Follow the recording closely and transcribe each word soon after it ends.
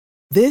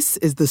This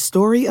is the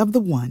story of the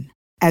one.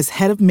 As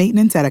head of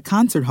maintenance at a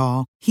concert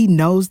hall, he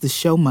knows the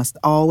show must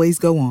always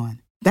go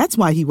on. That's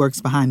why he works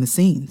behind the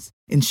scenes,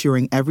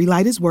 ensuring every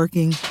light is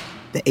working,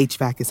 the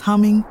HVAC is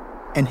humming,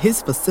 and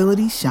his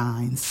facility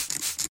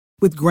shines.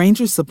 With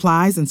Grainger's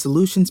supplies and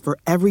solutions for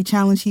every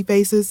challenge he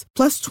faces,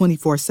 plus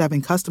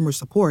 24/7 customer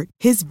support,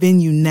 his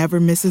venue never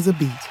misses a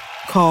beat.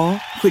 Call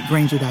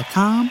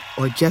quickgrainger.com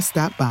or just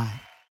stop by.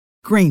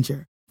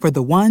 Grainger, for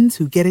the ones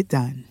who get it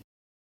done.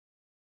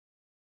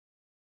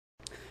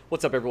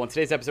 What's up, everyone?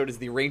 Today's episode is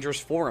the Rangers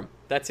Forum.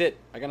 That's it.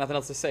 I got nothing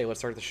else to say. Let's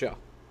start the show.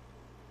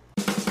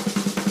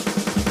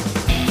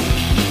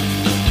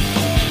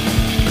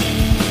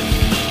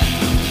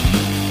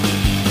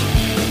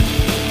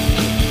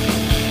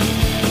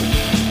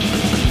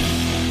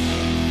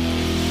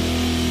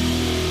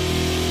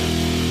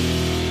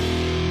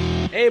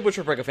 Hey,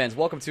 Butcher Breaker fans.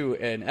 Welcome to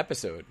an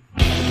episode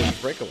of the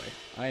Butcher Breakaway.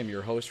 I am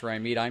your host,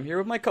 Ryan Mead. I'm here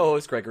with my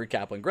co-host, Gregory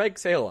Kaplan. Greg,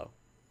 say hello.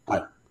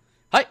 Hi.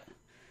 Hi.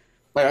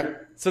 Hi.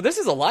 So this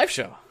is a live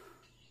show.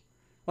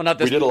 Well, not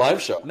this. We did a live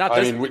show. Not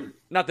this.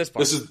 Not this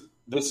part.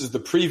 This is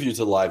the preview to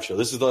the live show.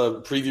 This is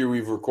the preview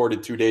we've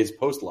recorded 2 days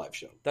post live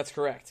show. That's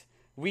correct.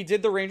 We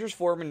did the Rangers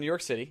Forum in New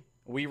York City.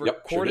 We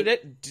recorded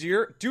it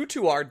due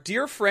to our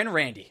dear friend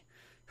Randy,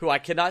 who I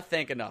cannot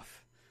thank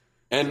enough.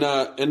 And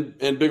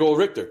big old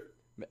Richter.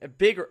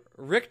 Big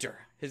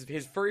Richter,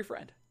 his furry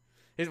friend.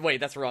 Wait,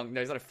 that's wrong.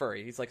 No, he's not a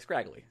furry. He's like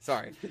scraggly.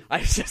 Sorry, I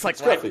just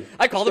like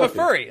I called him a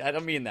furry. I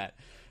don't mean that.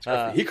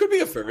 He could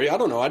be a furry. I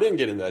don't know. I didn't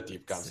get into that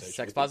deep conversation.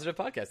 Sex Positive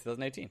Podcast,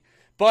 2018.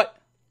 But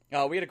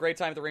we had a great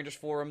time at the Rangers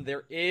Forum.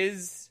 All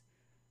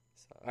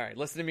right,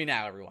 listen to me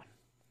now, everyone.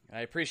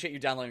 I appreciate you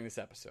downloading this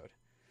episode.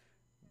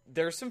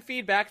 There's some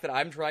feedback that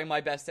I'm trying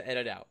my best to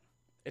edit out.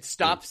 It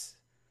stops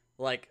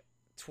like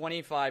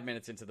 25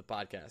 minutes into the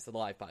podcast, the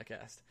live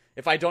podcast,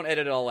 if I don't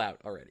edit it all out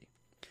already.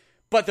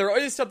 But there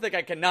is something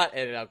I cannot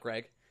edit out,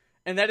 Greg,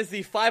 and that is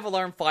the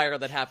 5-alarm fire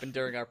that happened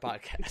during our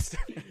podcast.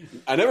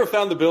 I never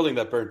found the building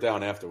that burnt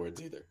down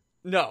afterwards either.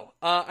 No.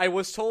 I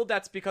was told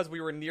that's because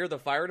we were near the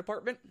fire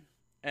department,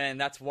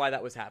 and that's why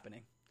that was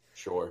happening.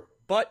 Sure.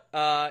 But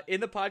in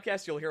the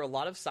podcast, you'll hear a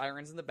lot of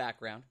sirens in the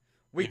background.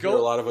 You hear a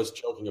lot of us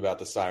joking about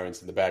the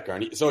sirens in the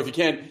background. So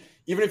even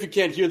if you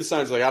can't hear the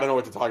sirens, like, I don't know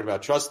what to talk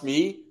about. Trust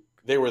me,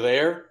 they were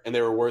there, and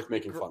they were worth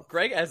making fun.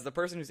 Greg, as the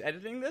person who's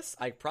editing this,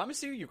 I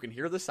promise you can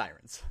hear the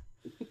sirens.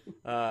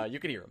 You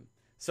can hear them.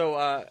 So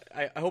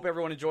I hope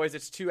everyone enjoys.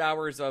 It's 2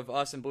 hours of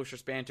us and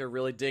Blucher's banter,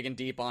 really digging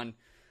deep on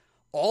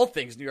all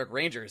things New York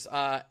Rangers.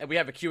 And we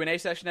have a Q&A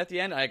session at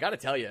the end. I got to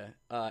tell you,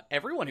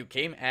 everyone who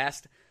came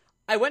asked.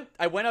 I went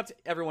up to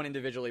everyone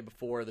individually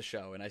before the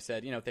show, and I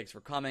said, thanks for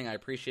coming. I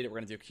appreciate it.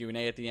 We're going to do a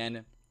Q&A at the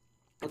end.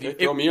 Okay,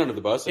 throw me under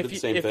the bus. I did the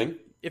same thing.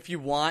 If you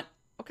want.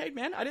 Okay,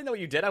 man, I didn't know what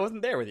you did. I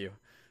wasn't there with you.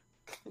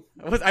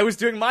 I was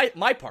doing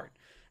my part.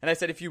 And I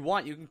said, if you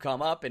want, you can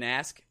come up and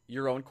ask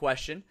your own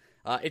question.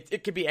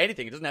 It could be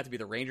anything. It doesn't have to be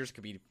the Rangers. It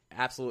could be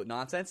absolute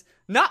nonsense.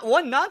 Not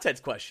one nonsense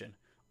question.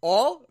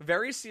 All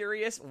very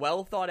serious,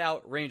 well thought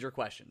out Ranger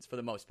questions for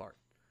the most part.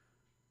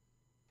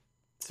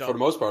 So, for the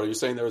most part, are you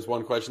saying there was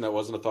one question that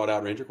wasn't a thought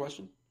out Ranger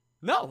question?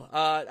 No.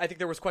 I think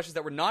there was questions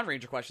that were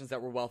non-Ranger questions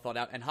that were well thought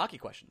out and hockey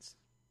questions.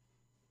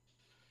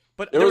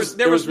 But there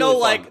was no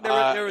like.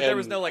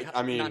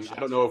 I mean, I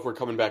don't know if we're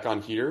coming back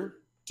on here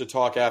to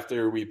talk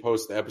after we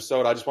post the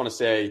episode. I just want to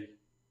say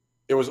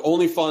it was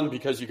only fun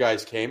because you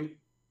guys came,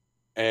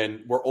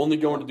 and we're only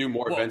going to do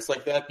more events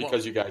like that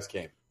because you guys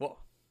came. Whoa.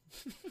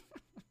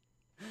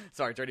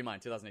 Sorry, Dirty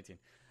Mind, 2018.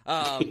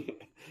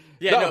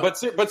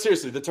 But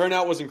seriously, the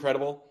turnout was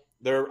incredible.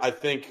 There, I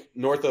think,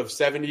 north of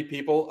 70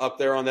 people up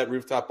there on that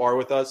rooftop bar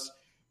with us.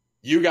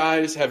 You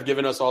guys have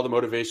given us all the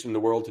motivation in the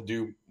world to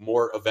do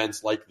more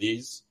events like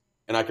these,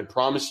 and I can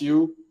promise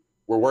you,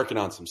 we're working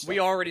on some stuff. We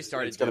already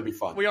started. It's going to be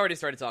fun. We already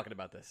started talking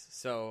about this.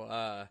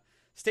 So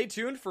stay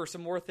tuned for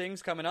some more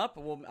things coming up.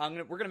 We're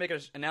going to make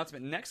an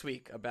announcement next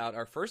week about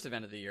our first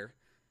event of the year.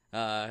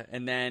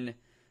 And then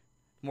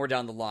more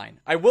down the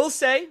line. I will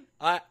say,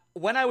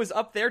 when I was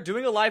up there,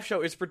 doing a live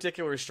show is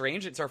particularly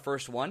strange. It's our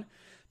first one.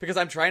 Because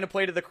I'm trying to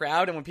play to the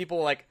crowd. And when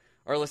people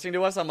are listening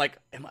to us, I'm like,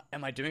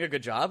 am I doing a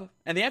good job?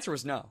 And the answer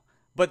was no.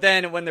 But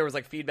then when there was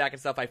feedback and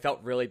stuff, I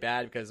felt really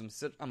bad because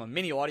I'm a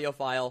mini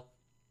audiophile.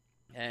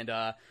 And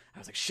I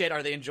was like, shit,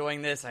 are they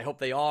enjoying this? I hope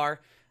they are.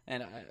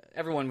 And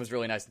everyone was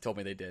really nice and told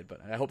me they did, but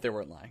I hope they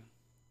weren't lying.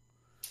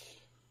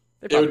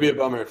 It would be a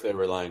bummer if they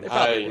were lying.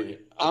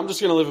 I'm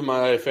just going to live in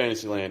my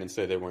fantasy land and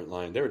say they weren't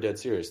lying. They were dead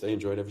serious. They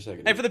enjoyed every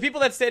second. And for the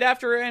people that stayed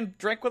after and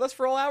drank with us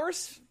for all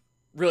hours,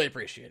 really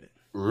appreciate it.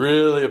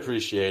 Really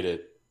appreciate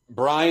it.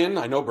 Brian,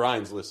 I know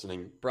Brian's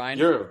listening. Brian?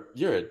 You're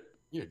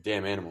a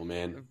damn animal,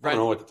 man. I don't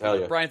know what to tell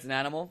you. Brian's an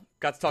animal.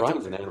 Got to talk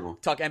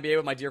NBA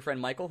with my dear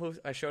friend Michael, who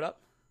I showed up.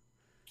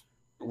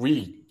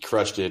 We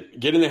crushed it.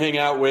 Getting to hang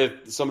out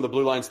with some of the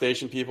Blue Line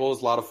Station people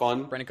is a lot of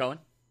fun. Brandon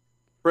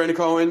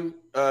Cohen,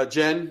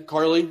 Jen,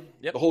 Carly,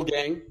 the whole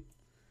gang.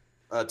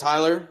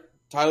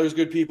 Tyler's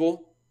good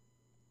people.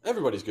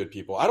 Everybody's good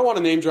people. I don't want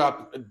to name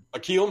drop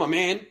Akil, my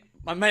man.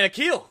 My man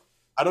Akil.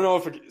 I don't know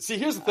if... See,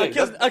 here's the thing.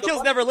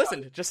 Akil's never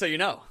listened, just so you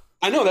know.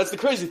 I know, that's the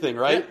crazy thing,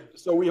 right? Yeah.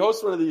 So we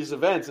host one of these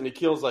events, and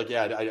Akil's like,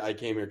 yeah, I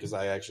came here because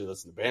I actually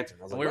listened to banter.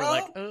 And I was And like,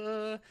 we were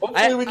well, like,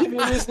 hopefully we give you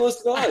a reason to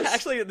listen to us.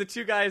 Actually, the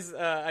two guys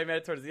I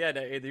met towards the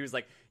end, he was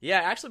like,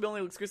 yeah, actually, we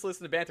only exclusively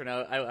listen to banter.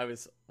 Now, I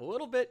was a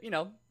little bit,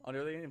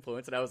 under the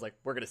influence, and I was like,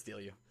 we're going to steal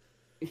you.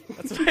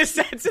 That's what I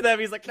said to them.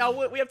 He's like,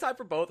 no, we have time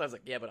for both. I was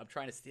like, yeah, but I'm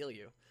trying to steal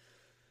you.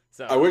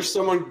 So I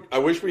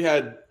wish we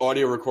had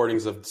audio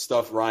recordings of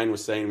stuff Ryan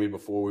was saying to me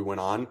before we went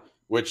on,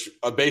 which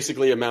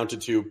basically amounted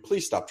to,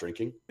 please stop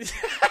drinking.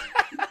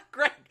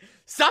 Greg,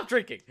 stop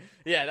drinking.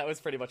 Yeah, that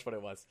was pretty much what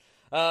it was.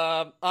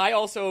 I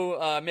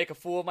also make a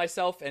fool of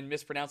myself and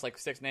mispronounce like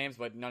 6 names,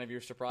 but none of you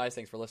are surprised.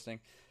 Thanks for listening.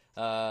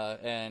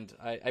 And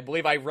I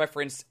believe I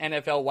referenced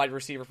NFL wide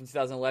receiver from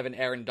 2011,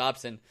 Aaron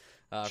Dobson,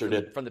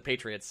 from the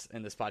Patriots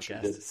in this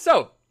podcast.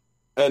 So,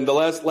 and the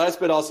last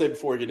bit I'll say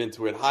before we get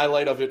into it,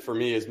 highlight of it for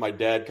me is my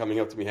dad coming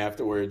up to me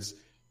afterwards,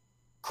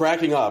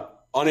 cracking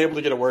up, unable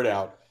to get a word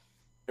out.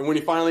 And when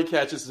he finally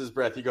catches his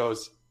breath, he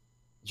goes,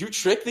 "You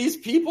tricked these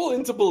people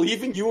into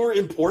believing you were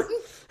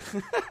important?"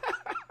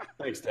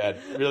 Thanks, Dad.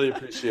 Really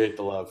appreciate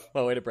the love.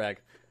 Well, way to brag.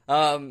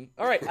 All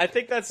right, I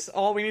think that's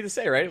all we need to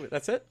say, right?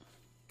 That's it?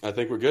 I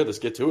think we're good. Let's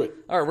get to it.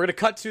 All right, we're going to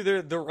cut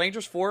to the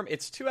Rangers Forum.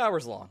 It's 2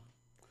 hours long.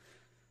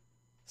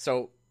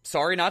 So,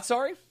 sorry, not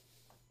sorry?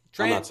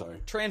 I'm not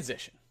sorry.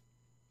 Transition.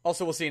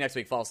 Also, we'll see you next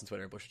week. Follow us on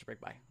Twitter. Bush to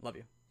break by. Love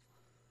you.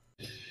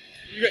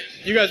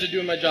 You guys are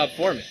doing my job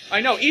for me.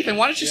 I know. Ethan,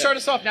 why don't you start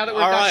us off now that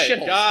we're all not right,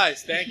 shitholes?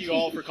 guys, thank you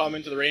all for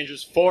coming to the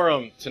Rangers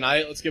Forum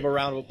tonight. Let's give a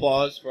round of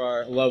applause for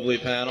our lovely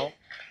panel.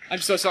 I'm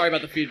so sorry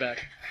about the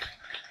feedback.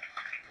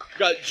 We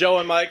got Joe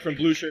and Mike from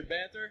Blue Shirt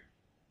Banter.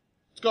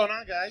 What's going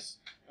on, guys?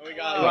 And we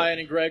got Ryan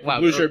and Greg from Wow,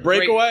 Blue Shirt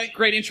Breakaway.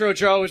 Great intro,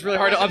 Joe. It was really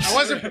hard to I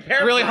wasn't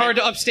prepared. really for hard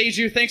it. to upstage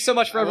you. Thanks so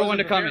much for everyone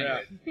to come in.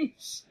 Yeah.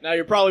 Now,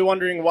 you're probably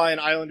wondering why an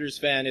Islanders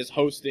fan is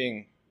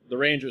hosting the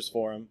Rangers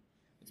Forum.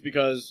 It's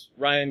because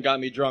Ryan got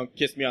me drunk,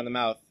 kissed me on the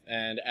mouth,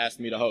 and asked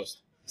me to host.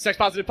 Sex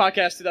Positive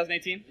Podcast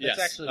 2018. Yes.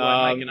 That's actually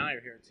why Mike and I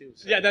are here, too.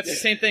 So. Yeah, that's the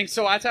same thing.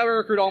 So that's how we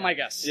recruit all my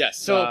guests. Yes,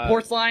 So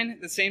Portsline,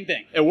 the same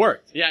thing. It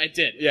worked. Yeah, it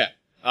did. Yeah.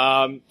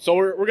 So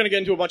we're going to get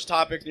into a bunch of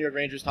topics, New York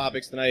Rangers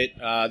topics tonight.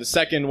 The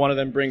second one of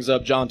them brings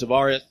up John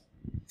Tavares.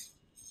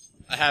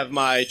 I have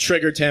my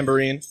trigger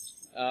tambourine.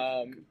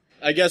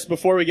 I guess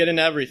before we get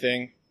into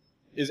everything,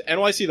 is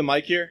NYC the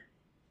mic here?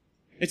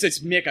 It's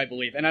Mick, I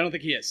believe, and I don't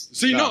think he is.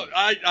 So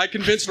I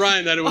convinced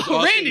Ryan that it was Oh,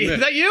 Austin Randy, the Mick.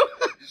 is that you?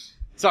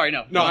 Sorry,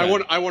 no. No, I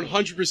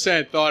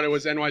 100% thought it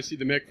was NYC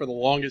the Mick for the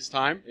longest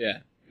time. Yeah.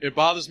 It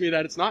bothers me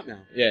that it's not now.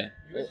 Yeah.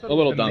 A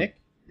little dumb. Mick?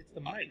 It's the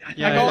mic.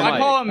 I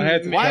call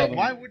him.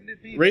 Why wouldn't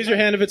it be? Raise your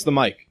hand if it's the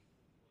mic.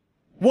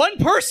 One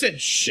person.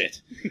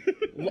 Shit.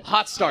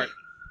 Hot start.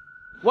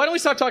 Why don't we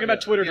stop talking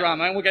about Twitter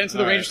drama and we'll get into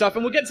the Ranger stuff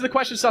and we'll get into the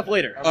question stuff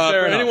later. For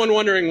enough. anyone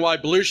wondering why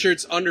Blue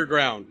Shirts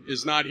Underground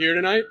is not here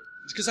tonight,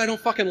 it's because I don't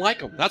fucking like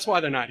them. That's why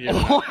they're not here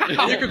tonight.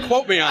 And you can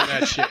quote me on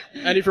that shit.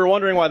 And if you're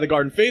wondering why the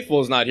Garden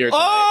Faithful is not here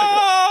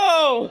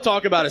tonight, we'll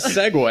talk about a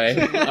segue.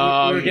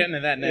 We're getting to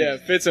that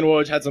next. Yeah, Fitz and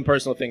Woj had some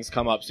personal things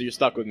come up, so you're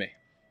stuck with me.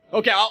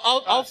 Okay,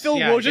 I'll fill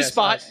Yeah, I Woj's guess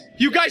spot. us.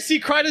 You guys see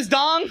Kreida's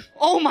dong?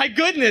 Oh my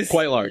goodness.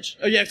 Quite large.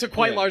 Oh, yeah, it's a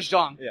quite large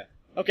dong. Yeah.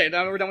 Okay,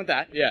 now we're done with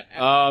that.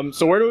 Yeah.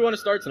 So where do we want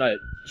to start tonight?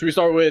 Should we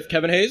start with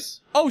Kevin Hayes?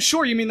 Oh,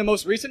 sure, you mean the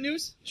most recent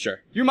news?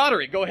 Sure. You're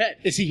moderate, go ahead.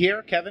 Is he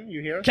here, Kevin?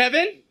 You here?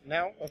 Kevin?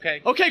 No?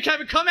 Okay. Okay,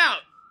 Kevin, come out.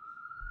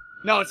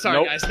 No, sorry,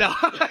 Nope. guys, no.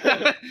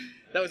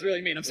 That was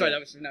really mean. I'm sorry, that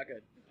was not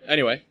good.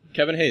 Anyway,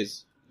 Kevin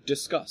Hayes.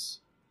 Discuss.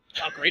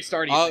 Oh, great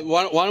start, Ethan.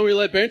 Why don't we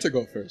let Banter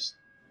go first?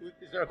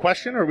 Is there a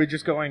question, or are we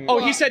just going... Oh,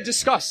 he said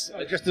discuss.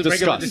 Just a Discuss.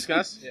 regular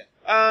discuss?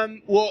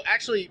 Well,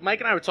 actually, Mike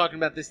and I were talking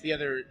about this the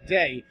other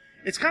day.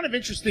 It's kind of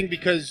interesting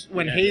because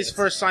when Hayes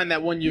first signed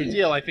that one-year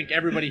deal, I think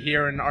everybody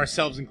here, and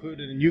ourselves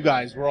included, and you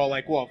guys, were all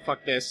like, well,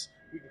 fuck this.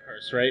 We can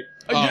curse, right?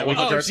 we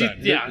can curse that.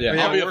 Yeah.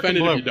 I'll be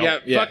offended if you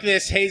don't. Yeah, fuck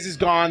this. Hayes is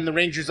gone. The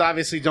Rangers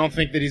obviously don't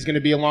think that he's going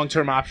to be a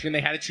long-term option.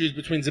 They had to choose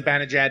between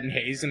Zibanejad and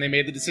Hayes, and they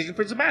made the decision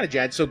for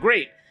Zibanejad, so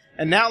great.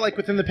 And now, like,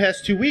 within the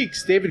past 2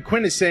 weeks, David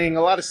Quinn is saying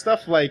a lot of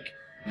stuff like,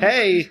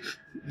 hey,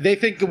 they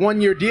think the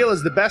one-year deal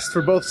is the best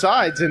for both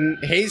sides,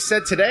 and Hayes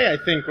said today,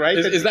 I think, right?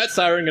 Is that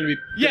siren going to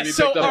be Yeah, picked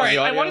so, up all on right,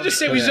 the I audio? wanted to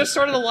say we Yeah. just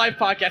started a live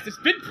podcast. It's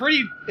been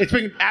pretty... It's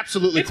been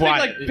absolutely It's been,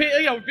 quiet. like,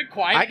 been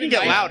quiet. I can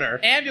get louder.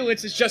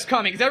 Ambulance is just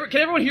coming. Can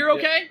everyone hear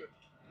okay?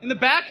 In the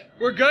back?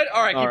 We're good?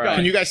 All right, keep going.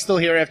 Can you guys still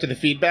hear after the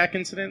feedback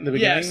incident in the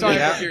Yeah, beginning? sorry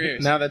about your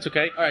ears. No, that's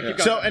okay. All right, keep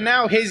going. So, and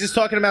now Hayes is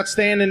talking about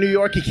staying in New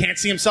York. He can't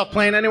see himself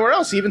playing anywhere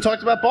else. He even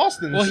talked about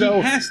Boston. Well, so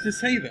he has to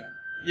say that.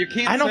 You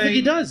can't. I don't say- think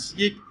he does.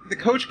 The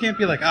coach can't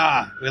be like,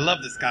 we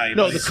love this guy.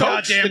 No, but the he's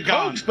coach, goddamn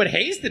gone. but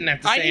Hayes didn't have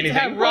to say I need anything. to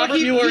have Robert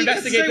he Mueller gets to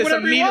investigate say this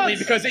whatever he immediately wants.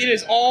 because it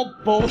is all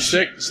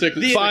bullshit. Stick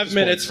with 5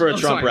 minutes for a I'm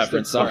Trump sorry.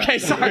 reference. All right. Okay,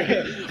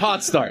 sorry.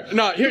 Hot start.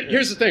 No,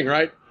 here's the thing,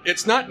 right?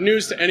 It's not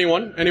news to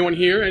anyone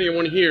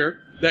here,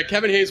 that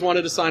Kevin Hayes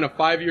wanted to sign a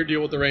 5-year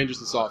deal with the Rangers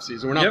this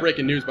offseason. We're not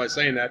breaking news by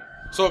saying that.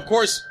 So, of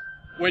course,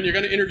 when you're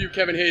going to interview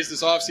Kevin Hayes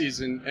this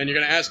offseason and you're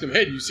going to ask him,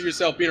 hey, do you see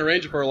yourself being a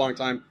Ranger for a long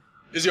time?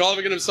 Is he all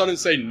of a sudden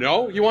say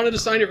no? He wanted to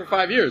sign you for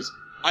 5 years.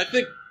 I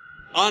think,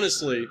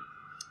 honestly,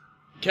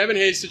 Kevin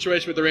Hayes'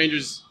 situation with the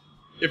Rangers,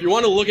 if you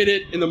want to look at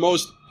it in the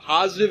most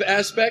positive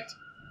aspect,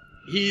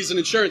 he's an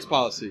insurance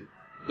policy.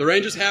 The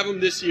Rangers have him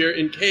this year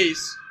in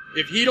case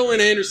if Hedel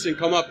and Anderson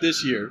come up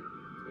this year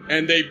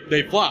and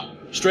they flop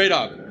straight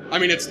up. I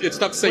mean, it's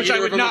tough to say Which either I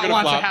of would them are not going to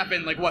want flop. to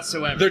happen, like,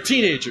 whatsoever. They're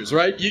teenagers,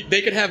 right?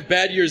 They could have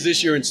bad years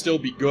this year and still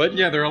be good.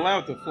 Yeah, they're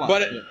allowed to flop.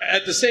 But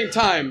at the same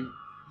time,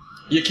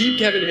 you keep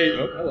Kevin Hayes.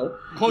 Oh, hello.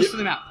 Close to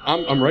the mouth.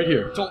 I'm right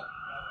here. Don't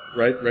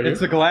Right here. it's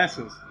the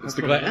glasses. It's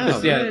the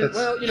glass.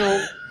 Well,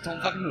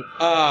 don't fucking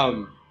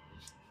move.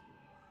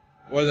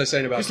 What was I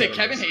saying about? Just say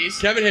Kevin Hayes.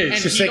 Kevin Hayes.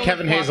 And Just say Hedel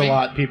Kevin Hayes a flopping.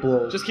 lot.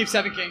 People. Just keep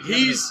Seven King.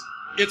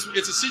 It's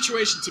a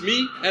situation to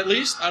me at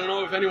least. I don't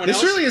know if anyone This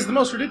else. really is the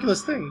most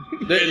ridiculous thing.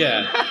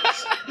 Yeah.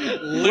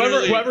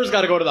 Literally. Whoever's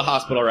got to go to the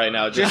hospital right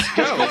now, just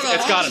go.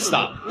 It's got to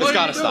stop. What It's are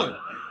got you to stop.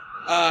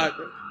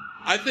 doing?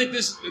 I think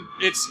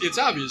it's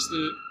obvious.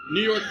 The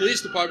New York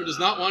Police Department does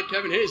not want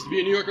Kevin Hayes to be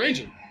a New York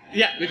Ranger.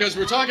 Yeah. Because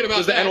we're talking about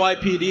Does the that.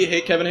 NYPD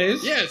hate Kevin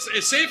Hayes? Yeah,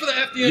 it's safe for the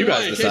FDNY You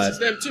guys in decide. case it's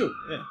them too.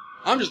 Yeah.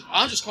 I'm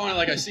just calling it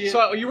like I see it.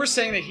 So you were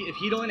saying that if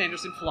Hedel and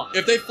Anderson flop.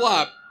 If they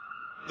flop,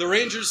 the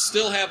Rangers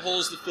still have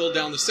holes to fill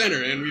down the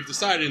center, and we've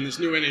decided in this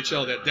new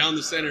NHL that down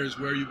the center is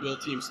where you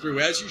build teams through,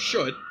 as you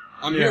should.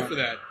 I'm here for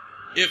that.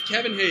 If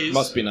Kevin Hayes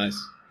Must be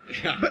nice.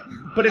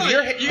 But if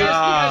you're you guys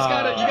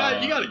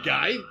got a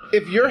guy.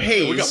 if you're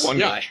Hayes, We got one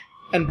guy.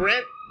 and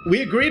Brent,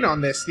 we agreed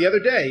on this the other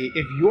day.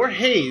 If you're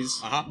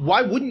Hayes,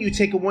 why wouldn't you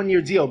take a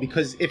 1-year deal?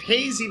 Because if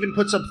Hayes even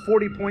puts up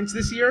 40 points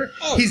this year,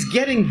 he's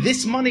getting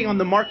this money on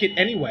the market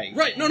anyway.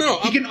 Right? No.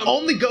 He can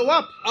only go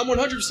up. I'm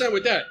 100%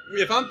 with that.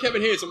 If I'm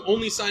Kevin Hayes, I'm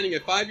only signing a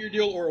 5-year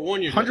deal or a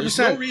 1-year deal. There's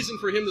 100%. no reason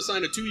for him to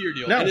sign a 2-year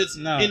deal. No. And it's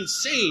No.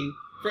 insane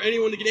for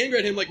anyone to get angry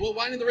at him. Like, well,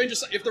 why didn't the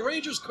Rangers? If the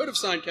Rangers could have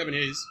signed Kevin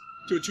Hayes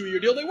to a 2-year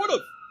deal, they would have.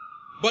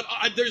 But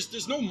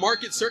there's no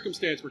market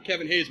circumstance where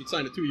Kevin Hayes would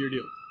sign a 2-year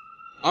deal.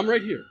 I'm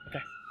right here. Okay.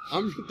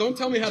 Don't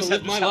tell me how to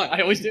live my life.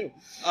 I always do.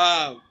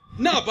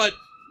 No, but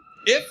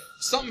if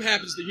something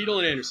happens to Hedel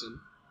and Anderson,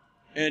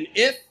 and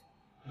if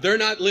they're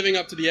not living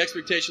up to the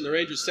expectation the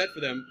Rangers set for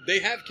them, they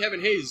have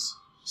Kevin Hayes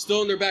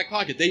still in their back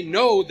pocket. They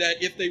know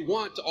that if they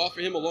want to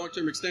offer him a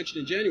long-term extension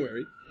in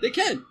January, they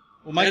can.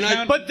 Well,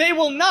 my But they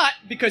will not,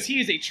 because he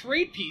is a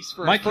trade piece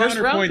for my a first round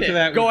counterpoint pick. to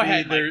that Go would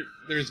ahead. be Mike.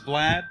 there's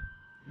Vlad,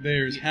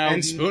 there's Howden,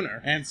 And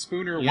Spooner. and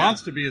Spooner Yeah.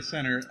 wants to be a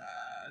center.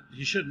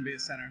 He shouldn't be a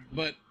center,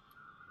 but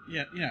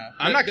yeah.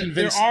 I'm not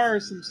convinced- There are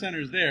some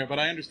centers there, but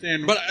I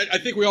understand. But I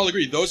think we all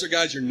agree those are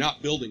guys you're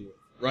not building with,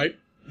 right?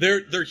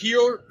 They're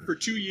here for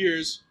 2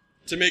 years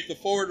to make the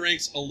forward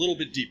ranks a little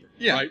bit deeper,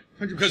 Yeah, right?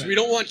 100%. Because we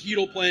don't want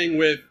Hedel playing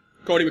with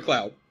Cody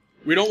McLeod.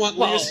 We don't want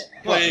Leas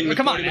playing with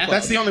come on, Cody man. McLeod.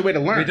 That's the only way to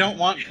learn. we don't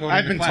want. Cody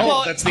I've been McLeod.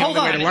 told that's the hold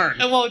only way on.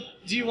 to learn. Well,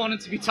 do you want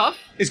it to be tough?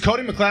 Is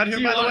Cody McLeod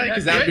here, by the way?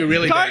 Because that would be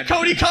really bad.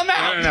 Cody, come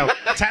out! No.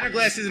 Tanner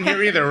Glass isn't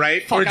here either,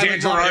 right? Fuck, Or I Dan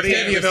would love it. Girardi,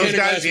 any of those Tanner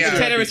guys? Glass Yeah. was If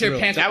Tanner was here,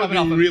 pants That were would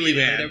coming be off really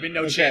immediately. bad. There would be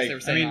no Okay. chance they were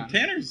I saying mean, that.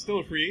 Tanner's still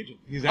a free agent.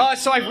 He's out.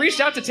 So I've reached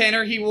out to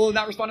Tanner. He will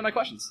not respond to my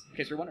questions, in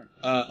case you're wondering.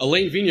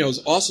 Elaine Vigneault is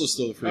also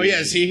still the free Oh, yeah,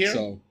 agent, is he here?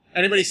 So.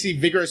 Anybody see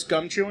vigorous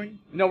gum chewing?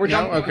 No, we're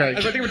done. Okay.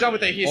 I think we're done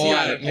with that. He's Oh,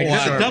 out of it. yeah.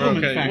 That's Sure, a Doublemint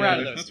okay. factor. We're out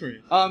of those. That's where he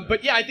is.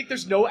 But yeah, I think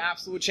there's no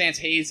absolute chance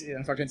Hayes.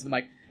 I'm talking into the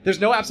mic.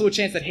 There's no absolute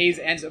chance that Hayes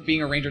ends up being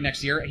a Ranger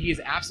next year. He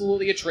is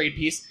absolutely a trade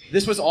piece.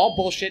 This was all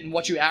bullshit, and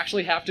what you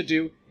actually have to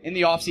do in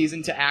the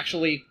offseason to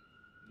actually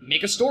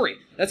make a story.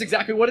 That's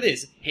exactly what it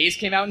is. Hayes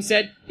came out and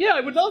said, "Yeah,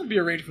 I would love to be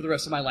a Ranger for the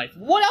rest of my life."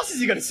 What else is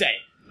he going to say?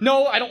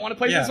 No, I don't want to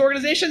play for Yeah. this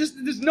organization.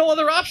 There's no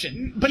other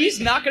option. But he's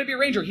not going to be a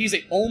Ranger. He's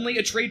only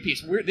a trade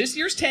piece. This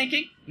year's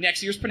tanking.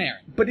 Next year's Panarin.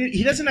 But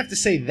he doesn't have to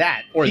say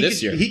that. Or He this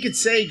could- year. He could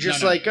say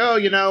just No. like, oh,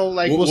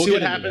 we'll We'll see what get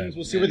into happens. that.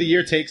 We'll see where the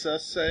year takes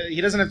us. He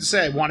doesn't have to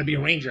say, I want to be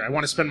a Ranger. I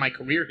want to spend my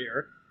career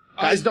here.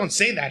 Guys don't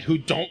say that who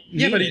don't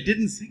Yeah, need but it. he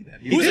didn't say that.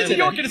 He Who's said in New that.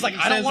 York and is like, He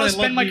I don't says, want to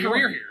love spend my New York."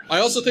 career here. I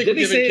also think Did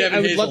we're he giving say, Kevin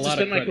I would Hayes love a to lot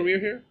spend of my credit. career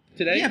here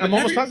today? Yeah, I'm but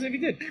almost positive he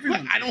did.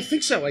 everyone- I don't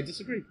think so. I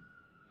disagree.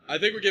 I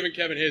think we're giving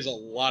Kevin Hayes a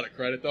lot of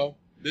credit, though.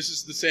 This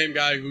is the same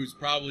guy who's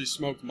probably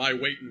smoked my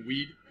weight in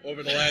weed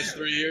over the last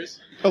 3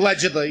 years.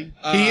 Allegedly.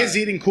 He is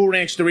eating Cool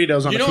Ranch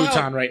Doritos on You the know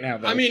futon how- right now,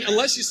 though. I mean,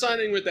 unless you're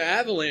signing with the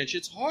Avalanche,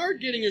 it's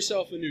hard getting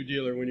yourself a new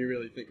dealer when you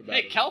really think about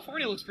Hey, it.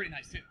 California looks pretty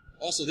nice too.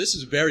 Also, this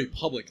is very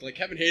public. Like,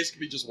 Kevin Hayes could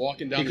be just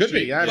walking down He the could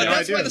street. be, yeah, I have But no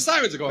that's idea. why the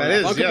sirens are going That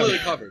off. is, I'm completely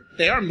yeah. covered.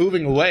 they are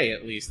moving away,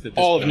 at least. At this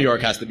All of point. New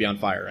York has to be on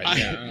fire right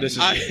now. This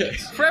is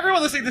ridiculous. For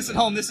everyone listening to this at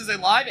home, this is a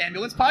live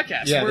ambulance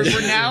podcast. Yeah, we're this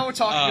we're now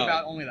talking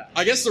about only that.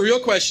 I guess the real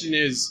question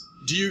is,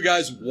 do you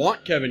guys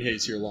want Kevin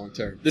Hayes here long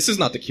term? This is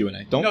not the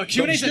Q&A. Don't. No,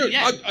 Q&A's at Dude, the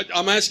end.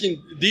 I'm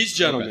asking these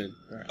gentlemen.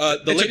 The It's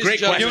a ladies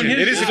great and gentlemen- question.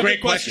 It is a It's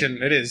great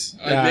question. It is.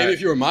 Maybe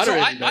if you were So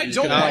moderating, I that, you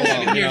don't could- want Oh,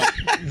 him well,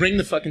 here. Ring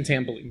the fucking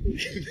tambourine.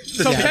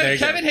 So Yeah, there you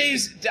go. Kevin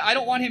Hayes, I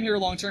don't want him here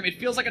long term. It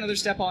feels like another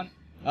step on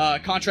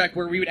contract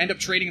where we would end up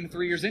trading him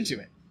 3 years into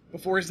it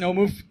before his no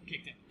move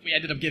kicked in. We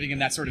ended up giving him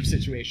that sort of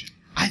situation.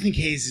 I think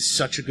Hayes is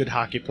such a good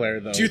hockey player,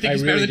 though. Do you think I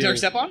he's better really than Derek do.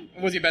 Stepan?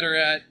 Was he better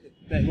at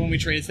when we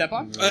traded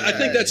Stepan? I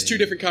think that's two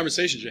different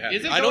conversations you have.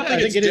 Is it? I Go don't ahead.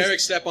 think I it's think it is. Derek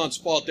Stepan's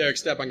fault Derek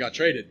Stepan got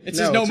traded. It's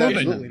No, his no it's movement.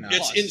 absolutely not.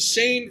 It's clause.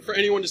 insane for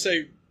anyone to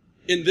say,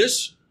 in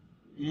this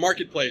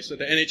marketplace that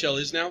the NHL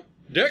is now,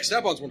 Derek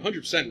Stepan's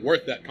 100%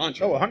 worth that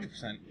contract. Oh,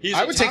 100%. He's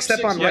I a would take top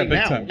Stepan six- right big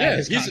now. time. Yeah,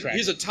 his he's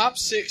contract. a top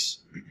 6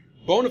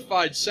 bona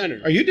fide center.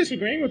 Are you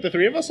disagreeing with the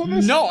three of us on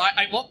this? No,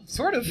 well,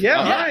 sort of. Yeah,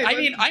 all right, I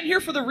mean, I'm here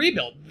for the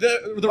rebuild.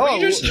 The Oh,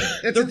 Rangers.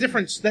 it's a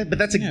different, but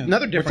that's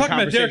another different We're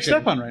talking about Derek conversation.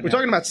 Stepan right We're now.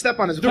 talking about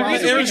Stepan as a The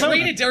reason we Arizona.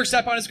 traded Derek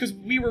Stepan is because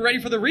we were ready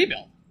for the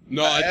rebuild.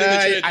 No, I think they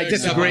traded I Derek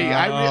disagree.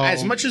 Stepan.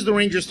 As much as the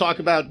Rangers talk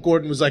about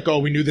Gordon was like, oh,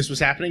 we knew this was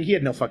happening, he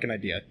had no fucking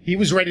idea. He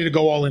was ready to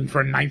go all in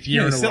for a 9th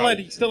year in a row.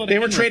 They They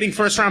were trading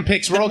first-round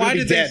picks. We're all Why going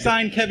to be did they dead.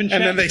 sign Kevin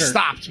And then they Shattenkirk?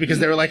 stopped because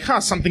they were like,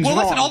 something's Well,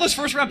 wrong. listen, all those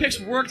first-round picks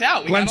worked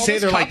out. We Glenn got all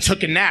those Sather like cups.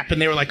 took a nap,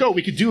 and they were like, "Oh,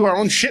 we could do our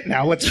own shit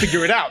now. Let's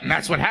figure it out." And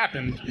that's what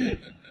happened.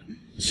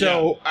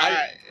 So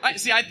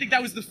I think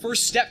that was the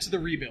first step to the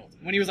rebuild.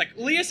 When he was like,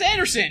 Elias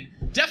Anderson,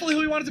 definitely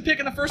who he wanted to pick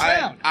in the first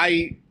round.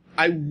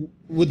 I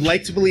would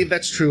like to believe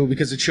that's true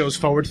because it shows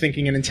forward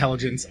thinking and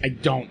intelligence. I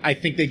don't. I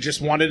think they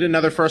just wanted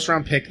another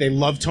first-round pick. They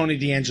love Tony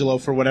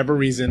DeAngelo for whatever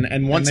reason,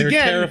 and once they were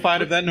again,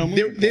 terrified of that no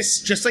movement this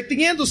just like the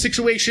Yandel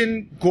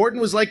situation. Gordon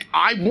was like,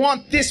 "I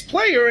want this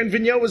player," and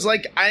Vigneault was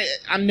like,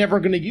 "I'm never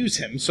going to use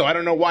him, so I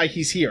don't know why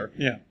he's here."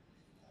 Yeah.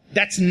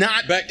 That's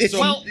not.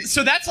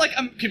 So that's like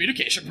a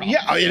communication problem.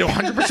 Yeah,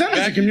 100%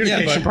 is a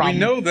communication but problem. we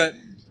know that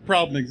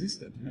problem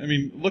existed. I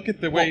mean, look at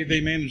the way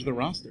they manage the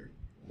roster.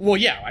 Well,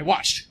 yeah, I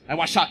watched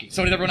hockey.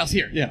 So did everyone else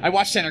here. Yeah. I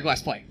watched Center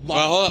Glass play.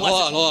 Well,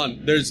 hold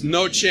on. There's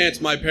no chance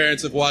my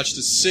parents have watched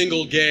a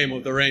single game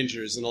of the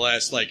Rangers in the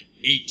last,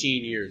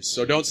 18 years.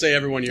 So don't say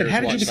everyone here And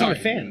has how did you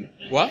watched become a hockey.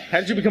 fan? What? How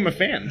did you become a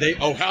fan?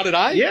 How did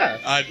I?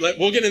 Yeah.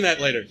 We'll get in that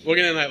later. No.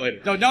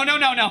 But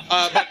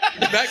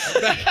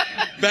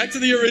back to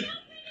the original.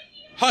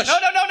 Hush. No.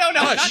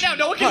 Hush. Not now.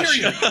 No one can hear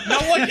you. No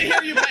one can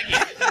hear you, Becky.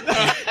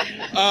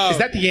 Is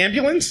that the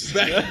ambulance?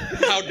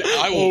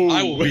 I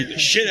will beat the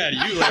shit out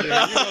of you later. You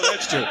know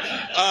that's true.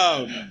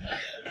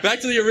 Back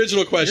to the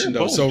original question,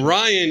 though. So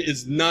Ryan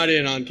is not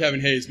in on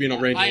Kevin Hayes being a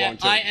Ranger long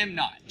term. I am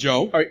not.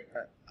 Joe?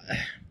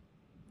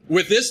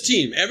 With this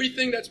team,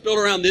 everything that's built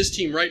around this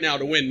team right now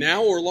to win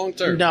now or long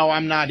term? No,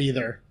 I'm not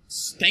either.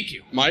 Thank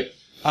you. Mike?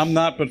 I'm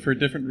not, but for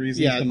different reasons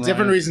Yeah, than different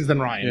Ryan. reasons than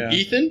Ryan. Yeah.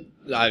 Ethan?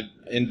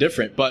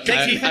 Indifferent, but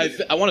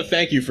Thanks, I want to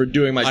thank you for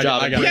doing my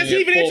job. I and got it. He bringing hasn't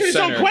it even full answered his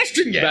own center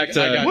question yet. Back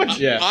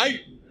to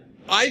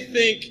I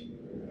think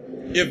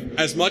if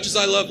as much as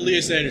I love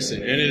Elias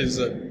Anderson, and it is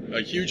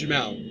a huge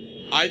amount,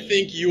 I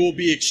think you will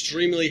be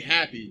extremely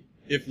happy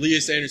if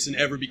Elias Anderson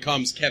ever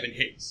becomes Kevin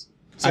Hayes.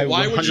 So I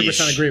why would you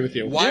 100% agree with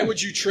you. Why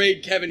would you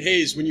trade Kevin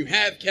Hayes when you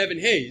have Kevin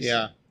Hayes?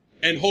 Yeah.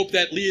 And hope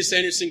that Elias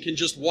Anderson can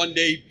just one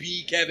day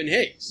be Kevin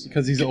Hayes.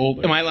 Because he's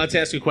older. Am I allowed to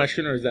ask you a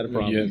question, or is that a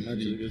problem?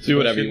 Do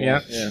whatever you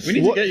want. Yeah. We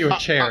need to get you a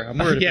chair. I'm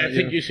worried Yeah, about I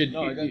think you. you should.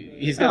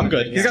 I'm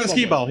good. He's got a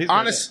skee ball. He's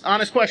good.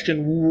 Honest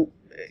question.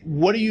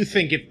 What do you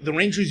think if the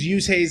Rangers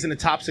use Hayes in a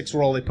top 6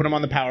 role? They put him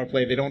on the power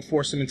play. They don't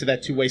force him into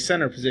that two-way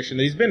center position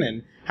that he's been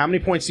in. How many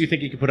points do you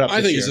think he could put up?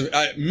 I think this he's year?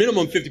 a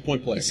minimum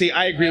 50-point player. See,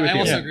 I agree with I you.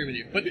 also agree with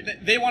you. But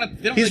they want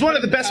to. They don't He's really one put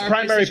of the him in best power play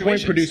primary point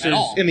situations producers at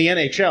all. in the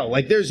NHL.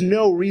 Like, there's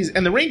no reason.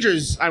 And the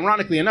Rangers,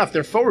 ironically enough,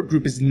 their forward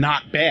group is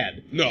not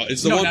bad. No,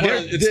 it's the No, one. no, part,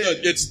 no.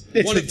 it's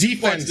one the of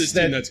defense this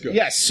that, team that's good.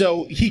 Yes,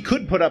 so he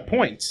could put up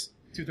points.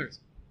 2/3.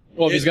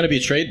 Well, if he's going to be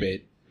a trade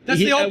bait. That's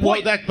the whole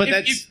point.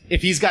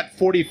 If he's got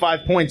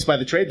 45 points by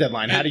the trade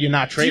deadline, how do you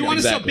not Do trade you him? want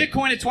to sell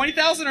Bitcoin at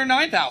 20,000 or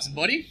 9,000,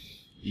 buddy?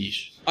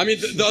 Yeesh. I mean,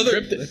 the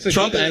other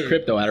Trump and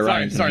crypto out of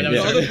Ryan. Sorry, that The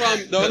was other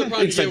problem,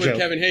 you Inside get with joke.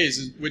 Kevin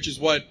Hayes, which is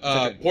what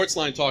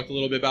Portsline talked a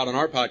little bit about on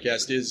our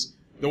podcast, is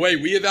the way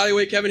we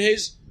evaluate Kevin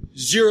Hayes.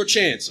 Zero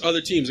chance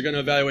other teams are going to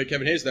evaluate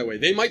Kevin Hayes that way.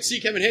 They might see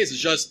Kevin Hayes as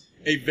just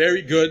a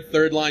very good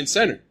third line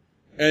center,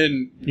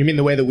 and You mean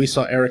the way that we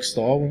saw Eric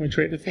Stahl when we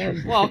traded for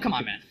him? Well, come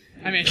on, man.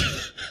 I mean,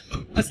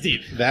 that's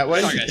deep. That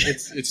way? Sorry,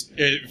 guys.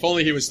 if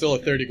only he was still a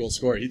 30-goal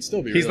scorer, he'd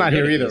still be. He's really not good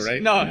here at either, this.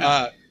 right?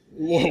 No,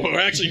 We're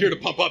actually here to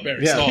pump up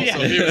Eric Yeah. Stahl, Yeah.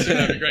 so if he was here,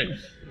 that'd be great.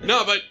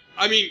 No, but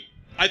I mean,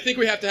 I think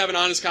we have to have an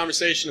honest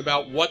conversation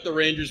about what the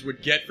Rangers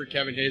would get for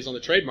Kevin Hayes on the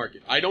trade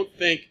market. I don't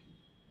think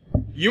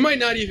you might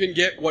not even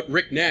get what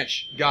Rick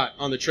Nash got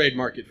on the trade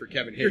market for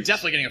Kevin Hayes. you're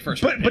definitely getting a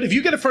first. But if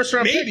you get a first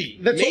round Maybe.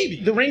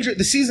 pick,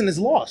 the season is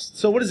lost.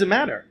 So what does it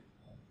matter?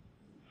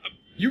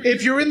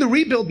 If you're in the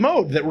rebuild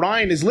mode that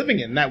Ryan is living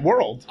in, that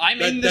world,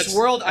 I'm in that's- this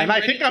world. and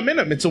I think I'm in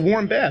him. It's a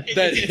warm bath.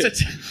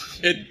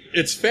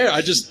 It's fair.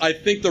 I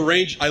think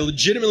I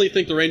legitimately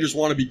think the Rangers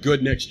want to be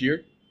good next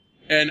year,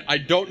 and I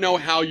don't know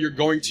how you're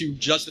going to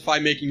justify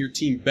making your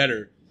team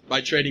better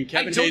by trading I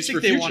Kevin don't Hayes for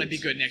think they futures. want to be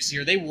good next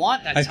year. They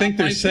want that. I think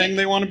they're top-line saying pick.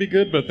 they want to be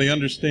good, but they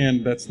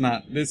understand that's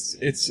not this.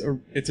 It's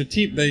a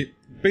team.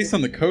 Based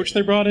on the coach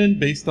they brought in,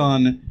 based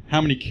on how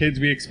many kids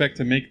we expect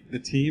to make the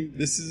team,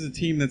 this is a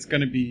team that's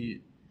going to be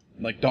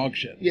like dog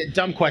shit. Yeah,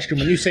 dumb question.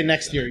 When you say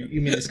next year, you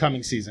mean this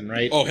coming season,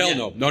 right? Oh hell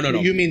no.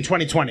 You mean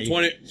 2020?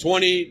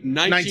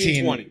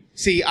 19, 20.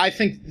 See, I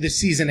think the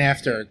season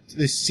after,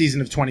 this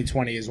season of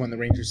 2020 is when the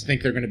Rangers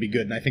think they're going to be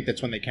good, and I think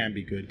that's when they can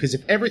be good. Because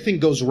if everything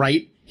goes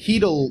right,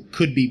 Hedl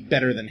could be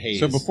better than Hayes.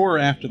 So before or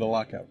after the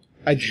lockout?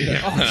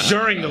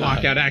 During the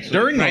lockout, actually.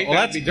 During the Right? well,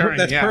 That'd be during,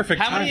 that's yeah.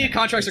 perfect. How many timing.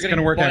 contracts are It's getting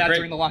gonna work bought out out great.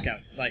 during the lockout?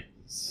 Like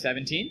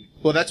 17.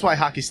 Well, that's why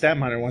Hockey Stat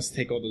Miner wants to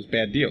take all those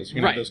bad deals.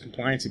 You know, Right. those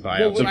compliancy buyouts.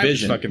 Well, when I-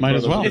 Vision. Fucking Might throw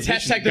as those- well. It's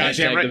hashtag the Goddamn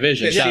vision. right.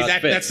 Division. Yeah, Shout see,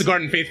 out Fitz. that's the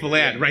Garden Faithful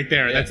ad right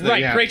there. That's the,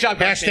 Right, yeah. great job,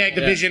 Garden Hashtag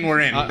Faithful. Division, we're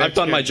in. I've That's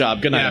done my good.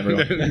 job. Good night,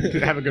 everyone.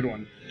 Have a good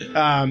one.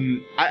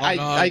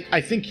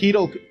 I think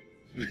Heedle.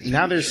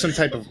 Now there's some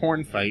type of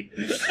horn fight.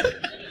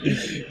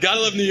 Gotta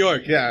love New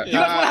York. Yeah. You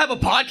guys want to have a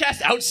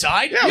podcast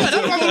outside? Yeah, let's do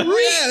it on the roof.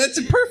 Yeah, that's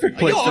a perfect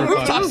place Yo, for a a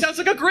rooftop podcast. sounds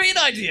like a great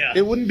idea.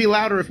 It wouldn't be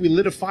louder if we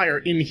lit a fire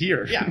in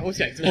here. Yeah,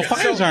 okay. Well,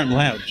 fires aren't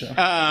loud, Joe.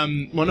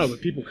 Well, no, but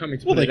people coming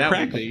to Well, play they that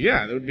crack would be, them.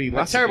 yeah, there would be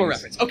lots Terrible of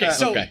things. reference. Okay,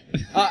 so okay.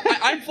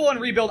 I'm full on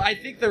rebuild. I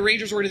think the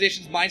Rangers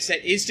organization's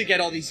mindset is to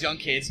get all these young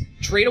kids,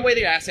 trade away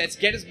their assets,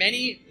 get as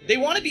many. They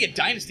want to be a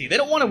dynasty. They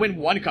don't want to win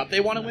one cup. They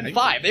want to win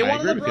 5. They I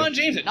want to agree with LeBron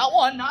James it. Not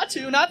 1, not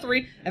 2, not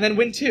 3, and then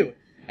win 2.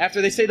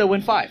 After they say they'll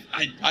win 5.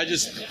 I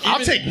just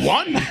I'll take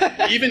one.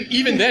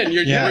 even then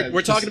Yeah,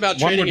 we're talking about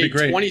one trading would a be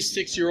great.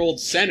 26-year-old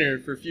center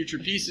for future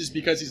pieces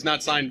because he's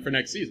not signed for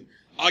next season.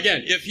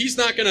 Again, if he's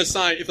not going to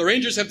sign, if the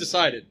Rangers have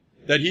decided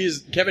that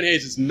Kevin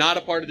Hayes is not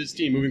a part of this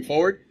team moving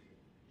forward,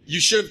 you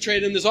should have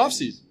traded him this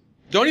offseason.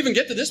 Don't even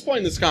get to this point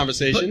in this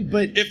conversation.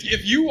 But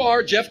if you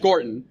are Jeff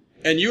Gorton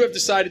and you have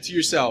decided to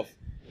yourself,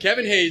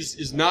 Kevin Hayes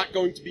is not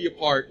going to be a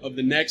part of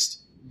the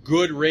next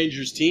good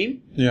Rangers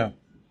team, Yeah.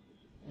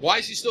 why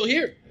is he still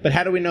here? But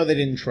how do we know they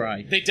didn't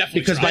try? They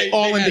definitely because tried. by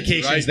all They had to,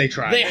 indications right? they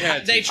tried.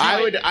 They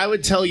tried. I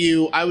would tell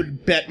you, I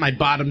would bet my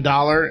bottom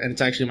dollar, and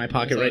it's actually in my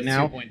pocket So right it's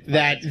now, 2.5.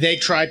 that they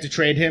tried to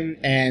trade him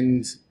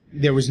and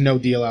there was no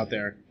deal out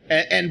there.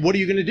 And what are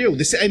you going to do?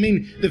 I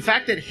mean, the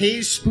fact that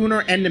Hayes,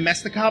 Spooner, and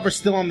Nemestikov are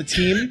still on the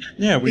team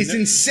Yeah, we is know-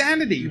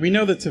 insanity. We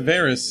know the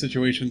Tavares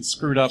situation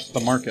screwed up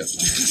the market.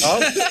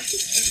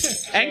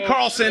 And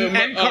Carlson,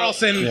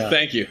 Yeah.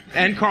 Thank you.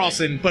 and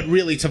Carlson, but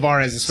really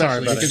Tavares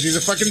especially buddy. because he's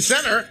a fucking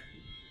center.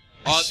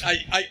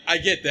 I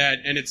get that,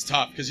 and it's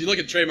tough because you look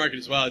at the trade market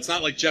as well. It's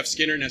not like Jeff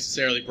Skinner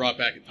necessarily brought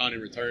back a ton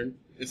in return.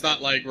 It's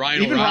not like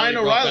Ryan Even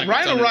O'Reilly.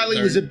 Ryan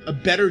O'Reilly was a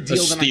better deal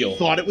than steal. I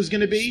thought it was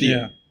going to be.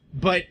 Yeah.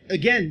 But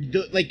again,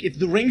 like if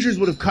the Rangers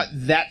would have cut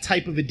that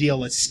type of a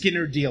deal, a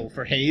Skinner deal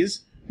for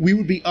Hayes, we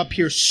would be up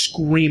here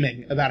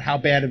screaming about how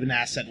bad of an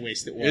asset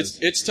waste it was.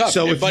 It's tough.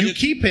 So if But you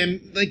keep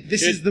him, like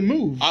this is the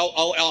move.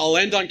 I'll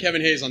end on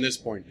Kevin Hayes on this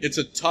point. It's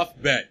a tough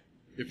bet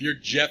if you're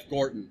Jeff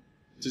Gorton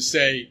to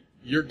say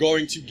you're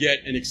going to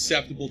get an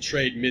acceptable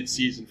trade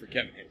mid-season for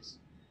Kevin Hayes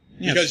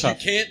Yeah, because it's you tough.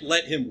 can't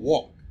let him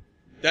walk.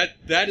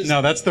 That is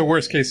No, that's the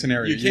worst case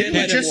scenario. You can't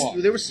let him Just walk.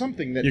 there was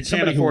something that You can't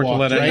somebody afford who to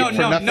walked, let right? anyone-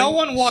 No, for nothing. no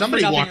one walked for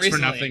Somebody nothing walks for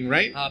recently. nothing,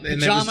 right?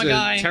 and there was Pajama a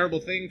guy. terrible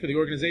thing for the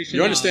organization.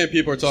 You understand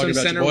people are talking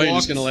Some about center your boy and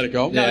walks. just going to let it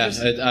go? No, Yeah,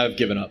 just- I've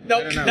given up.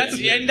 No, don't know.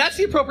 that's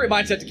the appropriate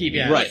mindset to keep.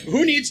 Yeah. Right.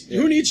 Who needs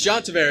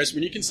John Tavares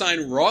when you can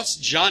sign Ross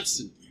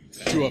Johnson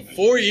to a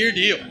 4-year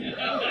deal?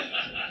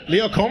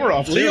 Leo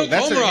Komarov, too. Leo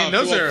That's Komarov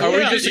those to are. a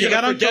 4-year Are we just deal.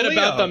 going to forget Leo.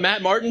 about the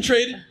Matt Martin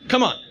trade?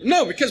 Come on.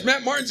 No, because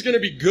Matt Martin's going to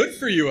be good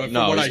for you from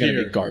No, what he's I gonna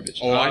hear. be garbage.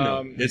 Oh, I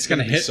know. It's going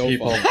to be hit so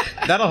people. fun.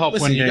 That'll help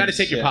Listen, win you got to games.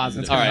 take your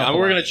positives. All right,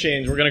 we're going to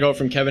change. We're going to go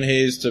from Kevin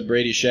Hayes to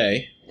Brady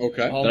Shea.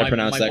 Okay. Oh, Did I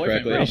pronounce that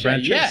boyfriend, correctly? Brady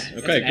Brad Shea. Yeah.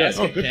 Chase. Okay, good.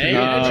 Oh, good for you.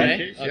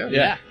 Okay.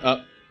 Yeah.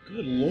 Yeah.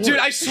 Good lord. Dude,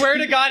 I swear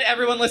to God,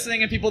 everyone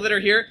listening and people that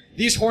are here,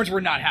 these horns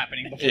were not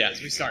happening before Yeah.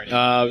 this. We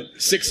started.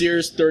 6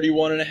 years,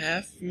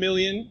 31.5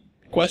 million?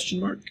 Question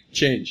mark.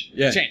 Change.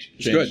 Yeah. Change.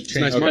 It's good. It's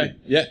nice Okay. money.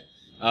 Yeah.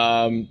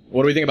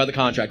 What do we think about the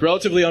contract?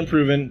 Relatively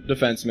unproven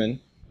defenseman.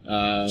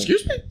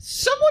 Excuse me?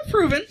 Somewhat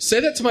proven. Say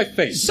that to my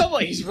face.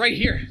 Somewhat. He's right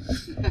here.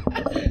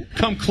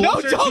 Come No,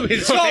 closer to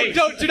his face.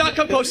 do not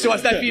come close to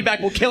us. That feedback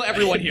will kill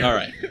everyone here. All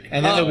right.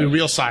 And then there'll be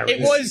real sirens.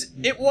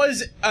 It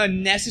was a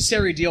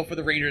necessary deal for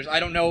the Rangers. I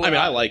don't know. I mean,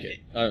 I like it.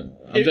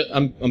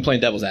 I'm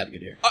playing devil's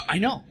advocate here. I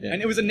know, Yeah.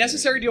 and it was a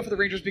necessary deal for the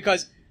Rangers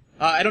because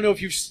I don't know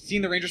if you've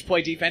seen the Rangers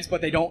play defense, but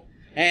they don't.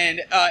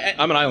 And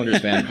I'm an Islanders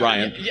fan,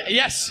 Ryan.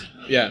 yes,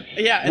 Yeah.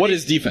 yeah. What they-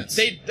 is defense?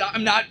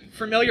 I'm not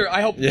familiar.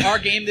 I hope Yeah. our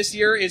game this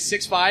year is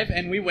 6-5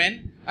 and we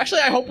win.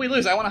 Actually, I hope we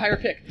lose. I want a higher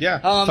pick. Yeah,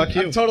 fuck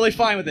you. I'm totally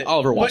fine with it.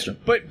 Oliver But- Wahlstrom.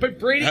 But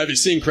Brady. Have you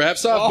seen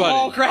Krabsov, Oh,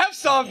 buddy?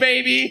 Krabsov,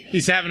 baby,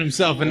 He's having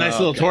himself a nice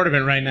little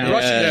tournament right now.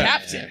 Russian Yeah.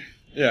 captain.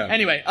 Yeah.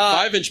 Anyway,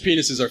 5-inch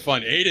penises are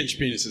fun. 8-inch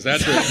penises.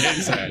 That's where the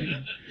game's at.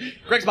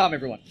 Greg's mom,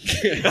 everyone.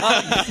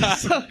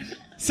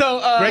 So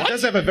Greg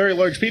does have a very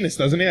large penis,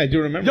 doesn't he? I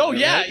do remember. Oh that,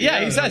 yeah, right?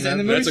 yeah, he says it in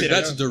the movie.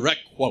 That's a direct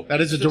quote. That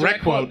is a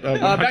direct quote.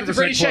 Back to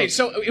Brady Shea.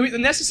 So it was a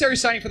necessary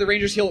signing for the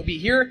Rangers. He'll be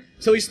here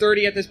till he's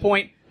 30 at this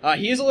point.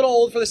 He is a little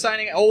old for the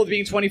signing. Old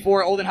being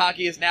 24. Old in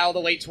hockey is now the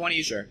late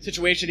 20s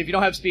situation. If you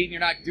don't have speed and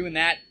you're not doing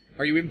that,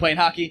 are you even playing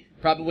hockey?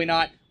 Probably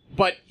not.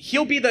 But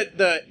he'll be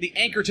the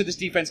anchor to this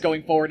defense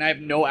going forward, and I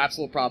have no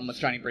absolute problem with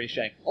signing Brady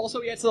Shea.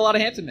 Also, he adds a lot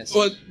of handsomeness.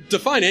 Well,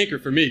 define anchor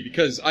for me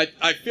because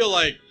I feel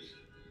like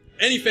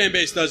any fan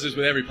base does this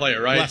with every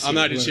player, right? Bless I'm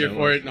you. not just here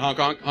for it. Honk,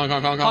 honk, honk,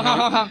 honk, honk,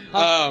 honk,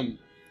 honk.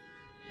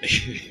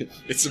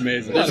 It's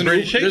amazing. There's an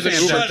Uber- There's an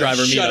Uber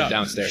driver Shut meetup up.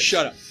 downstairs.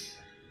 Shut up.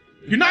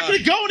 You're not going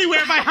to go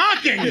anywhere by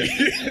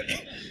honking.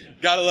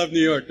 Gotta love New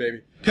York,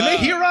 baby. Can they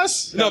hear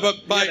us? No,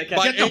 but by they can.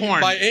 by, Get the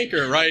horn. by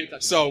anchor, right?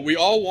 So we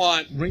all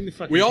want Ring the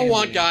fucking we all camera.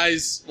 want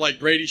guys like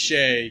Brady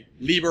Shea,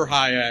 Lieber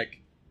Hayek,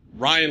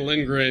 Ryan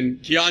Lindgren,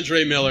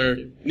 Keandre Miller,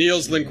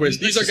 Niels Lindquist.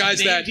 These are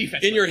guys that,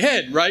 in your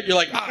head, right, you're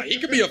like, he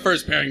could be a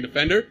first pairing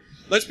defender.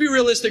 Let's be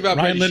realistic about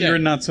Ryan Brady Shea.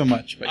 Lindgren, not so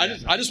much. But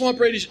I just want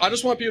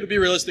people to be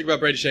realistic about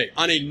Brady Shea.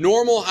 On a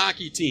normal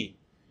hockey team,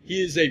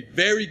 he is a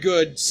very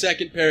good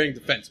second pairing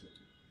defenseman.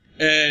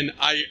 And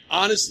I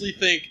honestly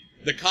think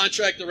the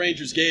contract the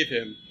Rangers gave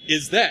him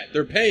is that.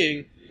 They're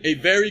paying a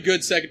very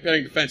good second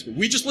pairing defenseman.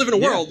 We just live in a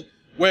world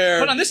where...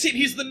 But on this team,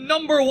 he's the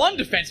number one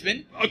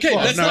defenseman. Okay,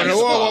 that's not his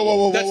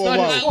fault. That's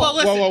not his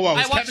fault. Whoa.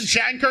 Is Kevin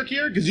Shattenkirk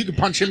here? Because you could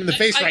punch him in the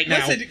face right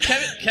now. Listen,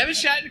 Kevin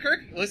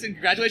Shattenkirk,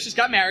 congratulations,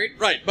 got married.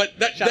 Right, but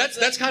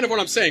that's kind of what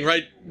I'm saying,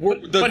 right?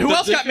 But who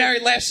else got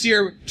married last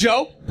year?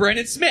 Joe,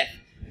 Brendan Smith.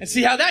 And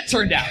see how that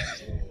turned out.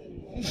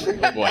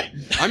 Oh boy.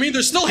 I mean,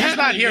 they're still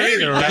not here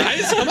either, right?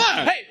 Guys, come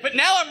on. Hey, but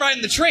now I'm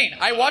riding the train.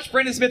 I watched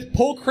Brendan Smith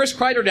pull Chris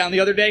Kreider down the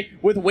other day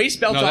with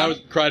waist belts on. No, that was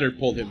Kreider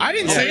pulled him. I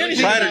didn't say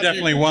anything. Kreider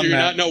definitely won that. Do you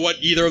that. not know what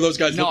either of those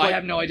guys look like? No, I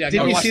have no idea.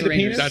 Did you see the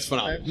penis? That's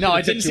phenomenal. No,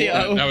 I didn't see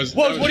it.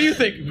 What do you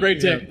think?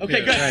 Great take.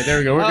 Okay, good. All right, there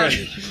we go. We're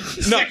good.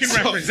 No, Second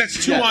reference.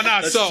 That's two on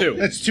us.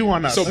 That's two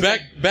on us. So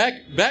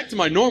back to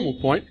my normal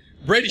point.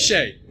 Brady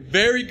Shea,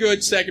 very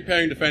good second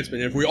pairing defenseman.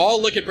 And if we all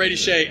look at Brady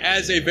Shea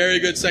as a very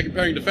good second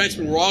pairing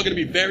defenseman, we're all going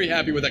to be very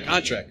happy with that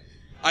contract.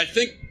 I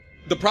think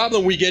the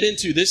problem we get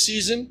into this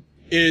season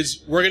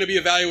is we're going to be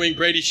evaluating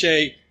Brady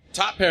Shea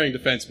top pairing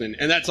defenseman,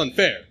 and that's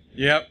unfair.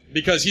 Yep.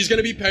 Because he's going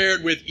to be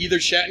paired with either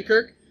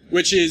Shattenkirk,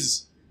 which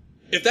is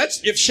if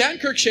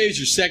Shattenkirk Shea is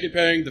your second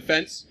pairing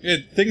defense,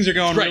 things are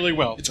going great. really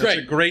well. It's That's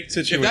great. a great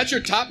situation. If that's your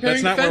top pairing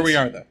that's not defense, where we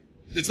are though.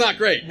 It's not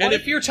great. What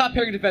if your top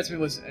pairing defenseman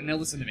was, and now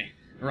listen to me,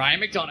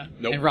 Ryan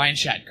McDonough and Ryan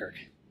Shattenkirk?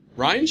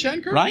 Ryan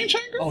Shattenkirk? Ryan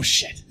Shattenkirk? Oh,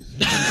 shit.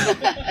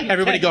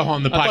 Everybody go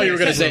home. The podcast. I thought you were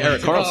going to say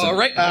Erik Karlsson. All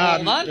right,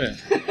 hold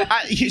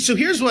on. So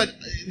here's what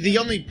the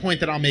only point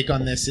that I'll make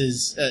on this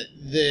is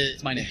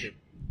It's my name, too.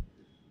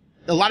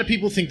 a lot of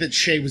people think that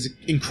Shea was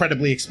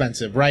incredibly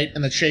expensive, right?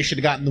 And that Shea should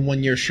have gotten the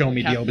 1 year show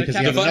me deal because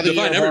he had another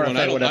year of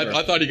RFA,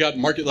 I thought he got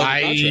market level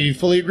contract. I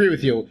fully agree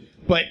with you.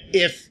 But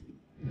if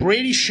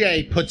Brady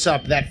Shea puts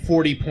up that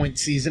 40-point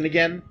season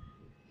again,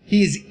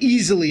 he is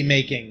easily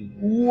making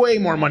way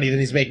more money than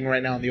he's making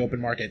right now in the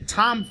open market.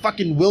 Tom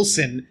fucking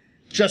Wilson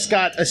just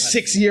got a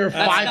 6-year,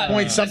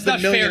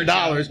 $5-point-something million.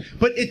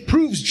 But it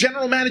proves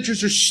general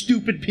managers are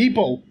stupid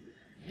people.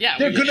 Yeah,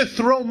 They're going to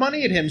throw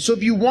money at him. So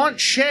if you want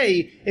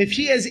Shea, if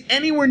he has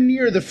anywhere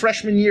near the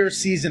freshman year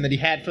season that he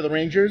had for the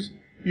Rangers,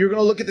 you're going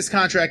to look at this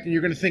contract and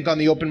you're going to think on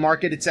the open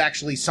market it's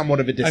actually somewhat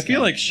of a discount. I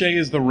feel like Shea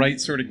is the right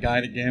sort of guy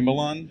to gamble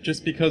on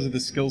just because of the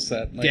skill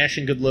set. Like,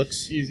 dashing good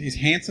looks. He's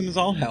handsome as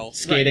all hell.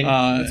 Skating.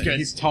 That's good.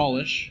 He's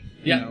tallish.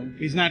 Yeah. You know,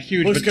 he's not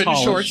huge, Looks but good in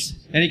tallish. shorts.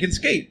 And he can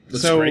skate.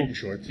 Looks so, great in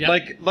shorts.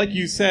 Yep. like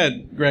you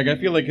said, Greg, I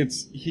feel like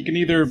he can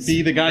either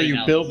be the guy you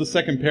build the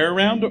second pair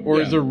around, or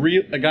is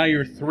a guy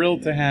you're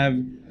thrilled to have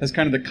as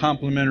kind of the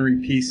complementary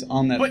piece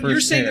on that first But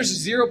you're saying pair.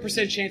 there's a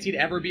 0% chance he'd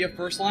ever be a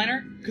first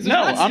liner?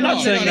 No, I'm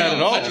not saying that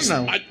at all.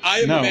 I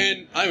am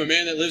a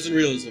man that lives in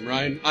realism,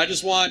 Ryan. I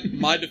just want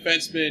my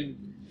defenseman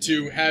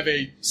to have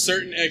a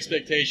certain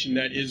expectation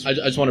that is... I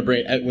just want to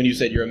bring... When you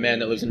said you're a man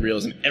that lives in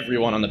realism,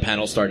 everyone on the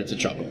panel started to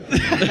chuckle.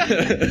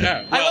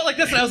 Yeah, I went like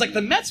this, and I was like,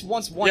 the Mets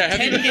once won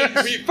 10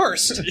 games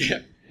first. Yeah.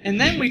 And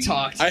then we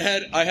talked. I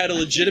had a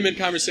legitimate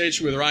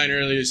conversation with Ryan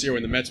earlier this year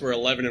when the Mets were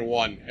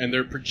 11-1, and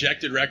their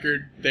projected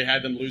record, they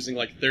had them losing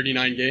like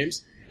 39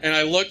 games. And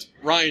I looked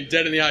Ryan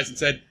dead in the eyes and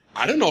said,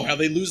 I don't know how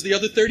they lose the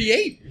other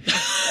 38.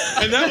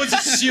 And that was a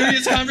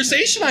serious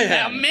conversation I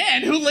had. A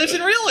man who lives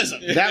in realism.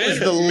 That was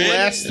the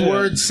last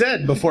word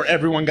said before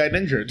everyone got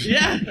injured.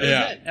 Yeah,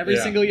 that's it. Every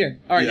single year.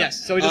 All right,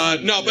 yes. So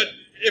no, but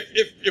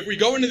if we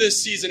go into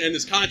this season and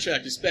this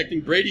contract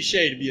expecting Brady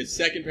Shea to be a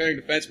second pairing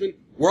defenseman,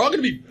 we're all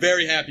going to be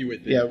very happy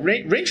with it. Yeah,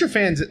 Ranger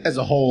fans as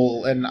a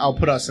whole, and I'll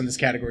put us in this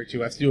category too,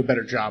 have to do a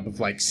better job of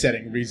like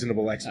setting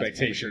reasonable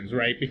expectations,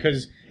 right?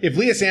 Because if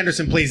Elias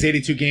Anderson plays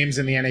 82 games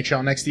in the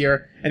NHL next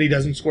year and he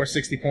doesn't score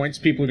 60 points,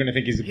 people are going to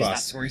think he's a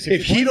bust.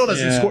 If Hito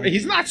doesn't score,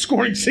 he's not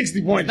scoring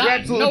 60 points. You're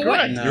absolutely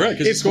correct. You're right,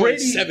 because he's scoring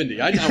 70.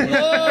 a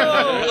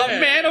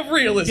man of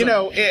realism. You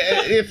know,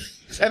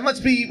 and let's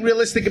be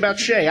realistic about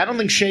Shea. I don't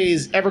think Shea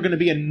is ever going to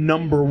be a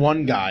number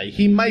one guy.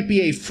 He might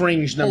be a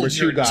fringe number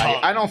two guy.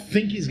 I don't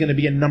think he's going to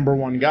be a number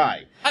one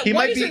guy.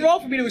 Why is it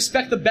wrong for me to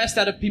expect the best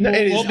out of people? No,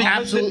 it is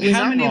absolutely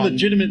how not many wrong.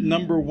 legitimate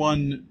number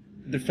one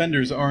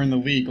defenders are in the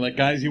league? Like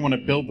guys you want to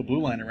build the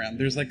blue line around.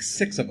 There's like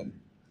 6 of them.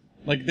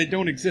 Like they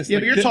don't exist. Yeah,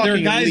 like, but you're talking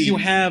there are guys league. you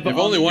have. If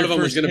only one of them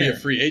was going to be a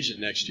free agent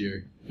next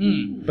year.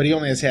 But he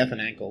only has half an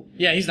ankle.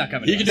 Yeah, he's not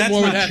coming. He can do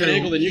more with half an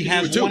ankle than you he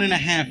can has do with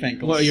 1.5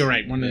 ankles. Well, you're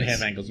right.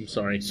 1.5 ankles. I'm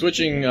sorry.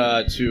 Switching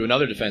to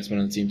another defenseman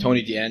on the team,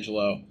 Tony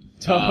DeAngelo.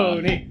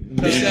 Tony.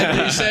 We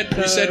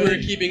said we were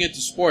keeping it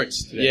to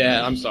sports today.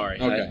 Yeah, I'm sorry.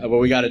 Okay. But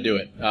we got to do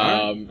it.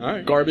 All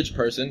right. Garbage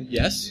person,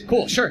 yes.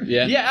 Cool, sure.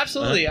 Yeah. Yeah,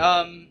 absolutely.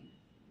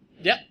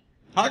 Yeah.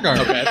 Hot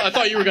garbage. Okay, I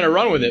thought you were going to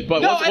run with it,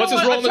 but what's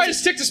his role? I'm trying to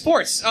stick to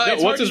sports.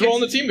 What's his role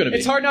in the team going to be?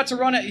 It's hard not to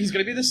run it. He's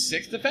going to be the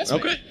 6th defenseman.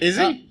 Okay. Is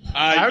he?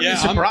 I would be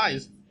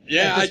surprised.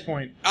 Yeah, at this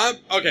point.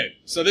 Okay,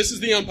 so this is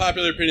the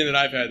unpopular opinion that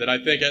I've had that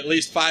I think at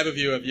least 5 of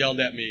you have yelled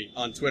at me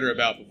on Twitter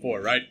about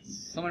before, right?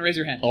 Someone raise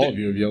your hand. All of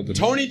you have yelled at me.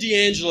 Tony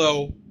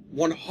DeAngelo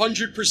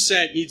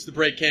 100% needs to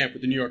break camp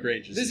with the New York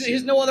Rangers. He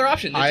has no other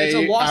option. It's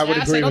a lost I would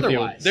asset agree with you.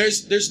 otherwise.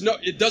 There's no,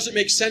 it doesn't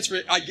make sense for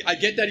it. I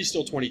get that he's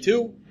still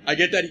 22. I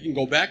get that he can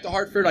go back to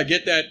Hartford. I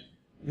get that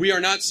we are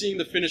not seeing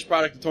the finished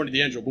product of Tony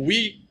DeAngelo.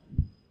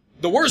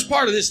 But the worst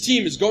part of this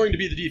team is going to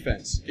be the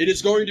defense. It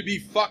is going to be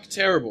fuck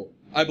terrible,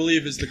 I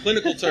believe is the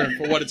clinical term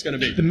for what it's going to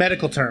be. The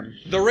medical term.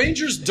 The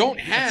Rangers don't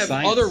have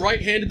other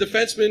right-handed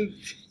defensemen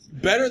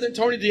better than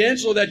Tony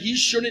DeAngelo that he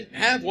shouldn't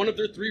have one of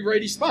their 3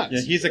 righty spots.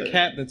 Yeah, he's a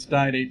cat that's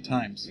died 8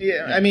 times.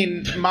 Yeah, I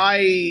mean,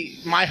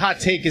 my hot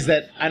take is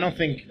that I don't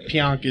think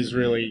Pionk is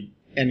really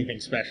anything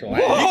special.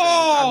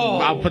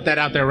 I'll put that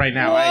out there right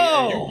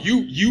now.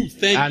 You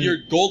thank your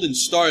golden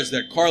stars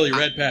that Carly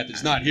Redpath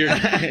is not here.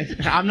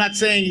 I'm not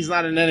saying he's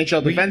not an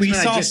NHL defenseman. We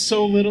saw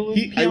so little of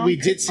Pionk we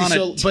did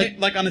see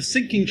but on a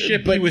sinking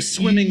ship, he was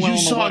swimming well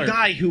in the water. You saw a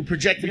guy who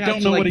projected We out don't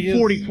to know like what he is.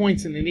 40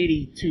 points in an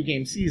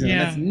 82-game season.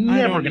 Yeah, And that's I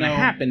never don't going to know.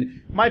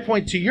 happen. My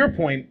point, to your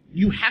point,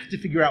 you have to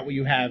figure out what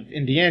you have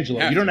in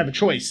DeAngelo. You don't have a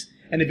choice.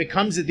 And if it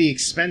comes at the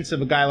expense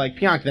of a guy like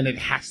Pionk, then it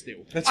has to.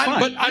 That's fine.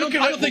 But I don't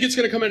think it's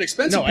going to come at an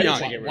expense of I don't Pionk.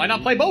 think it Why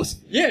not play both?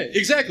 Yeah,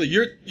 exactly.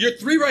 You're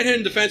 3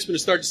 right-handed defensemen to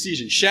start the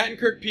season.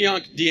 Shattenkirk,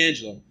 Pionk,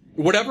 DeAngelo.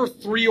 Whatever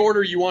 3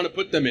 order you want to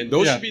put them in,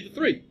 those should be the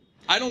 3.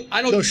 I don't.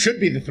 Those should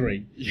be the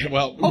 3. Yeah,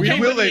 well, Okay,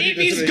 will but they be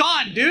the Avey's 3?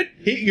 gone, dude.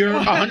 You're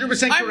 100%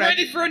 correct. I'm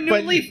ready for a new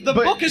but- leaf. The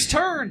but- book is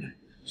turned.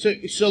 So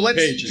let's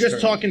Page is just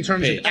turned. talk in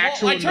terms Page. of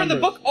actual I turned the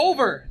numbers. book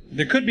over.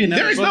 There could be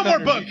another There is book no more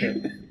book.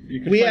 underneath it. You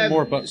could We find have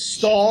more books.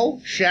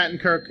 Stahl,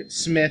 Shattenkirk,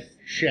 Smith,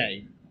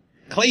 Shea.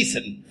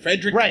 Clayson.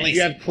 Frederick Right, Clayson.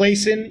 you have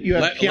Clayson, you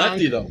have Pionk,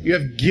 lefty, though. you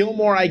have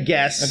Gilmore, I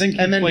guess, I think he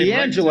and then played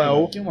right,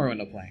 DeAngelo. Gilmore would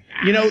up playing.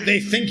 You know, they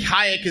think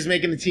Hayek is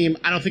making the team.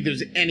 I don't think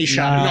there's any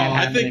shot of No, that I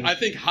happening.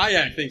 think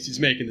Hayek thinks he's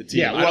making the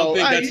team. Yeah, I don't well,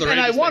 think that's the and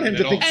I Rangers want him to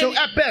thinking think at all. so.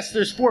 At best,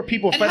 there's 4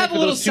 people And fighting have for a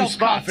little those 2 spots.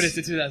 self-confidence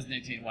in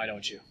 2018. Why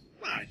don't you?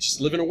 I just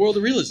live in a world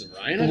of realism,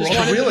 Ryan. I just World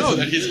want of him to know realism.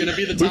 that he's going to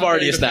be the top We've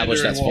already rated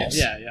established defender that's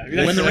in false.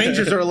 Yeah. When the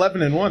Rangers are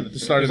 11-1 at the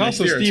start of There's next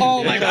also year, Steve-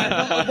 Oh my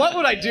God! What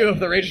would I do if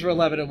the Rangers were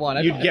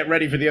 11-1? you'd get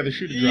ready for the other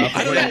shoe to drop.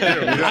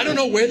 I don't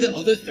know where the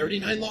other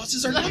 39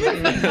 losses are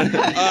coming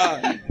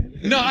from.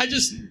 No, I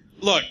just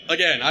look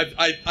again.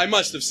 I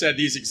must have said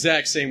these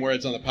exact same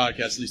words on the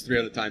podcast at least 3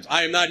 other times.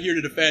 I am not here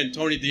to defend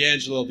Tony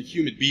DeAngelo, the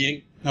human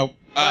being. Nope.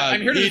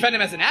 I'm here to defend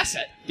him as an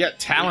asset. Yeah,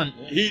 talent.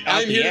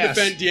 I'm here to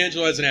defend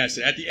DeAngelo as an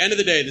asset. At the end of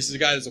the day, this is a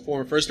guy that's a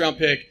former first-round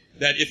pick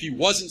that, if he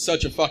wasn't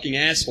such a fucking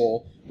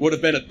asshole, would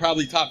have been a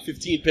probably top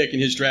 15 pick in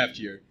his draft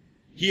year.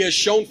 He has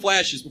shown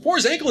flashes. Before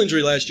his ankle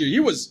injury last year, he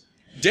was,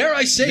 dare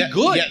I say,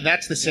 good. Yeah,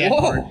 that's the sad Whoa.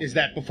 part, is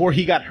that before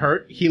he got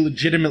hurt, he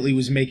legitimately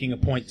was making a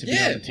point to be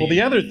on the team. Well,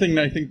 the other thing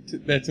that I think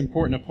that's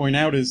important to point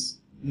out is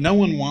no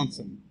one wants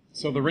him.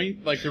 So the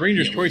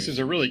Rangers' choices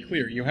are really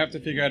clear. You have to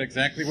figure out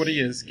exactly what he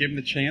is, give him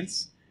the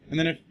chance, and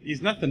then if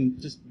he's nothing,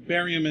 just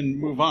bury him and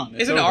move on.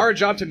 It's Isn't it over. our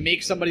job to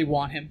make somebody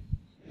want him?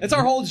 That's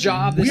our whole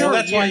job. We are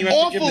That's why you have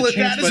to give him awful the at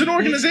chance, that as but an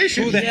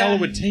organization. Who the hell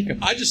would take him?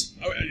 I just,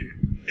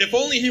 if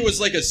only he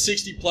was like a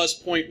 60-plus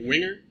point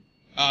winger,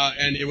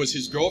 and it was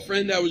his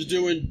girlfriend that was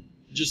doing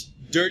just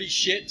dirty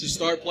shit to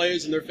star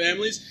players and their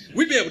families,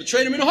 we'd be able to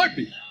trade him in a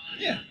heartbeat.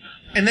 Yeah.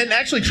 And then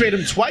actually trade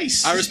him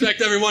twice. I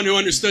respect everyone who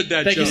understood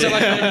that. Thank you so Joe.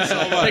 much. Thank you so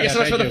much. Thank you so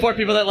much for the 4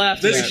 people that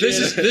laughed. This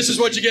is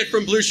what you get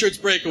from Blue Shirts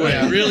Breakaway.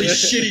 Really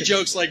shitty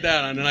jokes like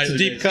that on a nightly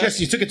deep basis. cut. Guess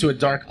you took it to a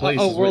dark place.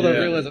 Oh, is world what of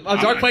you- realism. Oh,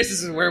 dark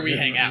places is where we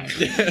hang out.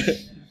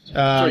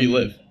 Where you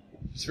live.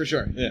 For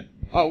sure. Yeah.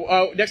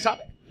 Oh, next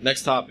topic.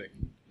 Next topic.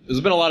 There's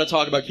been a lot of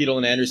talk about Ketel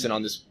and Anderson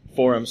on this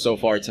forum so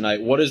far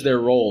tonight. What is their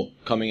role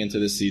coming into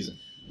this season?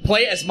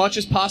 Play as much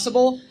as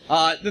possible.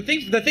 The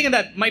thing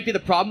that might be the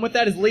problem with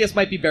that is Elias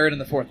might be buried in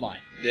the 4th line.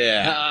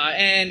 Yeah.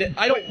 And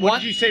I don't What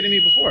want. did you say to me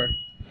before?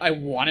 I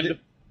want him to.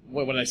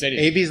 What did I say to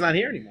you? AV's not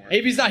here anymore.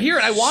 Avey's not here,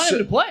 and I want him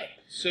to play.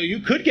 So you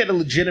could get a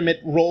legitimate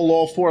roll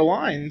all 4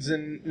 lines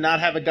and not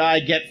have a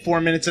guy get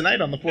 4 minutes a night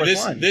on the 4th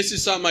line. This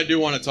is something I do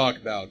want to talk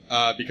about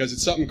because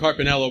it's something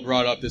Carpinello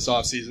brought up this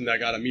offseason that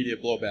got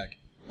immediate blowback.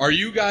 Are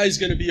you guys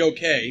going to be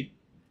okay?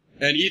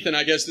 And Ethan,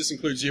 I guess this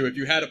includes you. If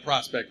you had a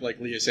prospect like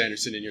Elias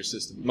Anderson in your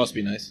system, Must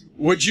be nice.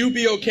 would you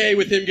be okay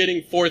with him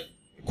getting quote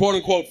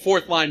unquote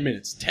fourth line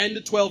minutes, 10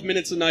 to 12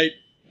 minutes a night,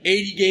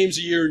 80 games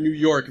a year in New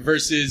York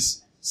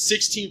versus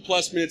 16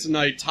 plus minutes a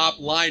night, top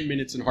line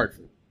minutes in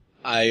Hartford?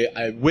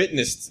 I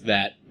witnessed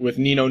that with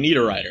Nino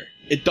Niederreiter.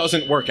 It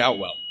doesn't work out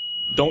well.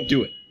 Don't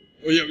do it.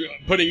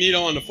 Putting Nito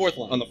on the 4th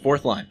line. On the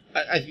 4th line.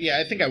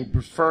 I think I would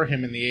prefer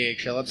him in the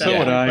AHL at that So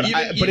would I. But Even-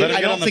 but even- Let him I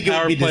get don't on the think it would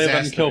power be play,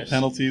 let him kill disastrous.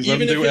 penalties, let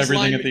Even him if do his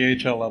everything line- at the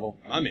AHL level.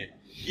 I'm in.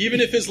 Even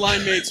if his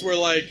line mates were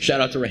like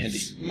Shout out to Randy.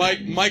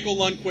 Michael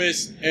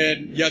Lundqvist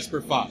and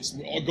Jesper Foss.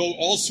 I'll go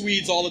all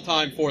Swedes all the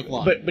time, 4th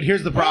line. But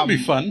here's the That'll problem.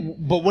 be fun.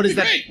 But what is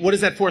that? Great. What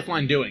is that 4th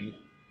line doing?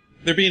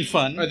 They're being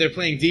fun. Are they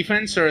playing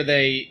defense or are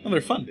they? Oh,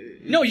 they're fun.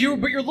 No, you're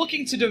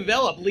looking to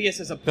develop Elias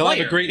as a They'll player.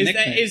 have a great is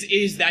nickname. That,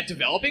 is that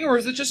developing or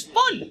is it just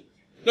fun?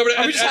 No, but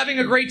Are we just having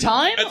a great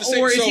time, at the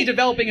same- or is so- he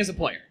developing as a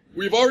player?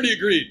 We've already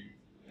agreed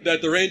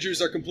that the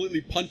Rangers are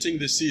completely punting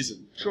this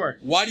season. Sure.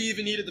 Why do you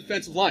even need a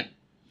defensive line?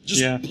 Just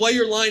Yeah. play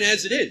your line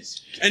as it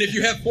is. And if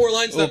you have 4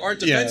 lines that Well,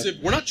 aren't yeah. defensive,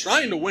 we're not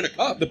trying to win a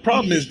cup. The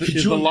problem is, Could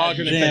is you the log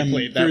imagine if they jam.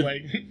 played that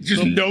way?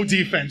 Just no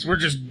defense. We're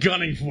just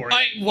gunning for it.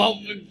 Well,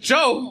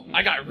 Joe,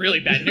 I got really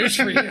bad news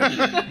for you.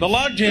 The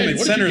log jam Hey, at what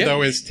did center, you get?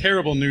 though, is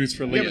terrible news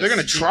for Elias. but they're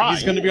gonna try.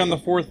 He's going to be on the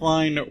 4th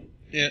line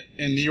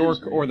in New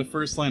York or the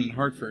 1st line in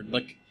Hartford.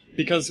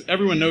 Because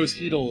everyone knows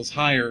Hedel is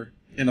higher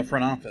in the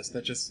front office.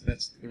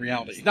 That's the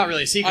reality. It's not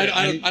really a secret.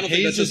 I don't think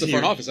Hayes that's just is the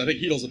front here. office. I think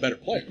Hedel's a better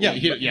player. Yeah,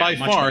 by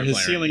much far, better his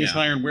player, ceiling is yeah.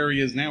 higher, and where he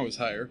is now is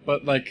higher.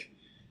 But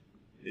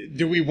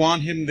do we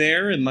want him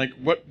there? And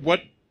what?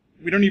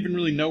 We don't even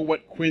really know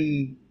what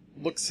Quinn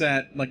looks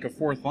at like a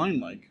 4th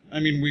line like. I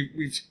mean,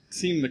 we've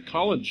seen the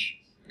college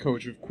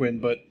coach of Quinn,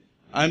 but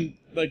I'm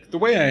the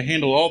way I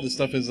handle all this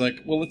stuff is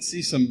let's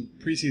see some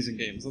preseason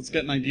games. Let's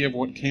get an idea of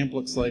what camp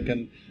looks like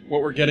and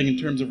what we're getting in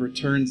terms of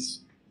returns.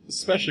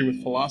 Especially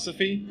with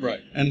philosophy, Right.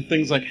 And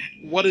things like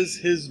what is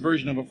his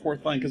version of a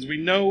 4th line? Because we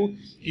know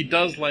he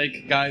does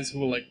like guys who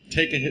will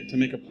take a hit to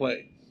make a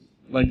play,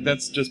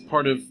 that's just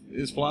part of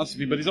his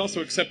philosophy. But he's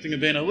also accepting of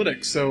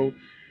analytics, so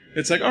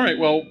it's all right.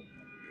 Well,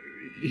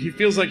 he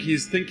feels like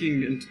he's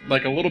thinking in,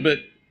 a little bit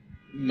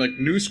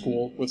new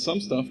school with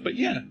some stuff, but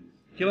yeah,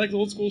 he likes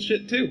old school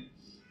shit too.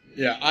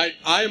 Yeah,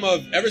 I'm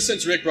ever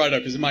since Rick brought it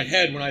up, because in my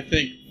head when I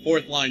think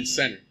 4th line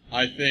center,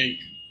 I think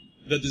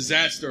the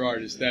disaster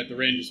artist that the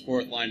Rangers'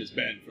 4th line has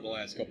been for the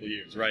last couple of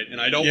years, right?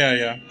 And I don't.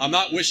 Yeah. I'm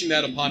not wishing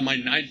that upon my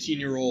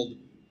 19-year-old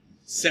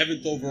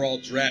 7th overall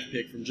draft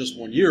pick from just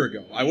 1 year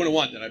ago. I wouldn't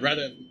want that. I'd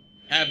rather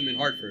have him in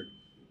Hartford.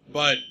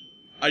 But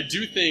I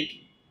do think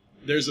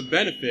there's a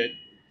benefit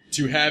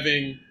to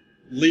having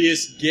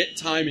Elias get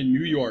time in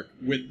New York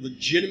with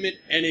legitimate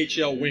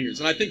NHL wingers.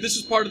 And I think this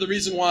is part of the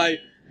reason why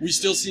we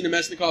still see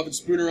Nemesnikov and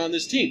Spooner on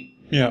this team.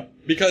 Yeah.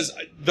 Because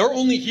they're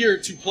only here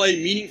to play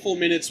meaningful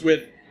minutes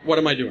with, what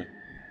am I doing?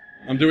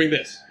 I'm doing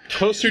this.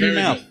 Closer to your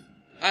Very mouth. good.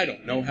 I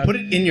don't know how Put to...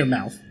 it in your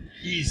mouth.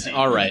 Easy.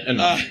 All right,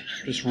 enough.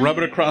 Just rub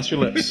it across your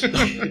lips. That's...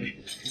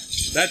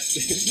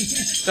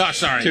 Oh,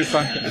 sorry. Too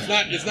fun.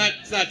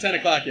 It's not 10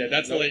 o'clock yet.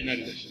 That's the late night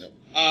edition.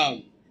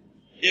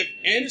 If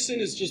Anderson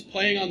is just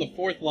playing on the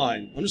 4th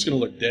line, I'm just going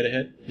to look dead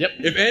ahead. Yep.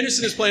 If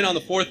Anderson is playing on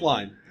the 4th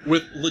line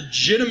with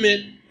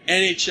legitimate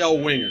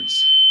NHL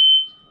wingers,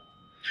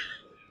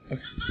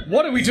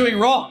 What are we doing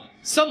wrong?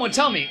 Someone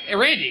tell me. Hey,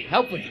 Randy,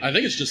 help me. I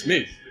think it's just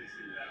me.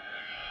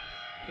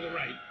 To the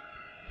right.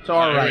 It's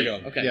all There right. we go.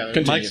 Okay. Yeah,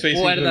 Mike's facing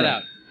We'll edit to the that right.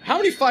 out. How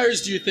many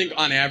fires do you think,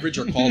 on average,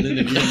 are called in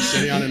that you're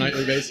sitting on a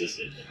nightly basis?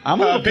 I'm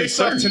a little based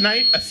on concerned.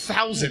 tonight,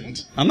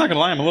 1,000. I'm not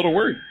gonna lie, I'm a little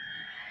worried.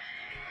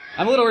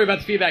 I'm a little worried about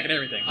the feedback and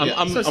everything.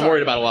 I'm So sorry.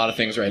 worried about a lot of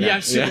things right now. Yeah,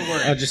 I'm super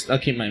worried. I'll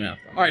keep my mouth.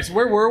 All right, so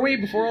where were we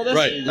before all this?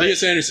 Right.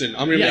 Elias Anderson.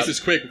 I'm going to Yeah. make this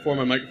quick before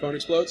my microphone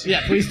explodes.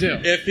 Yeah, please do.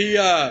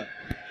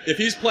 If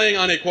he's playing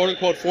on a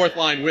quote-unquote 4th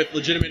line with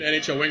legitimate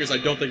NHL wingers,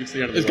 I don't think it's the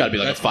end of the There's got to road. be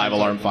like a That's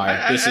 5-alarm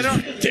fire. This I is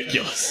don't-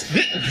 ridiculous.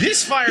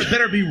 This fire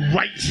better be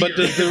right here. But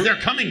does the- They're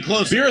coming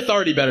closer. Beer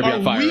Authority better be Are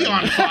on fire. we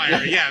right on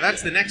fire? Yeah,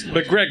 that's the next one.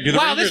 But Greg, do the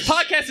Wow, Rangers, this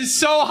podcast is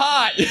so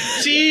hot.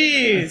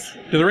 Jeez.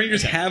 do the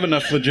Rangers have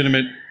enough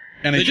legitimate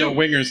do. NHL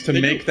wingers to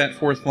They make do. that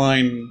 4th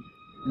line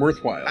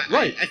worthwhile?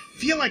 Right. I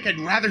feel like I'd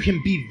rather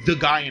him be the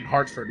guy in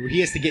Hartford, where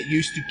he has to get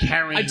used to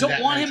carrying. I don't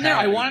that want him there.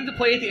 I mentality. want him to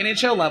play at the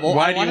NHL level.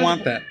 Why I do you him want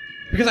to- that?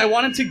 Because I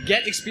want him to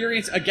get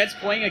experience against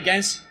playing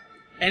against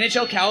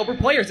NHL caliber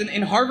players. And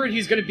in Harvard,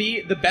 he's going to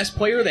be the best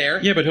player there.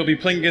 Yeah, but he'll be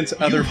playing against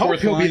other hope 4th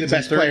he'll be lines the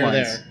best and 3rd player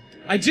lines. there.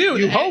 I do.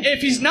 You hope.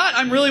 If he's not,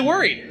 I'm really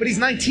worried. But he's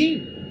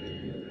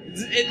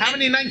 19. How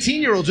many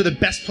 19-year-olds are the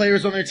best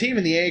players on their team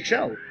in the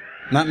AHL?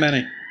 Not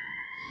many.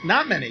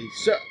 Not many.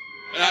 So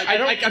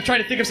I'm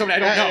trying to think of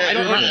somebody. I don't know. I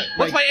don't know.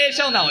 What's my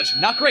AHL knowledge?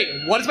 Not great.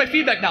 What is my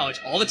feedback knowledge?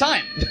 All the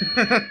time.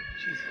 Jesus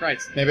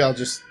Christ. maybe I'll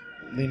just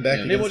lean back.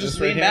 Maybe we'll against just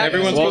this right lean here. back.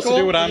 Everyone's Well, supposed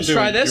to do what I'm let's doing.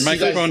 try this. Your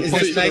microphone Is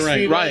points this to the nice right.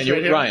 feedback?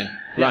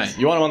 Ryan,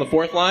 you want him on the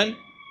 4th line?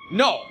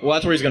 No. Well,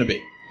 that's where he's going to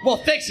be. Well,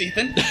 thanks,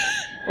 Ethan.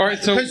 All right,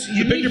 so Because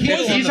you need your Hedel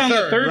point is he's on the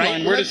 3rd right?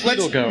 line. Where does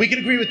Hedel go? We can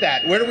agree with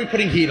that. Where are we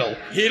putting Hedel?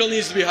 Hedel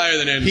needs to be higher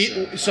than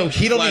Anderson. So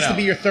Hedel Flat needs to out.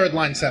 be your 3rd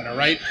line center,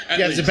 right? At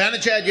you have least.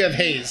 Zibanejad, you have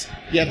Hayes.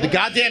 You have the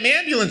goddamn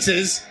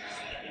ambulances.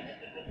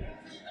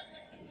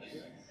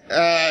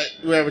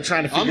 We're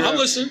trying to figure out. I'm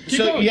listening. Keep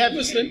so going. you have, I'm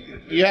listening.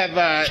 You have.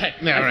 Okay,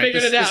 no, I right.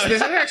 figured this, it out.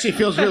 This actually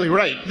feels really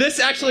right. This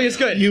actually is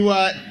good. You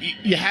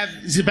have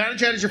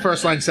Zibanejad as your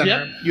 1st line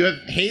center. Yep. You have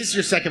Hayes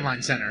your 2nd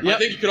line center. I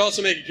think you could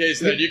also make a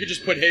case that you could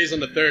just put Hayes on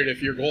the 3rd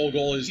if your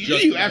goal is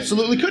just. You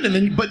absolutely could, and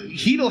then but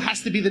Hedel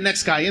has to be the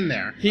next guy in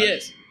there. He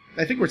is.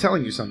 I think we're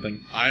telling you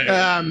something.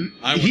 I'm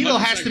Hedel 100%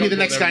 has to be the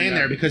next guy in comfortable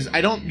there with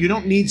because you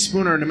don't need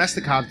Spooner and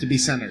Nemesnikov to be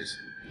centers.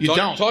 You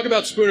don't. Talk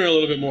about Spooner a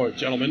little bit more,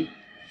 gentlemen.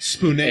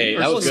 Spooning. Hey,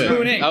 that was good.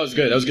 Spooning. That was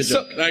good. That was a good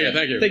joke.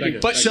 Thank you. Thank you.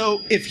 But so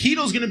if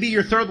Hedel's going to be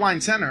your 3rd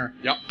line center,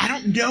 Yep. I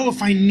don't know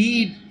if I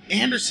need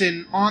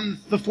Anderson on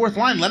the 4th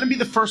line. Let him be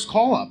the first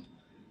call up.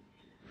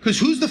 Because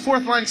who's the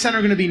 4th line center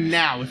going to be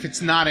now if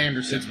it's not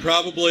Anderson? It's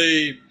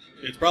probably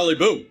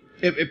Boom.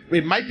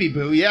 It might be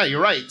Boo. Yeah,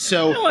 you're right.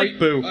 So, I like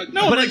Boo. No one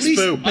but at likes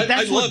least, Boo. but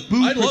that's I what love-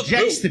 Boo I love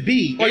projects Boo. to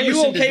be. Are you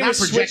Anderson does okay not with project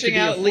to switching be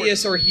a out force.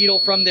 Lias or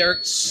Heedle from their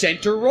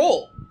center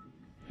role?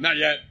 Not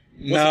yet.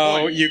 What's the No,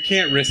 point? you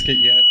can't risk it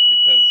yet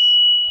because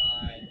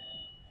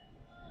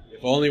If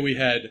only we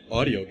had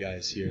audio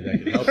guys here that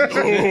could help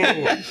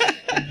us.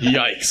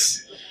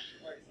 Yikes.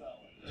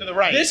 To the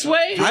right. This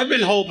way? I've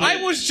been holding.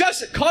 I was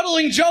just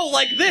cuddling Joe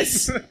like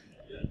this.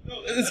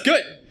 It's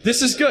good.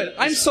 This is good.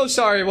 I'm so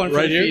sorry, everyone, for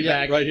Right the here?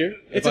 feedback. Right here?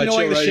 It's If I annoying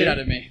chill the right shit here? out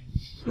of me.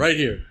 Right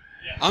here.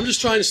 I'm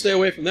just trying to stay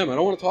away from them. I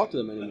don't want to talk to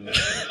them anymore.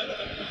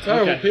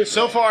 Terrible people.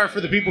 So far,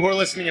 for the people who are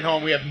listening at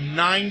home, we have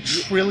 9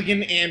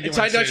 trillion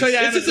ambulances.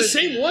 It's the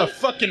same a one.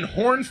 fucking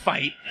horn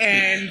fight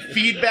and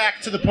feedback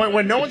to the point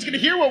where no one's going to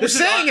hear what we're This is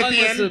saying at the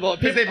end unlistenable.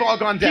 because they've all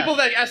gone deaf. People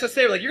that asked us,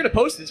 they were like, "You're gonna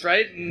post this,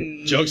 right?"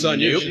 Mm, Joke's on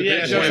you.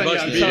 Yeah, $20 joke's on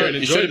to you. be here and You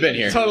enjoy should have been it.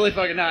 here. Totally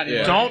fucking not.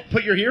 Yeah. Don't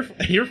put your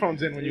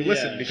earphones in when you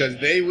listen because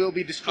they will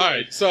be destroyed. All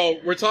right, so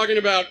we're talking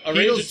about a Heedle's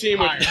Ranger team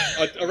with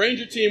tired. a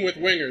Ranger team with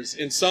wingers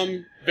in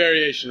some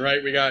variation,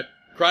 right? We got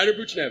Kreider,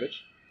 Buchnevich,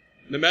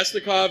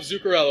 Nemesnikov,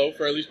 Zuccarello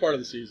for at least part of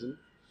the season,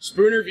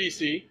 Spooner,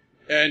 VC,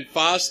 and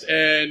Fost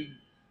and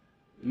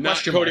not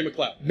Question Cody mark.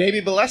 McLeod. Maybe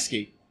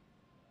Bolesky.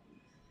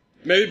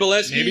 Maybe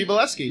Bolesky. Maybe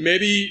Bolesky.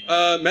 Maybe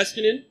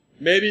Meskinen.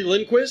 Maybe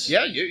Lindquist.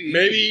 Yeah, you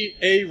Maybe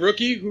a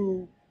rookie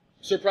who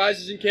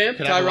surprises in camp.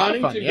 Could have a lot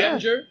of Tyrone, fun, Tim yeah.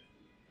 Gettinger.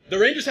 The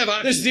Rangers have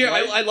options. There's zero.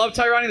 right? I love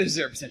Tyrone. There's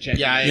 0% chance.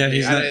 Yeah, I Yeah, agree.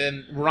 he's not-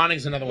 And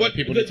Roning's another one. But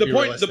People the need to be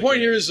point realistic.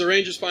 here is the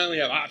Rangers finally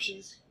have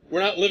options. We're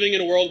not living in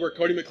a world where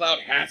Cody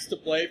McLeod has to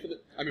play for the.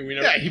 I mean, we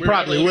never. Yeah, he we were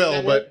probably never living will,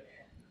 in that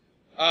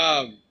but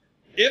world.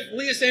 If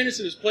Lias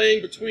Anderson is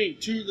playing between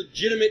 2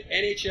 legitimate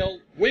NHL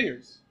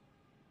wingers,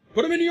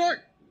 put him in New York.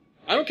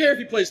 I don't care if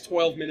he plays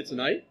 12 minutes a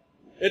night.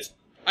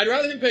 I'd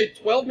rather him play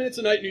 12 minutes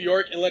a night in New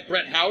York and let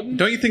Brett Howden.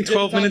 Don't you think get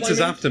 12 top minutes line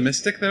is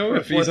optimistic, though, For a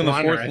if he's on the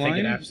fourth fourth liner, I think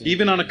it line? absolutely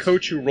Even on a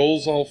coach who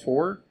rolls all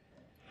 4?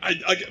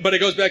 But it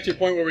goes back to your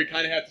point where we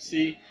kind of have to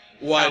see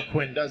what How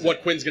Quinn does it.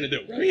 what Quinn's going to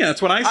do. Right? Yeah,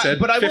 that's what I said.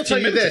 But I will 15 tell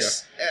you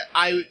minutes this: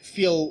 I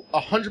feel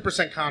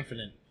 100%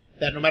 confident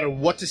that no matter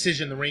what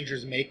decision the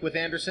Rangers make with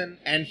Anderson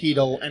and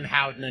Heedle and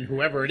Howden and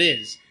whoever it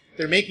is,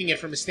 they're making it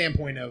from a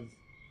standpoint of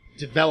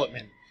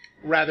development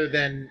rather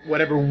than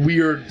whatever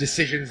weird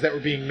decisions that were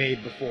being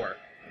made before.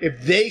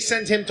 If they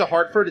send him to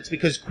Hartford, it's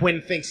because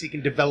Quinn thinks he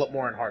can develop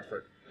more in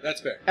Hartford. That's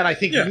fair. And I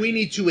think Yeah. we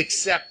need to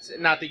accept,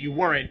 not that you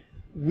weren't,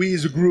 we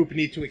as a group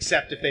need to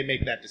accept if they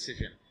make that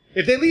decision.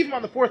 If they leave him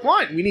on the fourth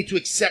line, we need to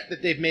accept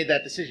that they've made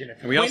that decision. If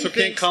And we Quinn also can't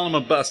thinks- call him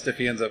a bust if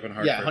he ends up in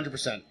Hartford. Yeah,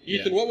 100%.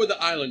 Ethan, what would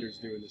the Islanders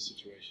do in this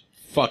situation?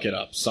 Fuck it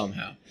up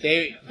somehow.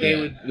 They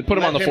would They put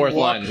him on the let fourth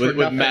walk line for with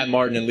nothing. Matt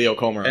Martin and Leo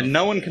Komarov. And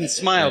no one can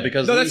smile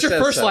because No, Lou that's your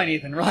says first so. line,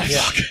 Ethan.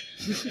 Relax.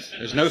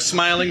 There's no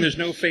smiling, there's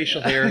no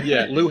facial hair.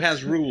 Yeah. Lou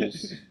has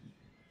rules.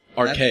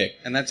 Archaic.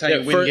 And that's how Yeah,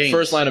 you win games.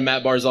 first line of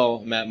Matt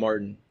Barzal, Matt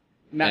Martin.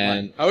 Matt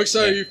and How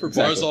excited are you for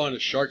exactly. Barzal in a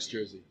Sharks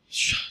jersey?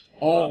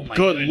 Oh my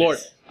Good goodness. lord.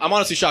 I'm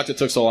honestly shocked it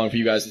took so long for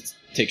you guys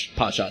to take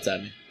pot shots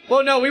at me.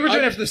 Well, no, we were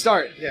doing it from the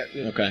start. Yeah.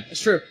 Okay.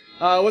 It's true.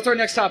 What's our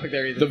next topic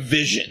there, Ethan? The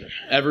vision.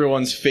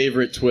 Everyone's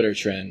favorite Twitter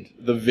trend.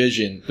 The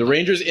vision. The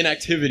Rangers'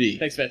 inactivity.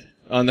 Thanks, Fitz.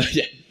 On the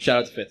shout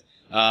out to Fitz.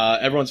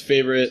 Everyone's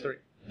favorite. Three.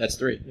 That's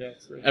 3. Yeah,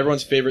 it's 3.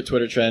 Everyone's favorite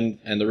Twitter trend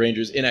and the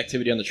Rangers'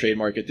 inactivity on the trade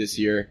market this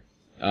year.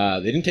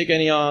 They didn't take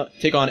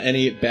on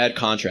any bad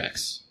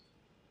contracts.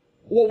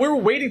 Well, we were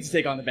waiting to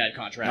take on the bad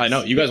contracts. I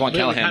know you guys want We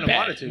Callahan kinda bad.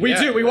 wanted to. We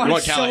Yeah. do. We want it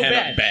want so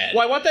Callahan bad.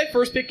 Well, I want that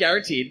first pick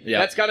guaranteed. Yeah.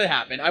 That's got to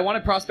happen. I want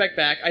a prospect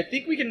back. I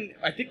think we're going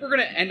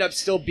to end up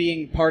still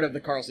being part of the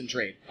Carlson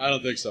trade. I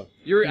don't think so.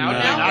 You're out No.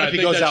 now? Not I if he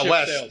think goes that out ship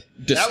west. sailed.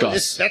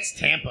 Discuss. That's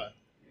Tampa.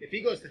 If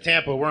he goes to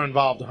Tampa, we're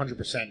involved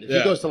 100%. If Yeah.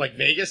 he goes to like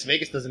Vegas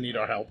doesn't need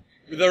our help.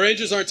 The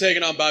Rangers aren't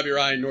taking on Bobby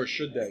Ryan, nor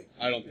should they,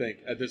 I don't think,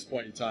 at this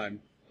point in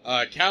time.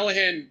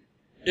 Callahan,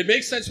 it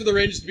makes sense for the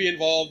Rangers to be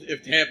involved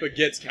if Tampa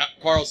gets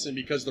Carlson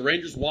because the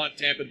Rangers want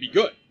Tampa to be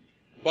good.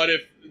 But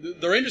if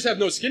the Rangers have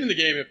no skin in the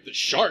game, if the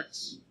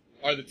Sharks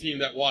are the team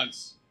that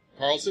wants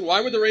Carlson,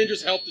 why would the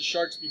Rangers help the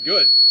Sharks be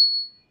good?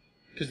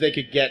 Because they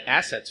could get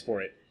assets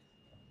for it.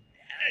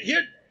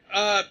 Here,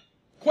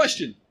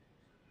 question.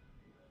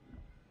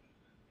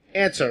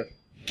 Answer.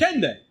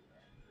 Can they?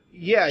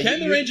 Yeah. Can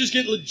the Rangers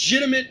get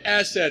legitimate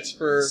assets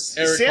for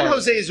Eric San Carlson?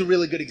 Jose is a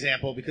really good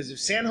example because if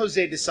San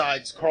Jose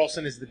decides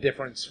Carlson is the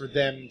difference for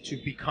them to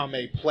become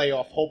a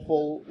playoff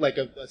hopeful, like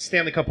a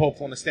Stanley Cup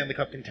hopeful and a Stanley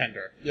Cup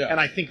contender, Yeah. and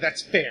I think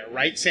that's fair,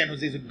 right? San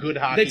Jose is a good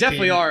hockey They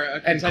definitely team, are a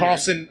and contender.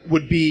 Carlson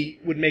would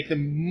make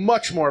them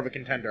much more of a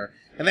contender,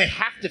 and they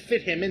have to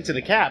fit him into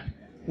the cap.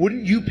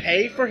 Wouldn't you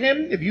pay for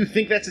him if you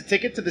think that's a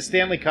ticket to the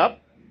Stanley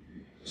Cup?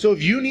 So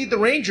if you need the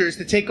Rangers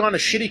to take on a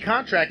shitty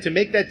contract to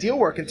make that deal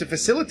work and to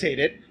facilitate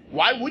it,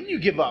 why wouldn't you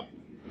give up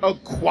a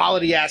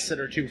quality asset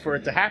or two for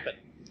it to happen?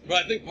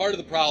 But I think part of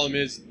the problem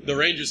is the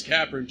Rangers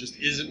cap room just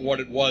isn't what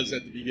it was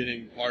at the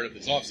beginning part of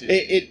this offseason.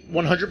 It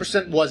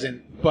 100%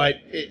 wasn't, but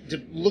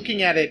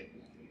looking at it,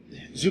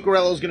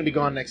 Zuccarello's going to be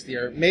gone next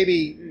year.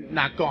 Maybe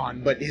not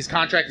gone, but his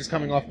contract is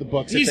coming off the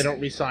books if they don't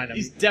re-sign him.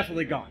 He's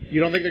definitely gone. You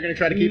don't think they're going to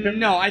try to keep him?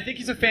 No, I think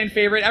he's a fan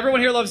favorite. Everyone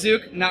here loves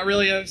Zook. Not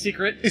really a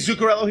secret. Is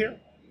Zuccarello here?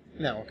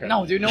 No, okay.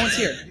 No, dude, no one's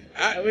here.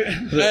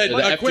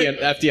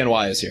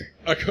 FDNY is here.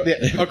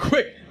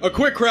 A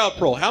quick crowd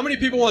poll. How many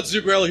people want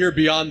Zuccarello here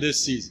beyond this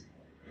season?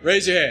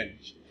 Raise your hand.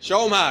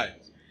 Show them high.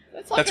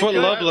 That's what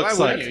love looks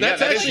like.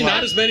 That's actually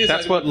not as many as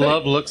That's I what would think.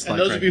 love looks like. And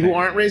those right of you who there.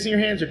 aren't raising your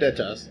hands are dead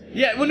to us.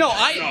 Yeah, well, no,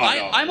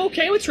 I'm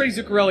okay with trading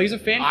Zuccarello. He's a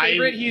fan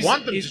favorite. I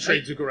want them to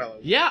trade Zuccarello.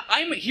 Yeah,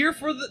 I'm here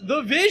for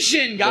the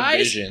vision,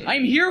 guys. vision.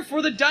 I'm here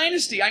for the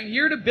dynasty. I'm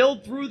here to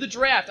build through the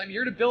draft. I'm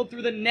here to build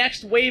through the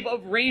next wave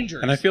of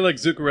Rangers. And I feel like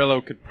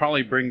Zuccarello could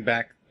probably bring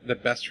back the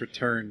best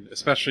return,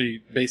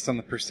 especially based on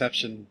the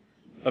perception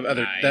of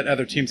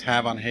other teams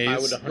have on Hayes. I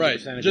would 100%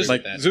 Right. agree Just with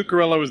Like that.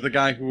 Zuccarello is the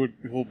guy who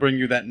will bring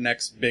you that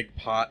next big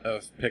pot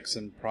of picks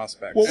and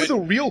prospects. Well, with a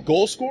real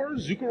goal scorer,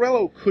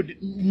 Zuccarello could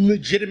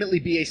legitimately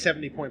be a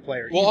 70-point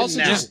player. Well, even also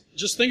now.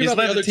 just think He's about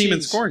led the the other team in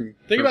teams. scoring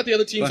Think for about the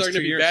other teams the that are last going to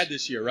 2 be years. bad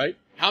this year, right?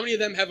 How many of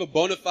them have a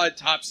bona fide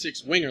top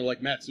 6 winger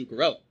like Matt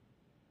Zuccarello?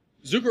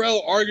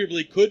 Zuccarello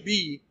arguably could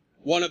be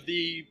one of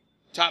the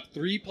top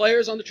 3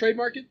 players on the trade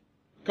market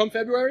come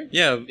February.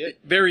 Yeah,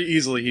 very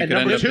easily he And could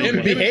end number up 2 being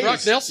could be one. Him and Brock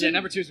Hayes. Nelson? yeah,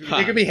 number 2 is It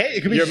could be Hayes.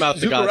 It could be Your mouth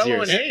to God's Zuccarello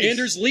ears. and Hayes.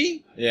 Anders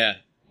Lee? Yeah,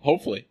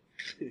 hopefully.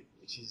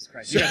 Jesus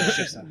Christ. You gotta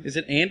shift something. Is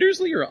it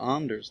Andersley or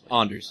Anders?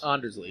 Anders.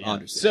 Andersley.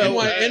 Andersley. So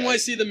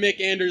NYC the Mick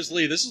Anders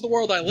Lee. This is the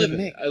world I live in.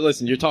 Mick.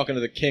 Listen, you're talking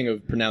to the king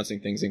of pronouncing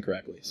things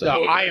incorrectly. So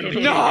No, I am.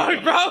 No,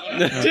 bro,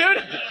 dude,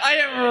 I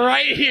am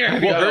right here.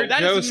 heard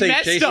That Joe is say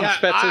messed Jason up.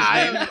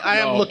 Spezza's name. I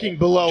am looking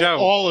below Joe.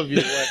 all of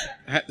you.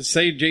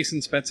 Say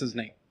Jason Spetz's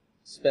name.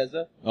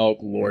 Spezza? Oh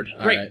Lord.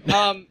 All Great.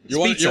 right. You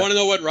want to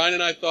know what Ryan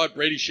and I thought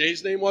Brady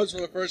Shea's name was for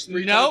the first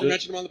 3 No. times we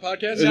mentioned him on the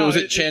podcast? Was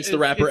it Chance the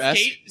Rapper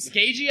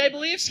Skagey, I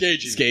believe.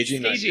 Skagey. Skagey.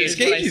 Nice. Skagey is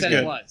what I Skagey's said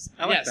good. it was.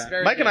 I like Yes, that.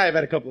 very Mike good. and I have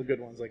had a couple of good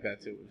ones like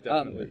that too.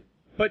 Definitely.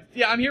 But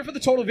yeah, I'm here for the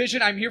total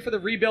vision. I'm here for the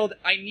rebuild.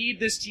 I need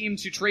this team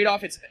to trade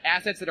off its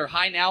assets that are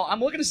high now.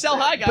 I'm looking to sell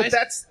high, guys.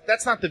 But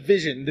that's not the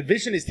vision. The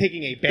vision is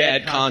taking a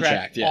bad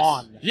contract, yes.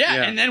 on. yeah,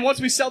 Yeah. and then once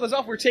we sell this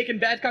off, we're taking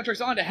bad contracts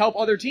on to help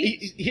other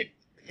teams.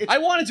 It's- I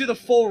want to do the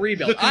full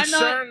rebuild. The I'm not.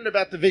 concern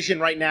about the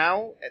vision right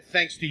now,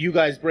 thanks to you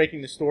guys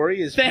breaking the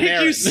story, is Thank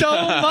Panarin. you so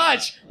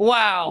much.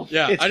 Wow.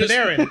 Yeah, It's I just-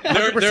 Panarin.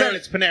 100%. there-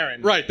 It's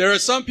Panarin. Right. There are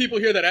some people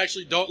here that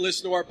actually don't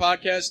listen to our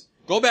podcast.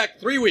 Go back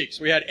 3 weeks.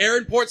 We had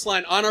Aaron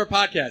Portzline on our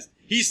podcast.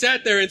 He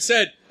sat there and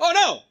said, "Oh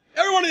no,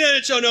 everyone in the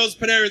NHL knows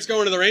Panarin's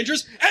going to the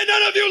Rangers, and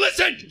none of you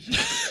listened.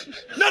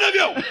 None of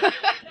you."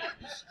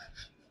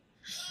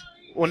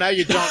 Well, now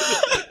you don't.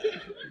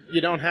 You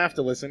don't have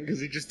to listen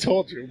because he just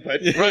told you.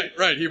 But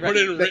Right. He put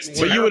it in written That's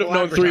word. But you would have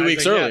known 3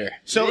 weeks advertising, earlier.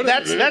 So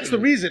that's the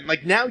reason.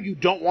 Like now you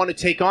don't want to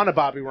take on a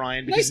Bobby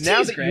Ryan because Nice now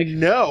tease, that Greg. you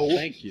know,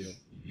 Thank you.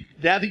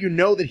 now that you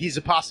know that he's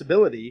a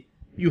possibility,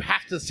 you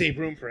have to save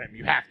room for him.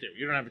 You have to.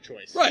 You don't have a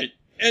choice. Right.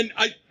 And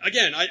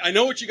I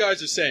know what you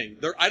guys are saying.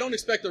 I don't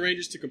expect the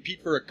Rangers to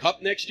compete for a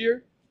cup next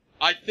year.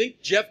 I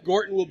think Jeff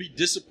Gorton will be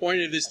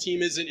disappointed if this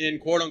team isn't in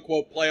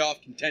quote-unquote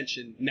playoff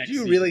contention next Do you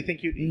season. really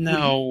think you?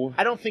 No.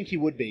 I don't think he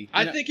would be.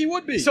 I think he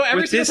would be. So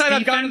every With single this time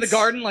I've gone to the defense-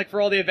 Garden, like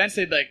for all the events,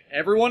 they'd be like,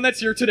 everyone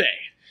that's here today,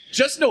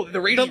 just know that the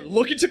Rangers are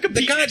looking to The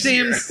compete next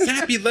goddamn year.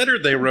 sappy letter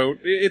they wrote.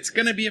 It's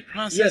going to be a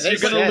process. Yeah, they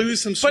You're going to said-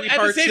 lose some But at the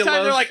sweethearts same you time,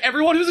 love. they're like,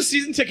 everyone who's a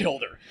season ticket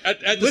holder, at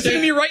the listen same,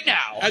 to me right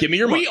now. Give me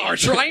your We money. are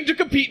trying to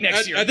compete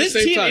next year. At the This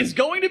same team time. is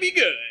going to be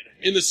good.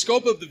 in the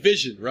scope of the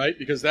vision, right?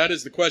 Because that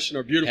is the question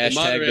our beautiful Hashtag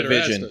moderator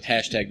division. asked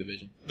us. Hashtag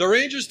division. The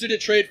Rangers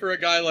didn't trade for a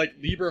guy like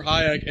Lieber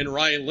Hayek and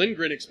Ryan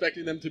Lindgren,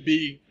 expecting them to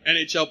be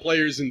NHL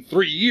players in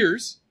 3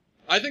 years.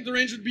 I think the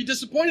Rangers would be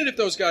disappointed if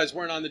those guys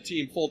weren't on the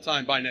team full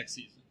time by next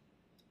season.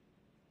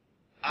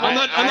 I'm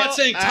not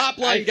saying top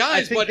line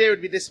guys, I think but they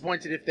would be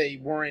disappointed if they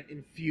weren't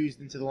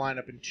infused into the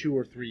lineup in 2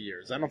 or 3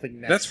 years. I don't think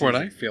next That's what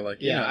I season. feel like.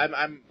 Yeah, Yeah.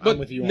 I'm but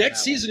with you. On next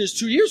that season is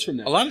 2 years from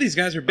now. A lot of these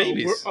guys are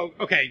babies.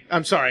 Okay,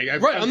 I'm sorry.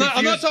 Right, I'm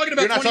not talking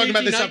about You're not talking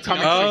about this 2018,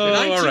 upcoming.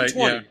 19, Oh, all right,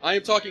 1920. yeah. I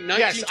am talking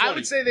 1920. Yes, I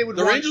would say they would.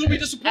 The want- Rangers will be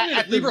disappointed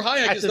at if Lieber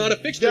Hayek at is the not a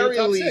fixture in very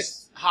the top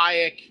least, 6.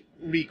 Hayek,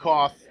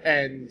 Riekoff,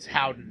 and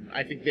Howden.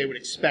 I think they would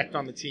expect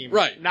on the team.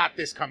 Right. Not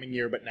this coming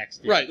year, but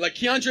next year. Right, like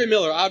Keandre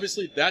Miller,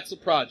 obviously that's a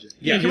project.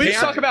 Yeah, Can we they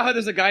just are- talk about how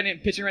there's a guy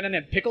named pitching right now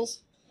named Pickles?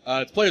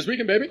 It's Players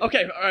Weekend, baby.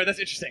 Okay, all right, that's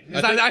interesting. It's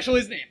I not think-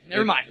 actually his name.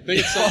 Never mind. I think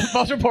it's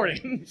false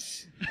reporting.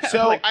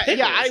 So Like yeah,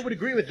 Pickles. I would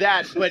agree with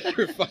that. But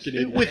You're a fucking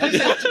idiot. within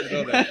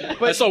know that.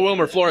 But- I saw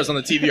Wilmer Flores on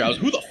the TV. I was,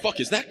 who the fuck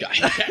is that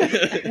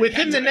guy?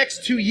 within the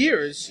next 2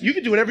 years, you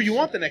can do whatever you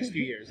want the next 2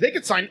 years. They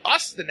could sign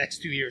us the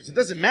next 2 years. It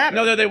doesn't matter.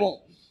 No, they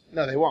won't.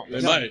 No, they won't. They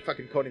They're not might.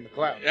 fucking Cody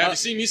McLeod. Have you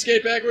seen me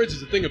skate backwards?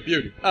 It's a thing of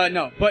beauty.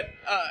 No, but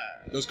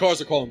Those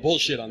cars are calling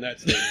bullshit on that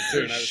statement too,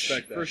 and I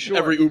respect that. For sure.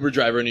 Every Uber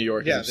driver in New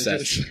York Yeah, is they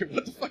obsessed.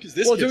 What the fuck is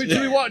this? Well, kid's do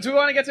we name? want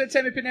to get to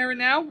Tammy Panarin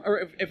now,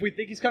 or if we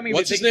think he's coming?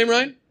 What's his name,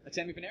 Ryan?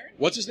 Tammy Panarin.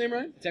 What's his name,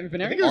 Ryan? Tammy I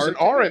Panarin. think there's an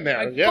R in there.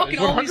 I Yeah, fucking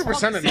always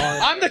 100% an fucking- R.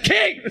 I'm the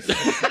king.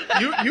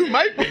 You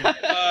might be. Well,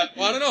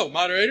 I don't know.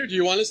 Moderator, do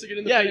you want us to get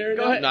into Yeah, Panarin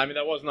go now? ahead. No, I mean,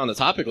 that wasn't on the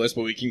topic list,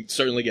 but we can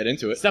certainly get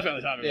into it. It's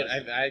definitely on the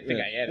topic. I think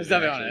I added It's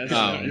definitely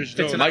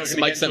on it.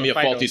 Mike sent me a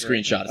faulty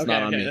screenshot. It's Okay,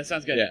 not on okay, me. that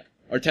sounds good. Yeah.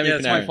 Or Tammy Yeah,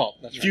 it's Panarin. my fault.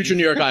 That's right. Future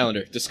New York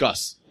Islander.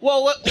 Discuss.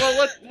 Well,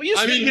 you,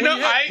 I mean, you when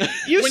know,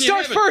 you when you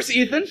start have a- first,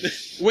 Ethan.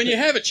 When you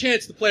have a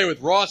chance to play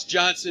with Ross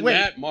Johnson, Wait.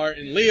 Matt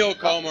Martin, Leo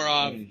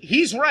Komarov,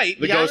 He's right.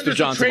 The The ghost of Islanders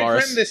John will trade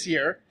Tavares. for him this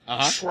year.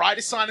 Try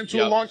to sign him to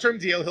a Yep. long-term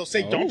deal. He'll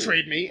say, "Don't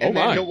trade me," and Oh,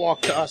 then my. he'll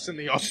walk to us in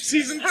the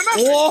offseason for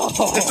nothing. Whoa.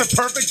 It's a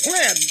perfect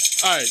plan.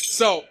 all right.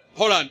 So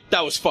hold on.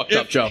 That was fucked If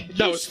up, Joe.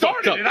 That You was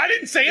fucked started up. it. I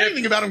didn't say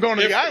anything about him going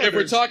to the If Islanders.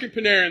 we're talking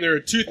Panarin, there are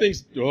two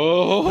things.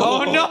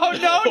 Oh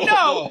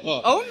no!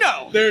 Oh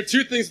no! There are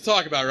two things to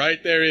talk about,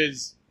 right? There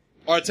is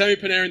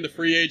Artemi Panarin, the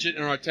free agent,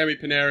 and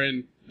Artemi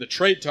Panarin, the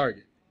trade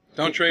target.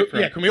 Don't trade for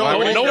him. Yeah, can we all? Why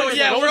would No, no one-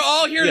 yeah, we're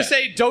all here Yeah. to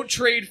say don't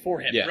trade for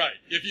him. Yeah. Right.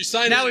 If you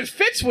sign Now, him, if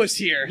Fitz was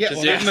here, Yeah, Just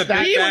well, give him the that,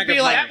 big he bag would be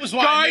of like, money. that was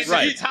why I guys, made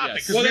right. the topic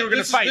because well, we were going to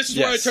this is- fight. This is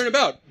where I Yes. turn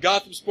about.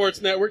 Gotham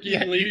Sports Network,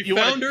 Ethan Yeah, Levy, you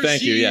wanna- founder,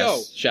 Thank you, CEO.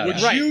 yes. Shout Would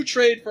out. Right. you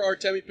trade for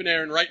Artemi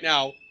Panarin right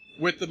now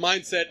with the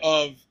mindset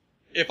of,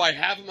 if I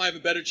have him, I have a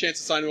better chance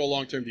to sign to a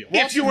long-term deal?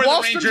 if you were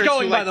Wallstrom's the Rangers,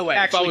 going, who, by like, the way.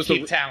 actually If I was the-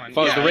 keep talent. if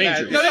I was the Yeah,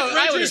 Rangers. No, Rangers,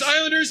 Islanders.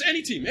 Islanders,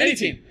 any team, any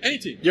team, any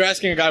team. You're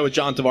asking a guy with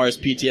John Tavares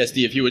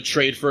PTSD if he would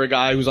trade for a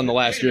guy who's on the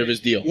last year of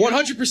his deal.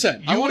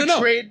 100%. I You want to would know.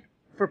 trade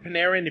for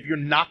Panarin if you're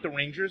not the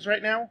Rangers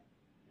right now?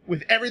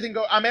 With everything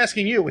I'm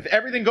asking you, with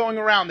everything going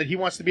around that he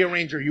wants to be a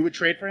Ranger, you would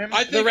trade for him?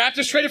 I the think,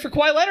 Raptors traded for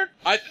Kawhi Leonard.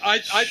 I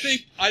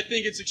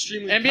think it's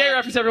extremely NBA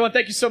reference, everyone.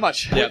 Thank you so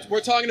much. Yeah. We're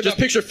talking about Just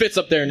picture Fitz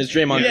up there in his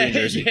Draymond Yeah, Green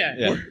jersey.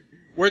 yeah.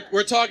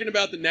 We're talking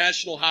about the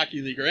National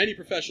Hockey League or any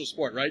professional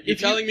sport, right? You're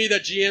If you- telling me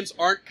that GMs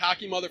aren't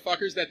cocky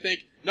motherfuckers that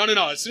think, no,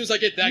 as soon as I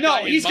get that No,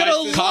 guy in he's my gonna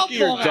system- love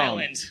cocky or Long dumb?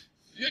 Island.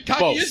 Yeah, cocky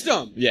Both. is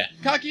dumb. Yeah.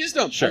 Cocky is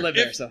dumb. Sure. I live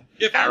there, so.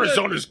 If I'm the-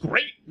 Arizona's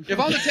great. If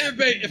I'm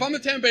the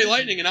Tampa Bay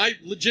Lightning, and I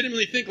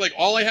legitimately think like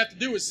all I have to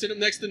do is sit him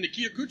next to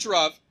Nikita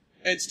Kucherov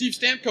and Steve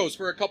Stamkos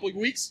for a couple of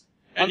weeks,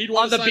 and he'd On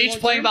want the to sign beach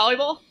playing long-term.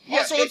 volleyball.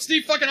 Also, Yeah, I'm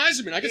Steve fucking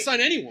Yzerman. I can sign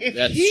anyone.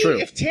 That's true.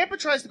 If Tampa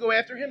tries to go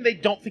after him, they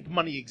don't think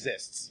money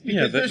exists.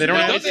 Yeah, Because they don't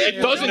there's have-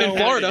 It doesn't in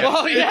Florida.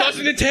 Well, yeah. It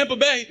doesn't in Tampa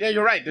Bay. Yeah,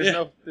 you're right. There's Yeah.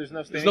 no There's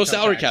no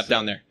salary cap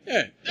down there.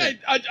 Yeah,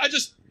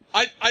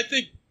 I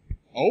think.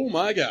 Oh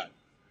my God!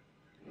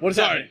 What is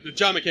Sorry, happening?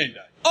 John McCain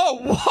died. Oh,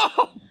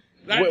 whoa!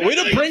 Way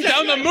to bring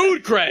down the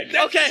mood, Craig.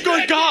 Okay.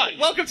 Good God.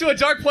 Welcome to a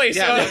dark place.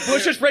 Yeah.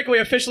 Bush's breakaway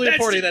officially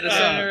reporting that a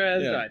senator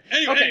has yeah. died.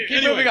 Anyway,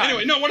 keep moving on.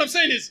 Anyway, no, what I'm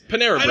saying is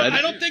Panera Bread.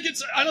 I don't think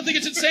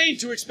it's insane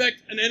to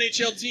expect an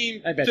NHL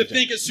team I bet to you do.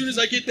 think as soon as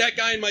I get that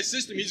guy in my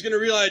system, he's going to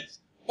realize,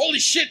 holy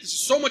shit, this is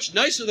so much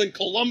nicer than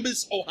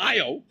Columbus,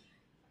 Ohio.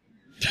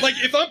 Like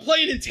if I'm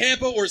playing in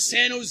Tampa or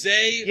San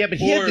Jose, Yeah, but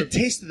he or, had the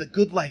taste of the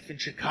good life in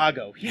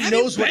Chicago. He Have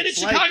knows you what been in it's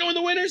Chicago like. in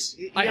the winters?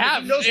 I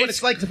have. He knows what It's-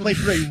 it's like to play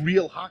for a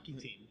real hockey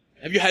team.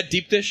 Have you had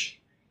deep dish?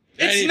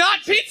 It's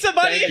not pizza,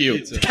 buddy. Thank you.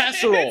 Pizza.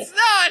 Casserole. It's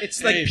not.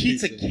 It's like Hey,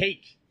 pizza pizza.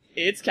 cake.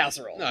 It's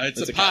casserole. No, it's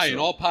It's a a pie, casserole. and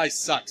all pie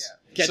sucks.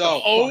 Get so,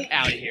 the fuck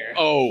out of here.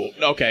 Oh,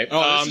 okay.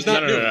 Oh, this is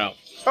not new. no.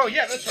 Oh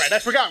yeah, that's right. I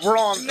forgot. We're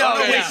on. No,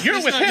 oh, wait, yeah. you're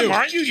It's with not him, new.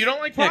 aren't you? You don't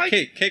like Yeah, pie?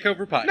 cake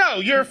over pie. No,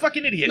 you're a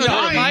fucking idiot. No,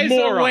 Pie. Pies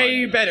moron. are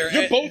way better.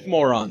 You're both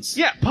morons.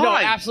 Yeah, pie. No,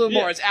 absolute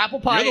more. It's apple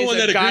pie. You're the is one a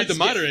that agreed God's to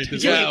moderate gift.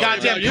 this. Yeah, Well,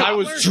 goddamn you- I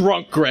was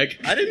drunk, Greg.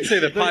 I didn't say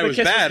the pie the was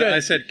kiss was bad. good. I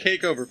said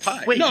cake over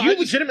pie. Wait, No, you I just-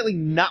 legitimately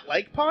not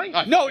like pie?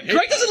 No,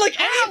 Greg doesn't like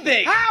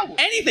anything. How?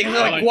 Anything. He I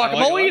doesn't like- like I like a lot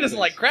guacamole. He of doesn't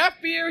like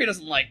craft beer. He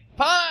doesn't like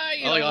pie.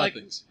 He I like a doesn't lot like of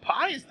things.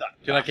 Pie is the.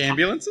 Do you like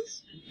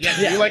ambulances? Yeah,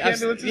 Yeah, you like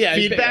abs- ambulances? yeah,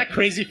 he's big- feedback,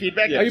 crazy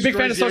feedback. Are you a big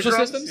fan of destroys social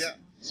eardrums? systems?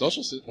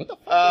 Social system. What the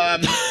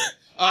fuck?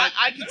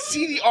 I could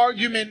see the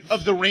argument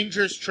of the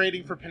Rangers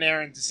trading for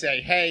Panarin to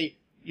say, hey,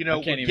 you know,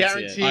 I can't we're even see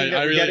it. guaranteeing that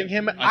we're really- getting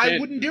him. I I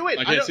can't- wouldn't do it.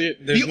 I can't don't- see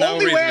it. There's the no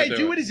only reason way I to do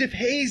do it. it is if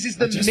Hayes is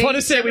the Just main want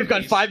to say we've got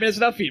centerpiece. 5 minutes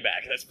without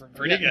feedback. That's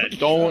pretty good.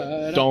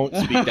 Don't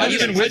speak that.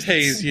 Even with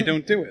Hayes, you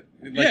don't do it.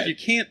 Like Yeah.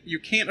 you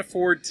can't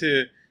afford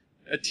to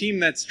a team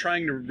that's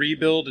trying to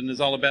rebuild and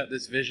is all about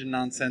this vision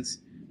nonsense.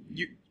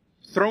 You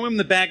throw him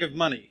the bag of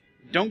money.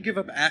 Don't give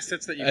up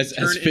assets that you As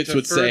can turn Fitz into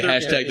would say, further-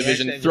 hashtag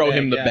division, hashtag throw bag,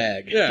 him the yeah.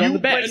 bag. Yeah. the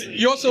best. And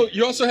you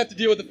also have to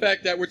deal with the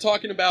fact that we're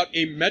talking about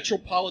a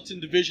Metropolitan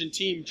Division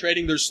team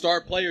trading their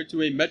star player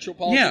to a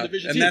Metropolitan Yeah,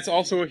 Division and team. that's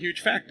also a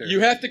huge factor. You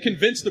have to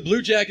convince the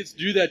Blue Jackets to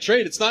do that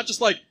trade. It's not just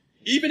like,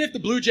 even if the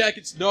Blue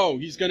Jackets know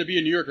he's going to be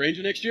a New York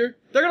Ranger next year,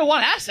 They're going to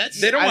want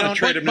assets. they don't I want don't- to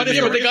trade him but to if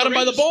New they York. They got him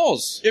by the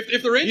balls.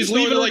 if the Rangers He's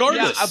leaving know, they're like,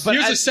 regardless. yeah, but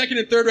here's I- a second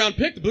and third round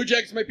pick, the Blue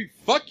Jackets might be,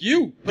 fuck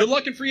you. Good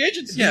luck in free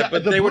agency. Yeah,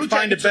 but the they Blue would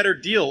find a Jackets- better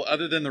deal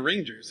other than the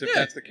Rangers if Yeah,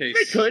 that's the case.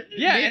 They could.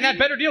 Yeah, maybe. and that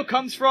better deal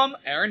comes from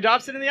Aaron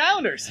Dobson and the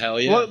Islanders. Hell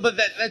yeah. Well, but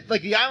that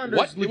like the Islanders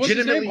What? What's his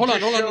legitimately. name? Hold on.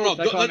 Did I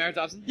call him Go- Aaron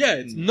Dobson? Yeah,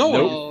 it's Noah.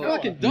 Nope. You're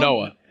fucking dumb.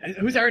 Noah.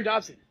 Who's Aaron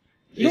Dobson?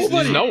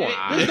 Nobody. No one.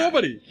 There's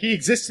nobody. He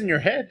exists in your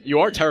head. You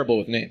are terrible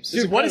with names.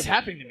 Dude, what is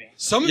happening to me?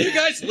 Some of you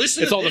guys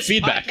listen It's to all the this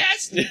feedback.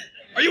 podcast?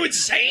 Are you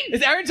insane?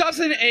 Is Aaron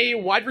Thompson a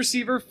wide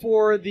receiver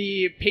for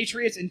the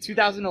Patriots in Who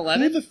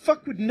 2011? the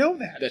fuck would know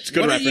that? That's a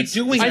good What reference. are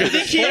you doing? I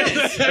think he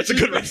is. That's a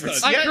good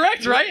reference. I'm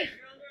correct, right?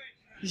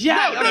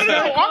 Yeah.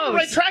 No, on the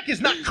right track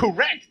is not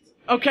correct.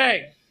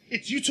 Okay.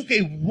 It's you took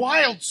a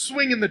wild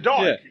swing in the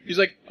dark. Yeah. He's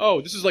like,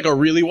 oh, this is like a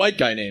really white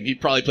guy name. He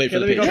probably played for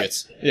the let me go.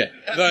 Patriots. Yeah.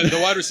 The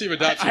wide receiver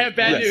I have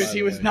bad Yes. news.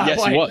 He was not Yes,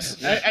 white. he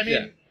was. I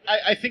mean,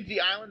 I think the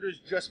Islanders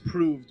just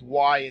proved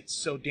why it's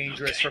so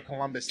dangerous for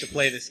Columbus to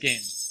play this game.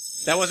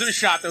 That wasn't a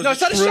shot. That was No,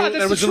 it's not a true, shot.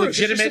 That's that was the a truth. It's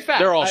just legitimate. a fact.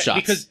 They're all shots.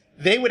 Because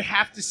they would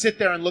have to sit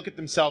there and look at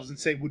themselves and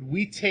say, would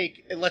we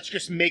take, let's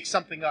just make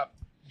something up,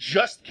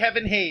 just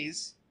Kevin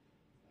Hayes,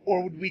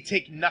 or would we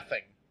take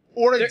nothing?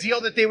 Or a deal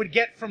that they would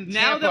get from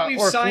Now Tampa that we've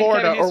or signed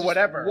Florida Kevin Hayes or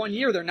whatever. 1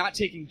 year, they're not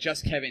taking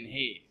just Kevin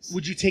Hayes.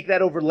 Would you take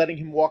that over letting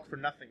him walk for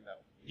nothing,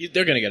 though?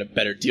 They're going to get a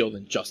better deal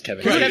than just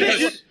Kevin Right.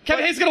 Hayes.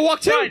 Kevin Hayes is going to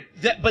walk too. Fine.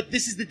 But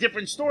this is the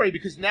different story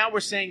because now we're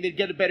saying they'd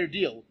get a better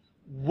deal.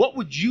 What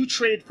would you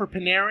trade for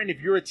Panarin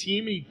if you're a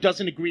team and he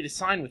doesn't agree to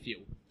sign with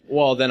you?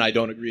 Well, then I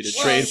don't agree to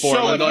trade for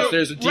him so unless if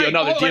there's a right,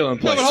 another deal in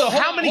place. but So hold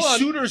how on, many hold on.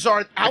 suitors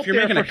are out If you're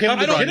there making for a him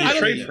to cut, bring I don't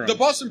in? trade for him. The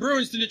Boston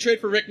Bruins didn't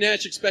trade for Rick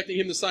Nash expecting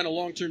him to sign a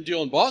long-term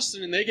deal in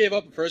Boston, and they gave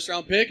up a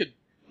first-round pick,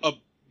 a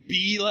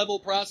B-level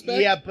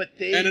prospect, Yeah, but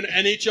and an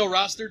NHL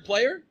rostered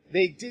player.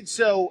 they did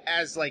so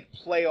as like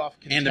playoff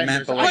And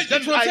contenders. a Matt Right,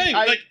 that's what I'm saying.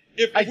 Like,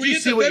 if I we do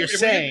get see to what Feb- you're if we get-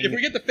 saying. if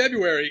we get to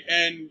February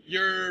and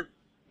you're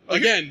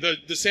again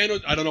the San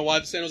Jose, I don't know why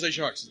the San Jose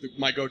Sharks is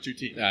my go-to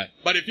team.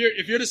 But if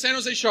you're the San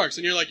Jose Sharks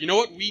and you're like, you know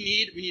what,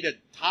 we need a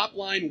top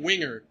line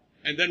winger,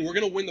 and then we're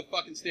gonna win the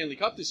fucking Stanley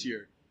Cup this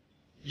year.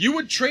 You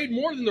would trade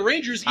more than the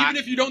Rangers, even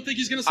if you don't think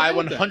he's gonna sign I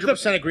with them.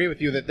 100% agree with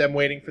you that them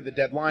waiting for the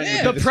deadline.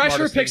 Yeah. would be The pressure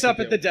smartest picks thing up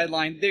to at the do.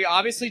 deadline. They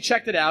obviously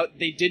checked it out.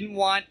 They didn't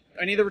want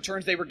any of the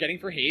returns they were getting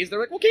for Hayes. They're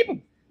like, we'll keep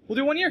him. We'll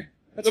do 1 year.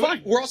 That's No, but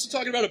fine. We're also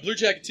talking about a Blue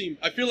Jacket team.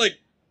 I feel like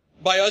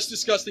by us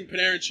discussing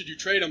Panarin, should you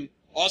trade him,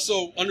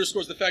 also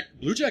underscores the fact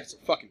Blue Jackets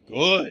are fucking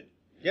good.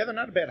 Yeah, they're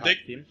not a bad hockey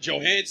team.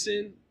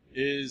 Johansson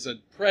is a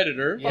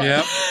predator.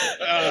 Yeah.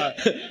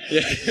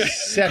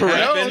 Seth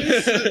Correct.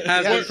 Jones.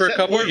 Has been for a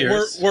couple of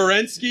years.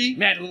 Warensky.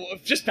 Man,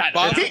 just bad.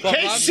 Bob- Case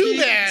Bobrovsky.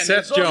 Subban.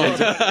 Seth Jones.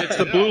 It's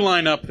the blue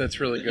lineup that's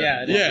really good.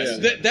 Yeah, it is.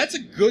 Yes, that's a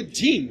good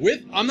team.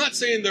 I'm not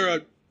saying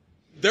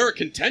they're a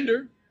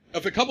contender.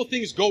 If a couple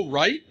things go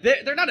right,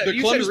 They're not. The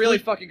You Columbus said really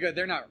Blue- fucking good.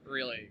 They're not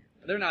really.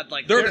 They're not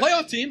like. they're a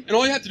playoff team, and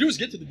all you have to do is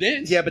get to the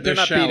dance. Yeah, but they're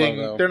They're not shallow, beating.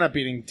 though. They're not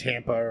beating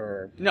Tampa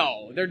or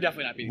No, they're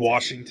definitely not beating.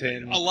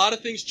 Washington. A lot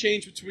of things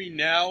change between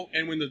now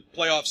and when the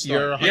playoffs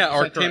You're start. 100% Yeah,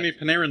 correct. Artemi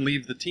Panarin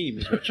leave the team.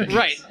 Is what you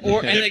Right,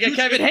 and they get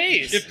Kevin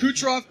Hayes. If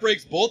Kucherov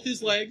breaks both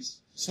his legs,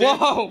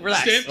 Whoa,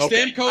 relax.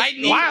 Stamkos. I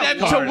need Wild them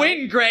card. to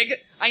win, Greg.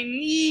 I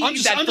need I'm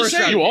just that first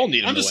saying. round. You all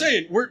need him I'm to just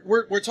win. saying.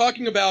 We're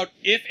talking about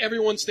if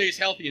everyone stays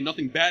healthy and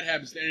nothing bad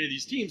happens to any of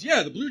these teams.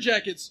 Yeah, the Blue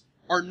Jackets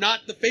are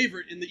not the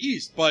favorite in the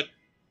East, but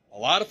a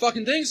lot of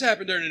fucking things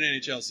happen during an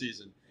NHL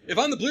season. If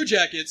I'm the Blue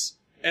Jackets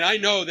and I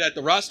know that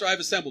the roster I've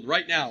assembled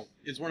right now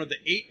is one of the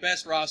 8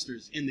 best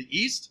rosters in the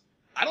East,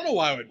 I don't know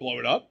why I would blow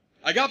it up.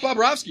 I got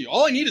Bobrovsky.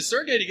 All I need is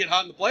Sergei to get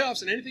hot in the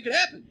playoffs, and anything could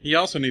happen. He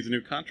also needs a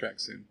new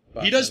contract soon.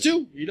 He does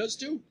too. He does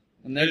too.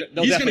 And they'll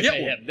He's definitely gonna get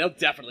pay one. him. They'll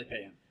definitely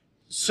pay him.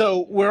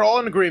 So we're all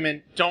in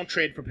agreement. Don't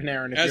trade for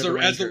Panarin if As you're the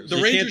Rangers. the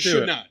You Rangers can't do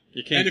should it. not.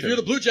 You can't And if do you're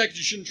it. the Blue Jackets,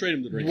 you shouldn't trade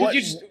him to the Rangers. what,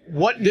 you just-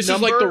 what This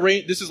number? is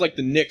like this is like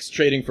the Knicks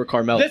trading for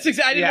Carmelo. That's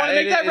exactly. I didn't Yeah, want to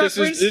make that this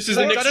reference. this is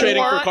the I've Knicks done it a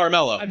trading for lot.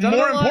 Carmelo. I've done it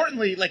More a lot.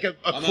 importantly, like a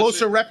not closer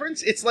saying-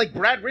 reference, it's like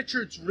Brad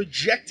Richards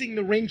rejecting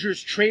the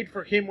Rangers trade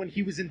for him when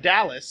he was in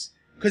Dallas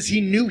because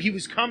he knew he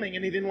was coming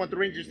and he didn't want the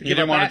Rangers to He give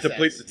didn't up want to assets.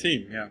 deplete the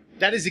team. Yeah.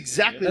 That is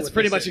exactly That's what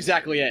pretty this much is.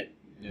 exactly it.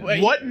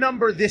 Wait, What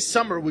number this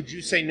summer would you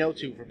say no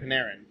to for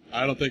Panarin?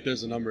 I don't think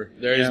there's a number.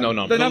 There is no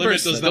number. The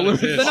numbers. limit does The, not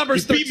limit, exist. the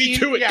number's You beat 13. me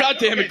to it. Yeah, God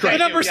damn okay, it, Craig. The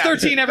number's Yeah.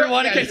 13,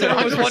 everyone, in Yeah, case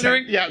everyone was 100%.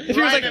 wondering. Yeah, If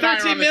he was like Ryan and I are on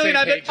 13 the million, same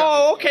I'd be like, page on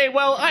oh, okay,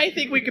 well, I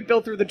think we could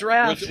build through the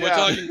draft.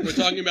 We're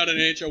talking about an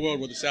NHL world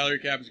where the salary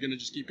cap is going to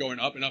just keep going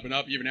up and up and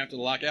up even after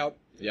the lockout.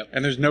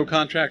 And there's no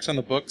contracts on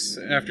the books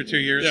after 2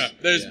 years. Yeah,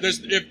 there's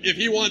if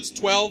he wants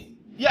 12,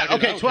 Yeah, I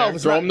okay, don't 12 care.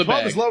 is Throw not, him the 12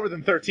 bag. is lower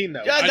than 13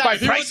 though. Yeah, By if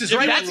he Price wants- is if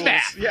he Right wants- rules.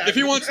 math. if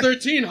he wants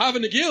 13, Hava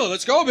Nagila,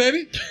 let's go,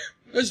 baby.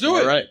 Let's do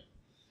it. All right.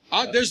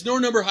 There's no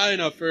number high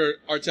enough for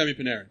Artemi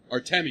Panarin.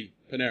 Artemi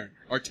Panarin.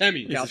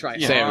 Artemi. Yeah, I'll try.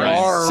 Say it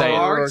right. Say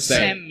it.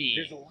 Say it. Artemi.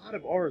 There's a lot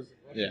of R's.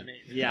 Yeah.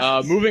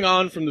 Yeah. Moving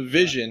on from the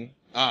Vision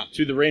Ah.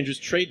 to the Rangers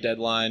trade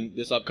deadline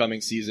this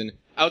upcoming season.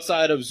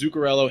 Outside of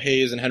Zuccarello,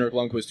 Hayes, and Henrik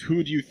Lundqvist,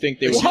 who do you think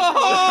they would?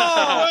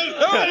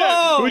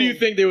 Whoa! Who do you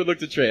think they would look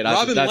to trade?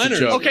 Robin That's Leonard.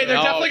 A joke. Okay, they're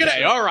definitely gonna-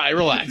 Okay, all right,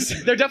 relax.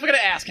 They're definitely going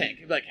to ask Hank.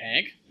 He'll be like,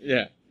 Hank?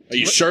 Yeah. Are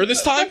you sure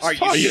this time? Are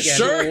you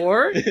sure?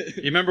 Sure? You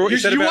remember what you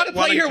said You about want to play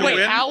wanting here? to Wait,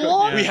 win? how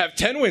long? We have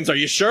 10 wins. Are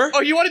you sure? Oh,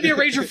 you want to be a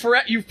Ranger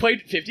forever? You've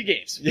played 50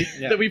 games.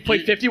 That we've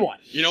played 51.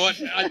 You know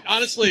what?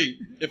 Honestly,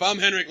 if I'm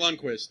Henrik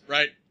Lundqvist,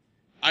 right,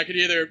 I could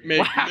either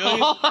make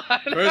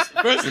millions.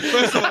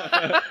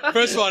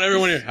 First of all,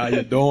 everyone here, how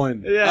you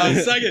doing? Yeah.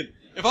 Second,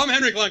 if I'm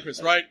Henrik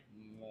Lundqvist, right,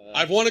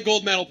 I've won a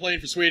gold medal playing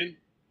for Sweden.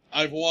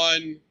 I've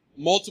won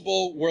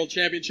multiple world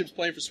championships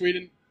playing for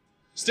Sweden.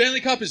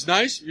 Stanley Cup is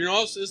nice. You know what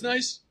else is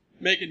nice?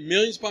 Making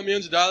millions upon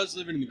millions of dollars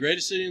living in the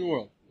greatest city in the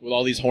world. With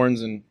all these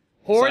horns and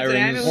Horns and sirens,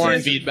 ambulances. horn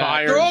And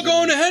feedback. They're all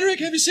going to Henrik.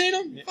 Have you seen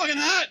them? Fucking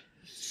hot.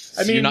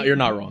 I mean, you're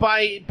not wrong.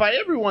 By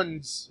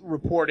everyone's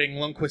reporting,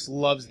 Lundqvist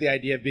loves the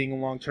idea of being a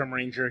long-term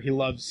Ranger. He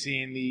loves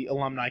seeing the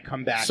alumni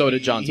come back. So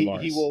did John He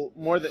Tavares. will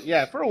more than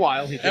for a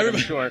while. He did, I'm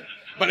Everybody- sure.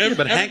 But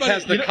Hank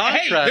has the contract.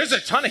 Hey, there's a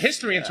ton of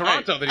history in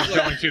Toronto that he's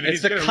going to. That it's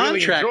he's the gonna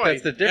contract really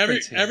that's the enjoy.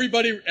 difference.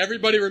 here.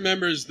 everybody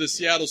remembers the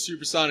Seattle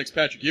Supersonics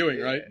Patrick Ewing,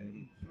 right?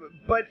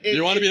 But Do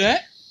you want to be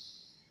that?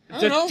 I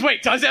don't know.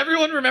 Wait, does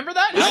everyone remember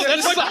that?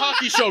 This is a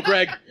hockey show,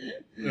 Greg.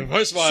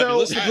 First of all, So, if you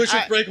listen to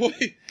Bushwick I-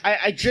 Breakaway.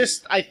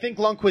 I think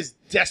Lundqvist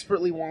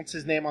desperately wants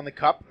his name on the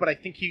cup, but I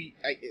think he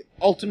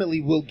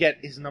ultimately will get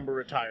his number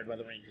retired by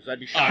the Rangers. I'd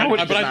be shocked. But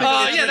I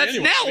think Yeah, that's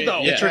anyway. now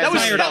though. Yeah. That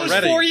was Retired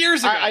already. 4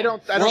 years ago. I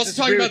don't We're also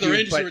disagree talking about with the you,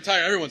 Rangers to but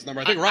retire everyone's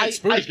number. I think Ryan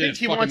Spooner's I getting think his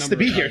he fucking wants to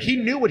number be here. retired. He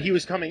knew what he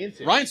was coming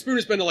into. Ryan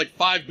Spooner's been to like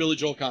 5 Billy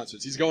Joel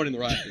concerts. He's going in the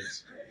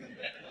Raptors.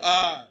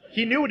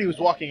 He knew what he was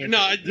walking into.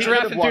 No, He could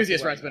Draft have walked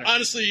enthusiast, away. Ryan Spooner.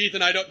 honestly,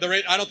 Ethan, I don't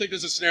think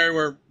there's a scenario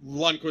where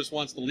Lundqvist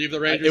wants to leave the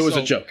Rangers. It was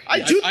so- a joke.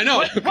 I do, I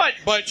know,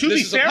 but to this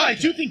be is a fair, I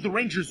podcast. do think the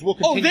Rangers will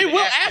Oh, continue. they to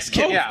will ask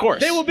him. Yeah. Of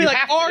course. They will be You like,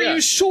 have to- "Are yeah.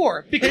 you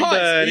sure?" Because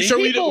buddy. You sure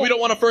we people- don't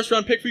want a first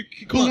round pick for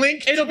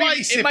Blink It'll be-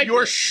 twice it if might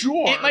you're be-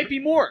 sure. It might be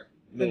more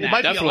than It that.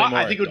 might be a Definitely lot. more.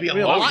 I think it would be a It'll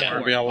be a lot lot more.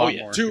 It'll be a lot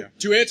more.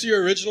 To answer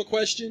your original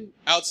question,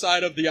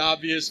 outside of the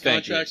obvious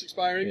Thank you. contracts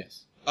expiring,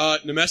 Yes.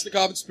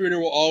 Nemesnikov and Spooner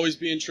will always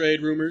be in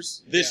trade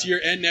rumors this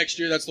year and next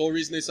year. That's the whole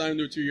reason they signed him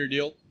to a 2-year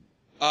deal.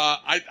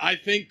 I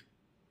think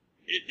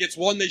it's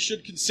one they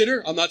should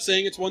consider. I'm not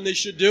saying it's one they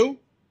should do.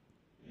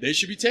 They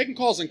should be taking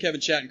calls on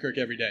Kevin Shattenkirk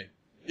every day.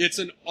 It's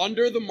an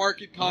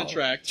under-the-market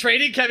contract.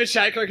 Trading Kevin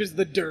Shattenkirk is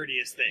the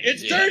dirtiest thing.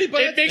 It's dirty,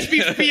 but it makes me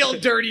feel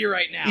dirty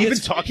right now. Even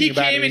talking he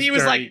about came it and he is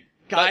was dirty. like,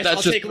 "Guys, That's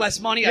I'll just- take less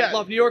money. Yeah. I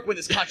love New York. When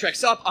this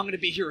contract's up, I'm going to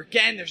be here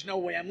again. There's no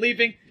way I'm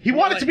leaving." He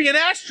wanted to be an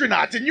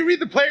astronaut. Didn't you read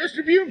the Players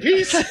Tribune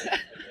piece?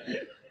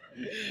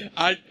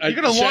 You're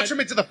gonna launch him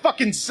into the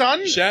fucking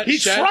sun? He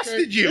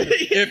trusted you.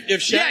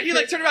 If Yeah, he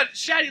like Shattenkirk- turned around.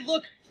 Shatty,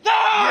 look.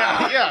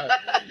 Yeah.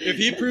 if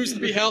he proves to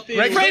be healthy,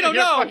 Greg, Fredo, you're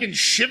no. fucking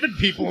shivving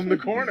people in the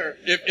corner.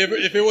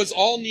 if it was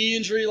all knee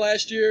injury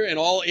last year and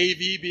all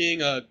AV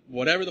being a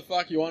whatever the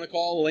fuck you want to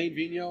call Elaine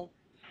Vigneault,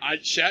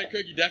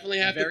 Shattenkirk, you definitely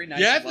have Very to. nice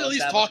You have and to at least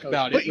well-established talk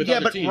about But it with yeah,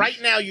 other but teams.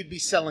 right now you'd be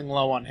selling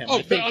low on him. Oh,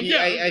 I think.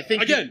 I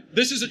think again,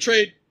 this is a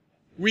trade.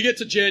 We get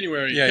to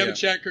January. Yeah, Kevin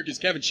yeah. Shattenkirk is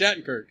Kevin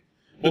Shattenkirk.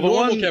 Well, the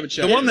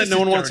one that no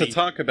one wants to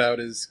talk about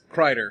is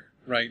Kreider,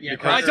 right? Yeah,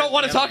 Because- I don't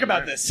want to talk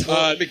about this.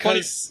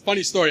 because-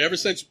 funny story. Ever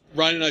since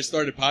Ryan and I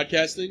started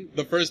podcasting,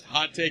 the first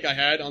hot take I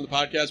had on the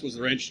podcast was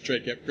the Rangers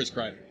trade Chris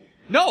Kreider.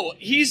 No,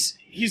 he's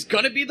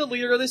going to be the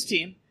leader of this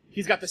team.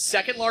 He's got the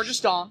second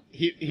largest arm.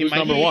 he Who's might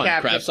number be one?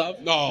 captain.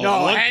 Kravtsov? No, No,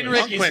 Lundqvist.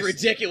 Henrik is Lundqvist.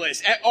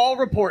 ridiculous. At all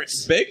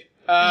reports. Big?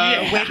 Wait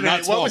a minute. Not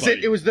What small, was buddy.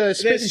 it? It was the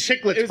Spit and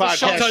Chicklets It was a podcast.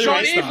 Sean, tell you Sean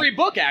when to stop. Avery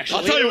book, actually.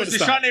 I'll tell you It when was to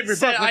the stop. Sean Avery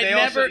Said book, but I they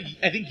never- also,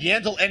 I think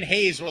Yandel and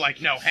Hayes were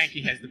like, no,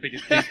 Hanky has the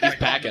biggest dick on the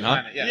packing,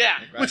 huh? planet. Yeah.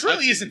 Which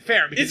really isn't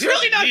fair. Because It's he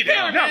really doesn't not need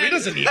fair, it. No, man. he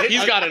doesn't need it.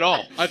 He's got it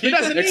all. I think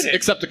doesn't need it.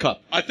 Except the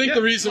cup. I think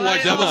the reason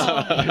why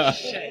Devils.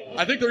 Shit.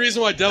 I think the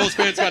reason why Devils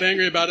fans got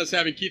angry about us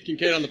having Keith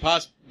Kincaid on the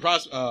podcast.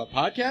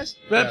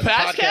 The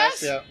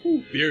podcast? Yeah.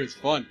 Ooh, beer is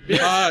fun.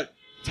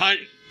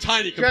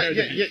 Tiny compared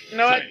to You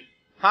know what? tiny.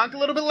 Honk a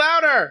little bit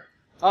louder.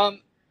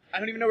 I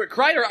don't even know where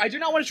Kreider. I do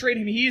not want to trade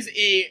him. He's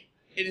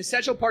an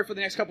essential part for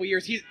the next couple of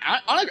years. He's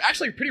on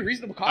actually a pretty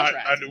reasonable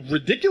contract.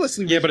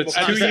 Ridiculously Yeah, but it's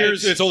reasonable 2 contract.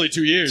 years. It's only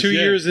 2 years. 2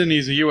 yeah. years in,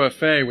 he's a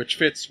UFA, which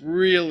fits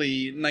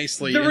really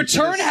nicely. the into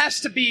return this- has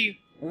to be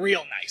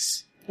real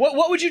nice.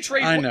 What would you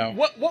trade? I know.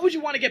 What would you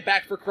want to get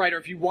back for Kreider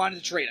if you wanted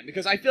to trade him?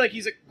 Because I feel like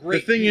he's a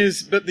great. The thing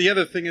is, but the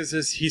other thing is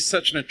he's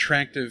such an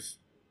attractive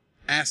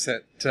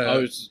asset to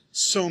he's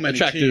so many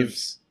attractive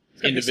teams.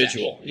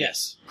 individual.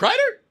 Yes. Kreider?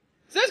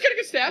 So that's got a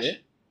good stash. Yeah.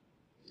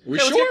 We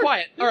Okay, let's sure? get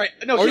quiet. All right,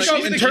 no. Or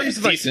so in terms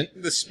of like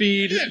decent. the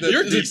speed, Yeah, the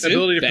you're decent.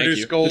 ability to Thank produce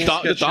you. goals, The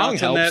thong- get the thong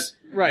shots on helps.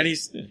 net, Right.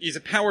 and he's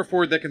a power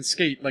forward that can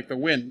skate like the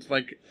wind.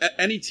 Like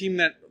any team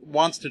that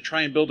wants to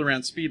try and build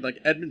around speed, like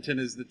Edmonton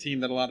is the team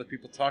that a lot of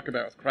people talk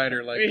about with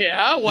Kreider. Like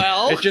yeah,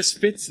 well, it just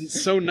fits in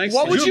so nicely.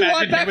 What would you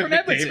want imagine back him from with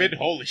Edmonton? McDavid?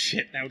 Holy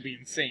shit, that would be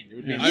insane. It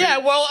would be yeah,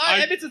 well, I-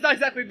 Edmonton's not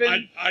exactly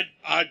been.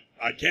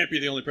 I can't be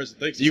the only person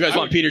that thinks You this. guys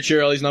want Peter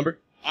Chiarelli's number?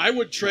 I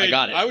would trade. I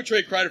got it. I would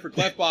trade Kreider for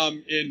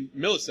Clefbaum in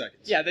milliseconds.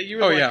 yeah, that you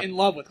were Oh, like, yeah. in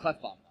love with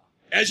Clefbaum.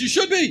 As you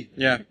should be.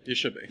 Yeah, you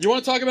should be. You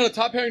want to talk about a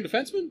top pairing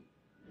defenseman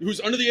who's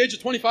under the age of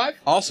 25?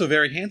 Also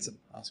very handsome.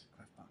 Oscar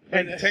Klefbom.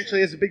 And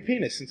potentially has a big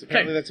penis, since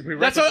apparently that's a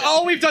That's prerequisite.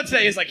 all we've done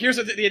today is like, here's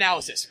the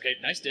analysis. Okay,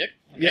 nice dick.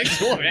 Okay,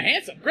 cool,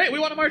 handsome. Great, we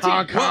want him on our team.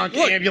 Honk, honk,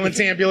 Look, ambulance.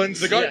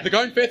 The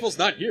Garden Faithful's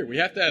not here. We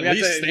have to at We have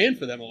least to- stand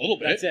for them a little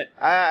bit. That's it.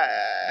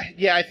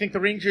 Yeah, I think the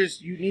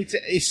Rangers, you need to,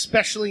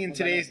 especially in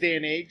today's day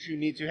and age, you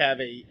need to have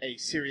a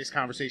serious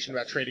conversation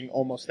about trading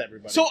almost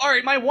everybody. So, all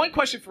right, my one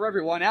question for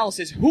everyone else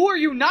is, who are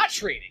you not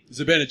trading?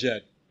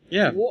 Zibanejad.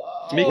 Yeah. Whoa.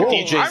 Make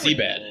DJ I would-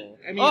 Zbad.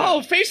 I mean,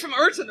 Oh, face from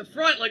Ertz in the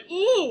front, like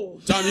ooh.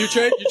 Tom, you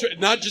trade?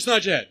 Not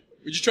your head.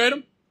 Would you trade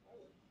him?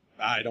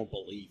 I don't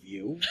believe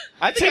you.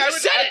 I think Take a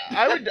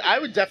second. I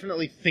would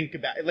definitely think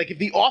about it. Like if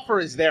the offer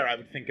is there, I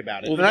would think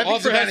about it. Well, And I the think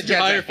offer has to be Zibanejad's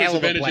higher a for hell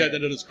of a player. Zibanejad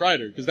than it is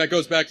Kreider, because that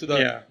goes back to the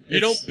you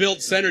it's- don't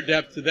build center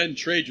depth to then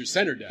trade your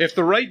center depth. If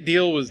the right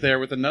deal was there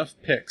with enough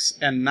picks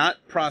and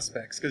not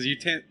prospects, because you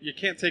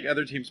can't take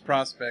other teams'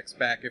 prospects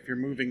back if you're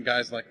moving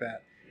guys like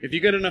that. If you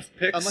get enough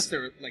picks, Unless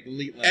they're like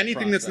elite.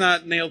 anything that's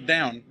not nailed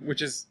down,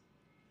 which is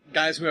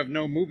guys who have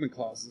no movement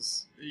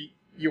clauses,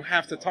 you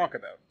have to talk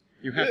about.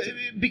 You have to.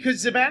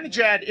 Because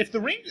Zibanejad, if the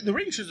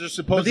Rangers are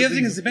supposed But the to other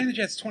thing is,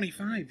 Zibanejad's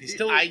 25. He's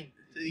still.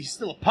 He's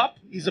still a pup.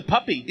 He's a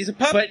puppy. He's a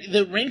pup. But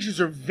the Rangers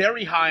are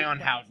very high on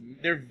Howden.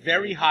 They're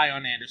very high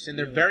on Anderson.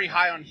 They're very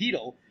high on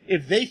Hedel.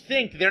 If they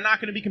think they're not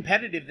going to be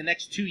competitive the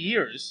next 2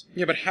 years,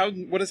 Yeah, but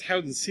Howden, what is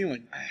Howden's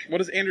ceiling?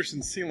 What is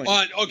Anderson's ceiling?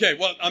 Okay,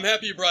 well, I'm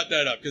happy you brought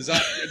that up because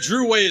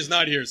Drew Way is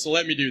not here, so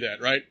let me do that.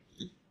 Right,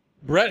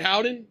 Brett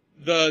Howden,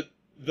 the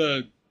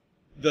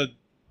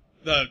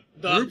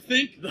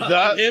groupthink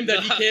of him that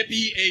he can't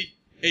be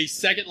a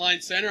second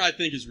line center, I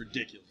think is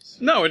ridiculous.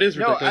 No, it is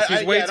No, ridiculous.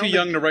 He's way I too don't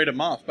young to write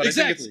him off. But I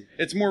Exactly. think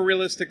it's more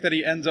realistic that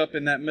he ends up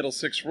in that middle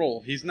six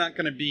role. He's not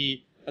going to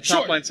be a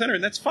top Sure. line center,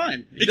 and that's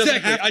fine. He doesn't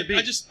Exactly.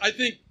 have to be. I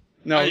think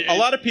No, I- a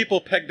lot of people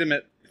pegged him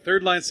at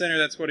third line center.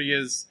 That's what he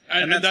is,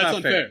 And that's not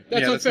unfair. fair.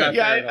 That's yeah, unfair. not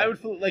yeah, fair at I all. would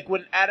feel like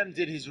when Adam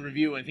did his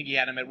review, I think he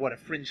had him at a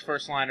fringe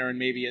first liner and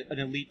maybe an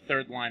elite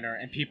third liner,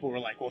 and people were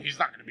like, "Well, he's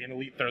not going to be an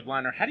elite third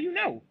liner." How do you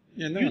know?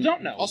 Yeah, no You one-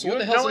 don't know. Also, You what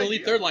the have hell's no an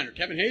elite idea. third liner?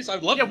 Kevin Hayes?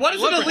 I'd love. Yeah, what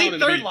is I'd love an for elite Howden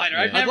to third be- liner?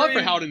 I've I'd never love for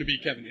even- Howden to be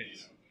Kevin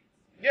Hayes.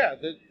 Yeah,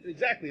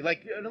 exactly.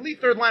 Like an elite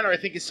third liner, I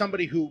think is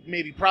somebody who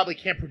maybe probably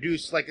can't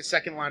produce like a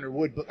second liner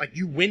would, but like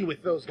you win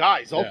with those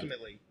guys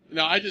ultimately.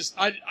 No,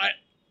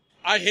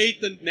 I hate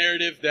the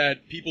narrative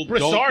that people don't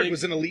Broussard think.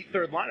 was an elite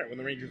third liner when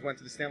the Rangers went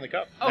to the Stanley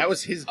Cup. Oh, that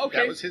was his. okay,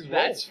 That was his role.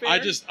 that's fair.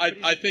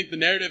 I think the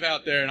narrative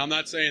out there, and I'm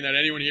not saying that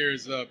anyone here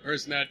is a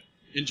person that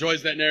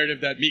enjoys that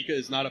narrative that Mika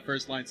is not a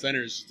first line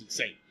center is just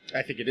insane.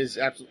 I think it is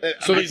absolutely.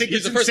 So I he's- think he's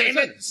it's the first insane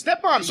center. that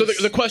Stepan. So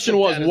the question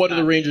was, that is what do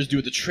the not- Rangers do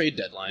at the trade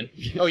deadline?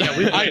 Oh yeah,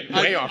 we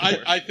way off course.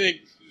 I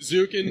think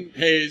Zook and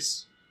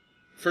Hayes,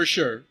 for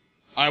sure.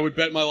 I would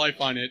bet my life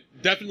on it.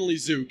 Definitely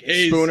Zook.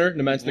 Hayes. Spooner, Vlad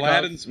and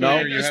Nemestikov. Spooner,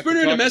 No. you have to Spooner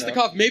and talk Nemestikov,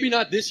 about. maybe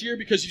not this year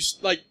because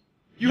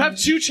You have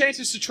two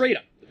chances to trade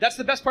him. That's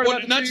the best part Well,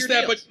 about the not just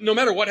 2-year that, deals. but no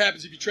matter what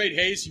happens, if you trade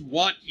Hayes, you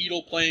want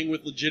Hedel playing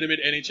with legitimate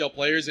NHL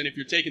players, and if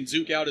you're taking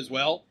Zook out as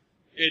well,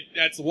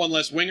 that's one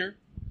less winger.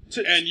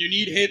 And you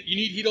need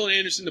Hedel and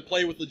Anderson to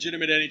play with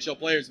legitimate NHL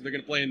players if they're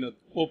going to play in the.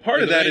 Well, part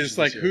in of the that Rangers is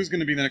like this year. who's going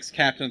to be the next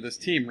captain of this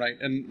team, right?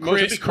 And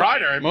Chris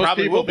Kreider. It most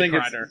probably people will be think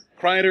Kreider. it's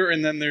Kreider,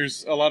 and then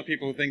there's a lot of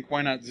people who think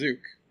why not Zook,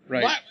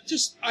 right? Why,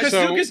 just I, Because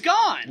So- Duke is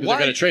gone. They're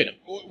going to trade him.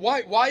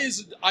 why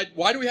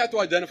do we have to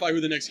identify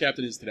who the next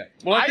captain is today?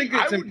 Well, I think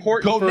it's would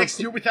important go for next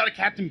year without a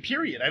captain.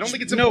 Period. I don't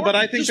think it's no, important. but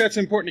I think that's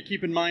important to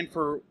keep in mind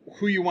for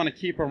who you want to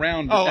keep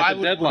around Oh, at I the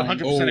would deadline.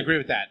 100% agree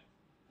with that.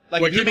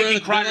 Like, Well, if you're keep around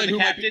making at the deadline, Kreider who the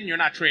might captain, you're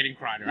not trading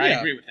Kreider. I Yeah.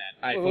 agree with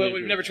that. I Well, fully we've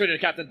agree. never traded a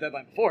captain at the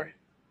deadline before.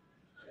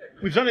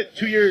 We've done it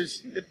 2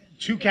 years,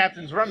 2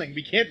 captains running.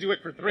 We can't do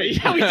it for 3.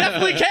 Yeah, we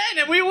definitely can,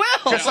 and we will.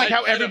 Just like how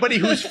I don't- everybody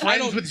who's I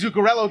friends don't- with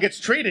Zuccarello gets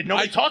traded.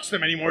 Nobody I- talks to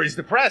him anymore. He's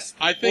depressed.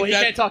 I think Well, he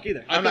that, can't talk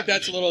either. I think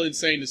that's a little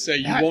insane to say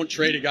you Yeah. won't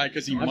trade a guy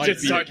because he I'm might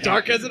just be a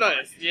dark captain. as an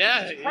ice.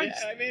 Yeah,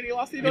 I mean, he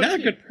lost the You're not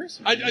a good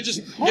person. I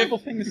just horrible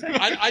thing to say.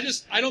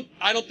 I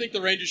don't think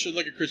the Rangers should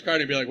look at Chris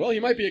Kreider and be like, well, he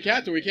might be a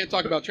captain. We can't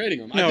talk about trading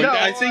him. No,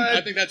 I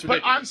I think that's But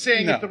ridiculous. I'm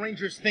saying No. if the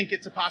Rangers think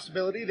it's a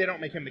possibility, they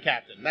don't make him the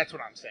captain. That's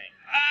what I'm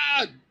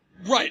saying.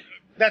 Right.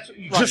 That's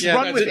just Yeah,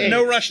 run with there's it.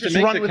 no rush to Just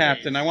make run the with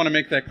captain. it. I want to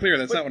make that clear.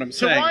 That's not what I'm To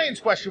saying. Ryan's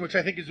question, which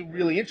I think is a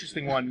really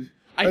interesting one.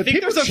 I are think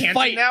people there's a chanting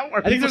fight. now? Are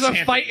I think people there's a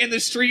chanting? fight in the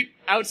street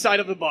outside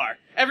of the bar.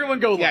 Everyone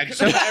go look. Yeah,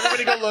 so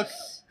everybody go look.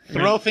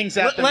 Throw things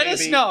at them. Let us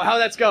maybe. know how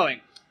that's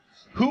going.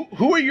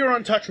 Who are your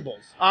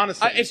untouchables?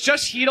 Honestly, It's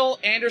just Hedel,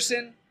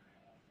 Anderson.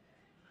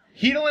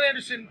 Hedel and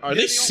Anderson. Are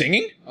they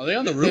singing? Are they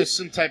on the There's roof?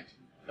 some type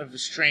of a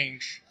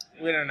strange.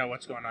 We don't know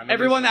what's going on.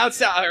 Everyone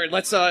outside. All right,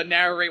 let's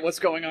narrate what's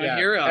going on Yeah,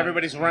 here.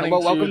 everybody's running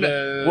welcome to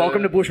the-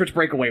 welcome to Bushwicks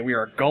Breakaway. We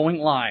are going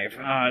live.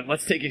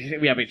 Let's take it.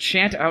 We have a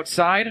chant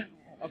outside.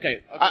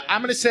 Okay.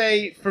 I'm going to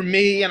say, for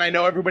me, and I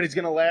know everybody's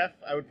going to laugh,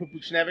 I would put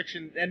Buchnevich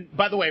in. And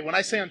by the way, when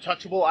I say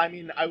untouchable, I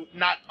mean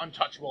not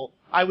untouchable.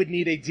 I would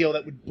need a deal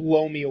that would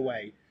blow me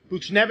away.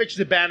 Buchnevich,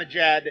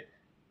 Zibanejad,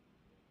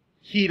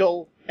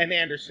 Hedel, and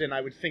Anderson, I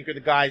would think are the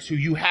guys who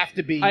you have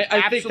to be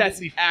I think that's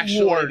absolutely actually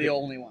floored. the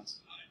only ones.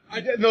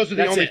 Those are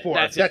the That's only it,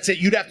 4. that's it.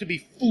 You'd have to be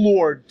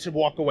floored to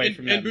walk away And,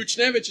 from them. and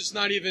Buchnevich, it's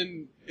not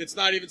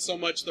even so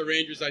much the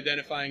Rangers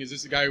identifying as this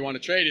is a guy we want to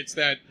trade. It's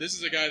that this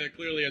is a guy that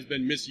clearly has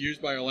been misused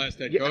by our last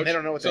head Yeah, coach. and they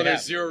don't know what so they there's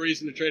have. zero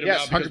reason to trade him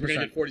Yes, out because we're going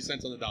to 100%. get 40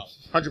 cents on the dollar,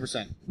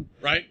 100%.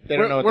 right? They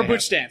don't know what We're they Butch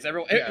have. stands.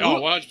 Everyone. Yeah. Who,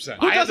 Oh, 100%.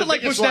 who I have doesn't the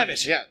like biggest Buchnevich?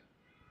 luggage, Yeah.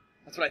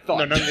 That's what I thought.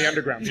 No, none of the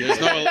underground.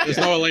 There's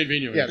no Alain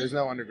Vigneault. Yeah, there's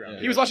no underground.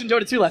 He was watching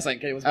Dota 2 last night.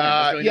 Okay, it was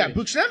really Yeah,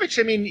 good. Buchnevich,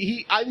 I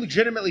mean, I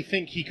legitimately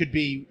think he could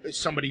be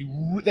somebody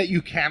that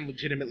you can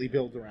legitimately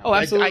build around. Oh,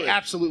 absolutely. I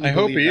absolutely I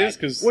hope believe he that. is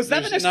because Was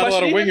that the there's next not a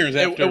lot of question wingers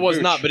after It was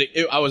Buch. not, but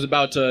I was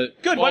about to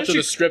Good, why alter don't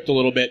you- the script a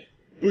little bit.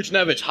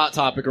 Buchnevich, hot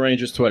topic,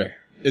 Rangers Twitter.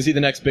 Is he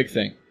the next big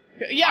thing?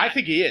 Yeah, I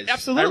think he is.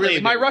 Absolutely. I really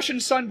do. My Russian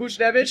son,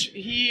 Buchnevich,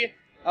 he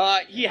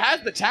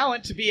has the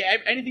talent to be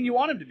anything you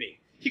want him to be.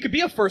 He could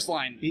be a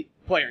first-line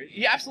player.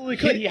 He absolutely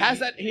could. He has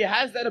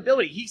that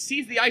ability. He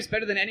sees the ice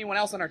better than anyone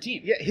else on our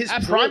team. Yeah, his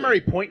Absolutely.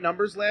 primary point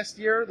numbers last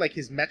year, like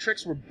his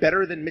metrics, were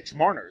better than Mitch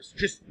Marner's,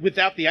 just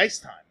without the ice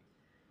time.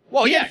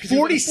 Well, He yeah, had 'cause he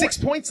was on the 46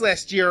 points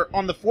last year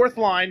on the fourth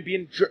line,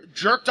 being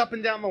jerked up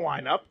and down the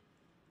lineup.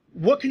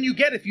 What can you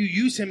get if you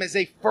use him as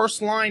a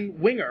first-line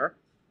winger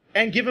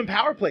and give him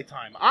power play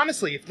time?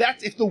 Honestly,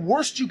 if the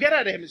worst you get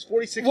out of him is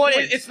 46 Well,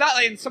 points, it's not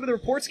like, and some of the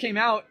reports came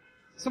out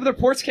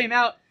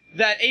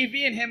that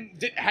AV and him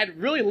had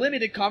really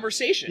limited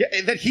conversation.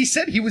 yeah, that he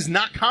said he was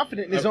not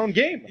confident in his own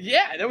game.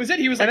 Yeah, that was it.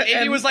 He was like, And-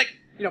 AV and- was like,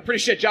 pretty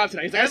shit job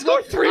tonight. He's like, let's And go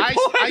look, 3 I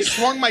points.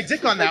 swung my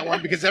dick on that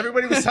one because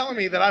everybody was telling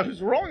me that I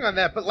was wrong on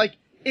that. But like,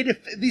 if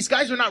these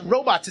guys are not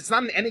robots, it's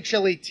not an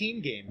NHL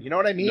 18 game. You know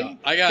what I mean?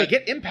 No, They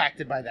get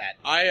impacted by that.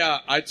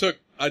 I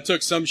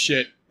took some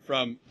shit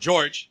from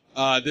George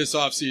this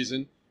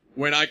offseason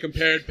when I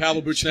compared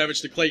Pavel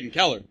Buchnevich to Clayton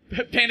Keller.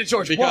 Panda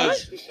George,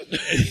 Because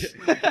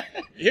what?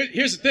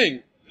 here's the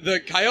thing. The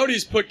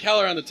Coyotes put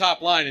Keller on the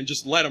top line and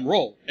just let him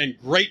roll, and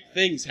great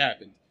things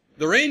happened.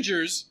 The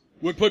Rangers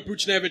would put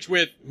Buchnevich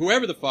with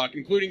whoever the fuck,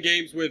 including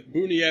games with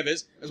Boo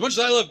Nieves. As much as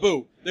I love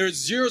Boo, there is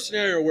zero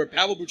scenario where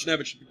Pavel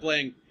Buchnevich should be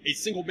playing a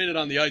single minute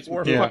on the ice. Or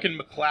with Boo. fucking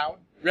McLeod.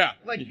 Yeah.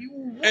 Like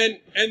you. And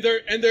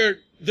their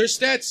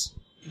stats,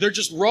 they're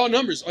just raw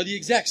numbers, are the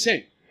exact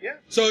same. Yeah.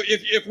 So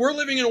if we're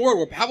living in a world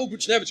where Pavel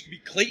Buchnevich could be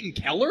Clayton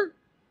Keller,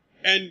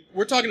 and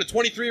we're talking a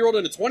 23-year-old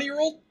and a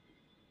 20-year-old,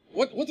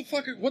 what the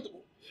fuck?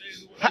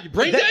 Are you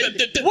brain dead?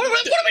 What are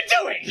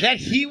we doing? That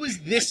he was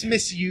this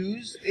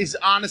misused is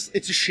honest.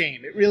 It's a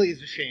shame. It really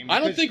is a shame. I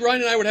don't because think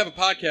Ryan and I would have a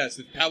podcast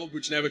if Pavel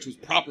Buchnevich was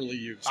properly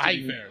used. To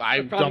be fair. I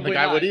don't Probably think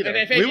I would not. either. And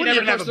if We he wouldn't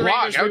never even have a comes to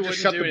blog. Rangers, I we would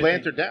just wouldn't shut the do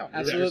anything. Blanter down.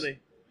 Absolutely.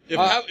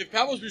 If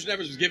Pavel Buchnevich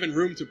was given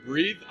room to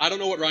breathe, I don't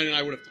know what Ryan and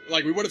I would have.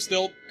 Like, we would have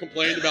still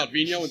complained about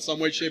Vigneault in some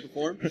way, shape, or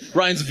form.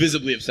 Ryan's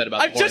visibly upset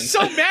about I'm the just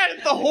Horns. so mad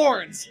at the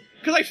Horns.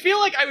 Because I feel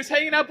like I was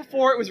hanging out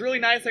before. It was really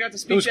nice. I got to It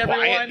speak was to quiet.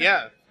 everyone.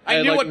 Yeah. I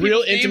And, knew like, what real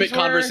people's names intimate were.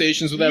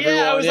 conversations with Yeah,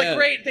 everyone, I was yeah. like,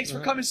 great, thanks for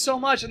coming so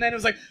much. And then it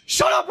was like,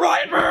 shut up,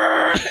 Ryan!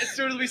 as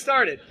soon as we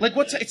started. Like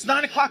it's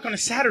 9:00 on a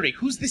Saturday.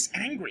 Who's this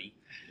angry?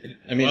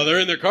 I mean, Well,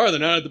 they're in their car. They're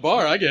not at the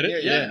bar. I get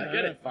it. Yeah, I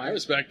get it. I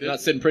respect they're it. not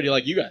sitting pretty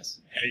like you guys.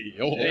 Hey,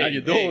 yo, how you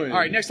doing? All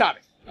right, next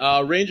topic.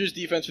 Rangers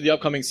defense for the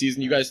upcoming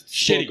season. You guys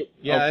Shitty. spoke-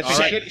 Yeah, Oh, that's all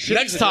right. shitty.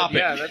 Next topic.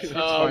 Yeah, that's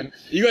fine.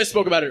 You guys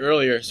spoke about it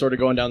earlier, sort of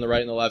going down the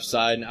right and the left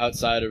side, and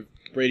outside of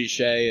Brady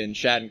Shea and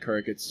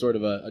Shattenkirk, it's sort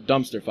of a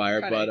dumpster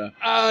fire. Kinda.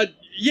 But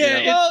Yeah.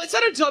 You know? Well, it's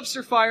not a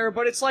dumpster fire,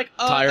 but it's like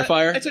Tire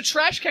fire? It's a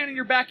trash can in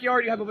your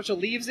backyard. You have a bunch of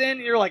leaves in,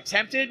 and you're like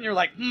tempted, and you're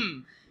like,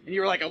 and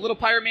you're like a little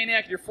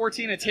pyromaniac. And you're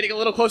 14, and it's hitting a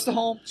little close to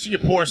home. So you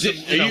pour some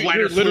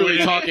you're literally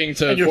talking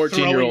to and you're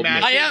 14-year-old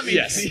throwing me. I am.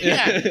 Yes.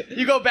 Yeah.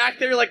 You go back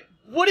there, you're like,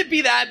 would it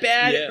be that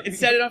bad? Yeah. And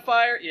set it on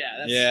fire? Yeah.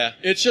 That's, Yeah.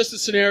 It's just a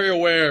scenario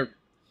where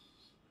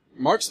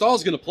Mark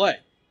Stahl's going to play.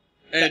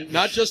 And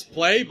not just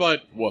play,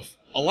 but Woof.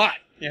 a lot.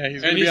 Yeah,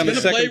 he's going And to be he's on the going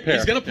to second play. pair.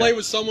 He's going to play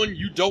with someone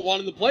you don't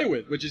want him to play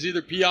with, which is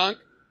either Pionk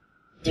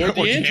or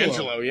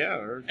D'Angelo. yeah.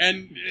 Or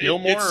And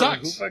Gilmore, it or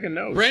sucks. who fucking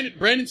knows?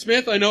 Brandon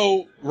Smith, I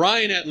know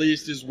Ryan at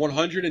least is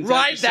 110%.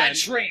 Ride that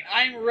train.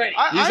 I'm ready.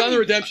 He's on the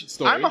redemption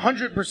story. I'm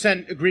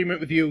 100% agreement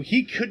with you.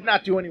 He could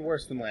not do any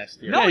worse than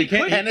last year. No, he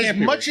can't- couldn't. And as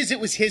much as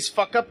it was his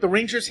fuck up, the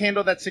Rangers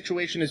handled that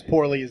situation as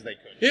poorly as they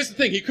could. Here's the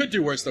thing: he could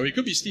do worse, though. He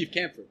could be Steve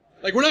Kampfer.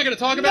 Like, we're not going to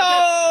talk about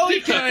No, that.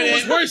 he Steve Kampfer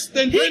was couldn't. worse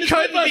than He Brandon Smith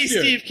couldn't be last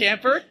year. Steve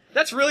Camper.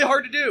 That's really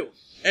hard to do.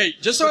 Hey,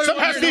 just so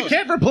Somehow everyone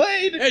Steve knows. Kampfer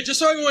played. Hey, just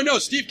so everyone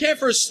knows, Steve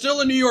Kampfer is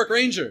still a New York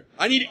Ranger.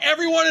 I need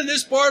everyone in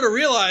this bar to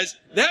realize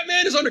that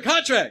man is under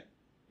contract.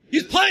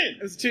 He's playing.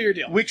 It was a 2-year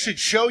deal. Which should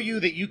show you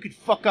that you could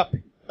fuck up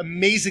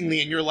amazingly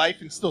in your life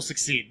and still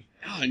succeed.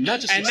 Oh, not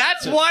just And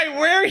that's why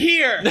we're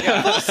here.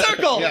 Full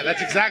circle. Yeah,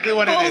 that's exactly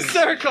what it Full is.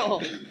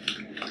 circle.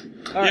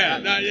 yeah.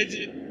 No,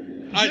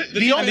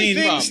 The only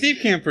thing- Steve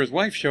Camper's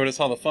wife showed us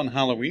all the fun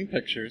Halloween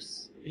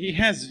pictures. He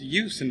has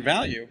use and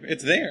value.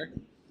 It's there.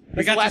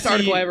 That's the last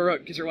article I ever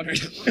wrote, in case you're wondering.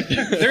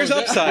 There's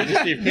upside to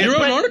Steve You Camper.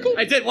 wrote an article?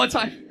 I did one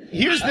time.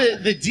 Here's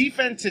the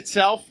defense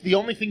itself. The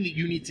only thing that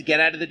you need to get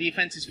out of the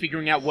defense is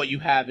figuring out what you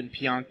have in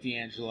Pionk,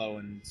 D'Angelo,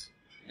 and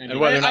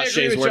whether or not I agree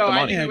Shea's with worth Joe. the I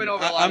money. think we went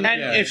over a Yeah, lot.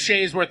 and Yeah. if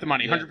Shea is worth the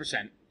money,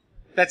 100%.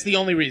 That's the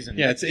only reason.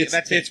 Yeah, it's If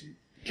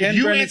can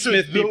you Brendan answer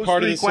Smith be those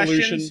part of three the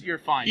questions, solution? you're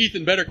fine.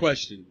 Ethan, better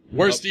question.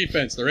 Worst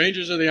defense, the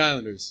Rangers or the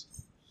Islanders?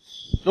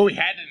 No, he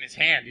had it in his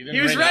hand. He, didn't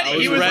He was bring it.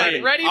 ready. He was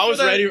like, ready I was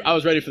for the- ready. I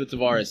was ready for the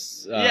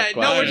Tavares. Yeah, no,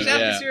 question. we're just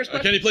asking Yeah. serious Can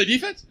questions. he play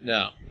defense?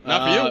 No,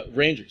 Not for you?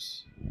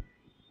 Rangers.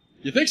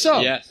 You think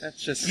so? Yes.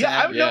 That's just Yeah,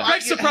 sad. I would know.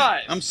 Big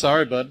surprise. I'm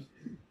sorry, bud.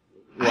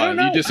 I don't Why,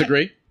 know. you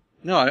disagree?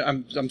 No,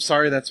 I'm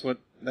sorry. That's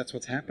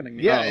what's happening.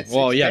 Yeah, Oh, it's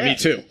well, yeah, bad. me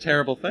too.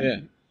 Terrible thing. Yeah.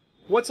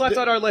 What's left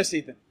on our list,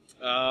 Ethan?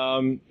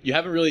 You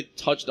haven't really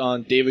touched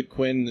on David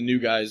Quinn and the new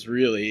guys,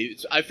 really.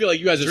 I feel like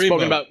you guys have Dreamboat.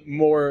 spoken about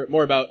more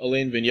about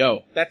Elaine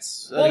Vigneault.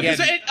 That's Well, again,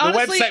 'cause it- the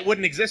honestly- website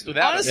wouldn't exist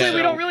without Honestly, it.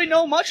 we don't really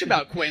know much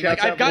about Quinn. Like,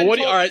 Shouts I've out. gotten All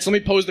told- right, so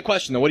let me pose the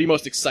question. Then, what are you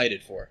most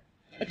excited for?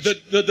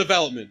 The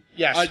development.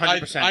 Yes, I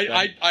 100%.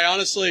 I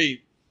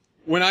honestly,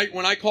 when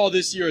I call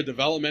this year a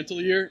developmental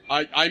year,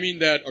 I mean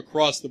that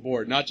across the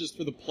board, not just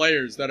for the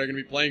players that are going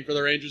to be playing for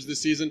the Rangers this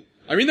season.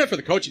 I mean that for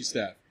the coaching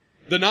staff.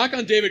 The knock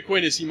on David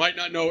Quinn is he might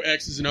not know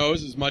X's and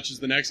O's as much as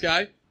the next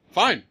guy.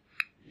 Fine.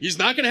 He's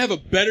not going to have a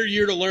better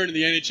year to learn in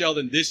the NHL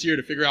than this year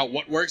to figure out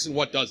what works and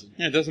what doesn't.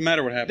 Yeah, it doesn't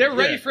matter what happens. They're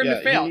ready Yeah. for him yeah,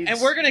 to fail, he needs-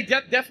 and we're gonna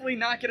definitely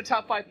not get a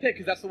top 5 pick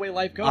because that's the way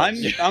life goes.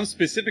 I'm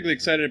specifically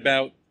excited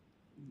about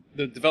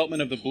the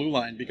development of the blue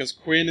line because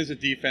Quinn is a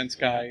defense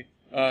guy.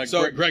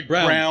 So, Greg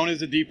Brown.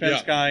 is a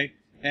defense Yeah. guy,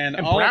 and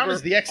And Oliver, Brown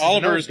is the X's and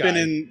Oliver O's has been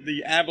guy. in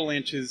the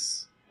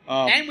Avalanche's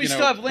and we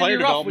still have player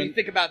Lindy Ruff when you development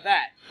think about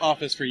that.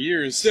 office for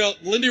years. Still,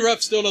 Lindy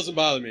Ruff still doesn't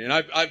bother me, and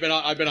I've been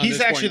on He's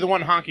this actually point. the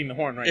one honking the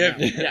horn right now.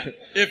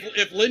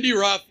 If Lindy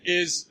Ruff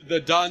is the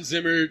Don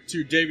Zimmer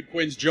to David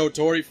Quinn's Joe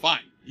Torre,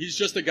 fine. He's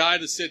just a guy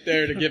to sit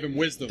there to give him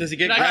wisdom. Does he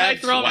get Can I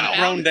grabbed, throw him and out?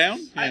 thrown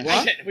down? I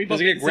did. We both Does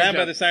he did get the grabbed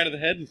same by the side of the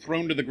head and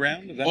thrown to the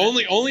ground? Does that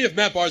Only if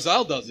Matt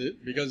Barzal does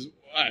it, because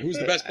who's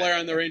the best player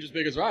on the Rangers'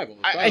 biggest rival?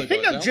 It's I probably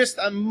think Barzal.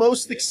 I'm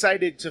most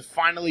excited to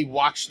finally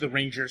watch the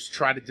Rangers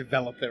try to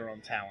develop their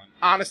own talent.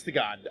 Honest to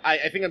God.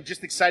 I think I'm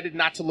just excited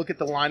not to look at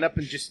the lineup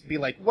and just be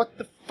like, what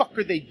the fuck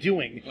are they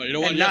doing? Oh, you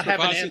don't want and not Jesper have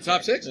an Fast in answer.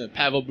 top 6?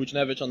 Pavel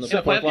Buchnevich on the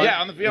Yeah, fourth line. Yeah,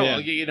 on the field. Yeah.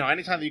 You know,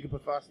 anytime that you can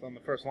put Fast on the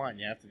first line,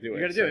 you have to do it.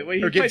 You gotta do it. Well,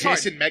 he or give plays hard.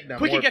 Jason Megna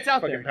Quickie more gets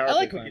out fucking there. power I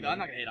like play Quickie, time. though. I'm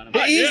not gonna hate on him.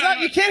 But he's Yeah. not.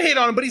 You can't hate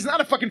on him, but he's not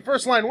a fucking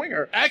first line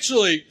winger.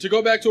 Actually, to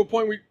go back to a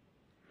point,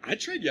 I'd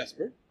trade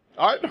Jesper.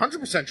 I'd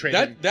 100% trade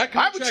him. That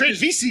I would contract trade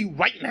is- VC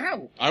right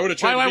now. I would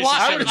have Why traded do I VC want?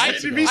 seven I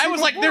months would've ago. VC I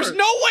was like, before. there's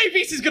no way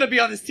VC's gonna be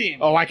on this team.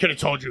 Oh, I could have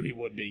told you he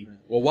would be.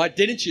 Well, why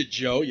didn't you,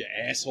 Joe, you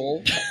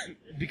asshole?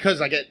 Because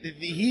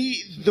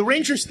the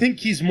Rangers think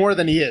he's more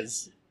than he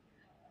is.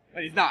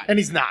 But he's not. And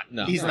he's not.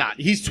 No. He's not.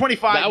 He's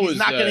 25. That He's was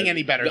not getting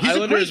any better. The He's a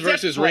Islanders great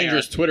versus depth player.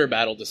 Rangers Twitter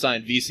battle to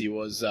sign VC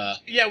was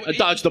Yeah, I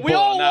dodged the we bullet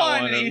all on that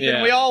won, one. Ethan.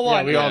 Yeah. We all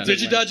won. Yeah, we all Yeah.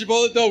 Did you dodge a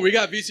bullet though? We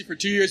got VC for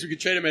 2 years. We could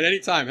trade him at any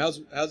time.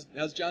 How's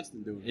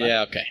Johnston doing?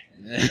 Yeah, okay.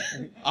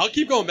 I'll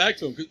keep going back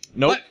to him.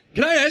 Nope. But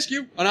can I ask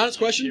you an honest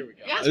question?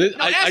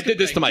 I did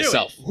this to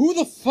myself. Who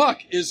the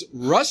fuck is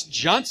Russ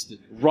Johnston?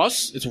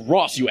 Russ? It's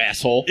Ross, you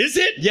asshole. Is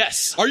it?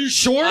 Yes. Are you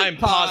sure? I'm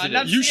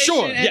positive. You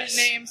sure? Pronunciation and Yes.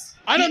 Names.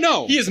 I don't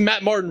know. He is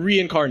Matt Martin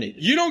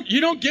reincarnated. You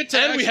don't get to.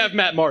 And we actually- have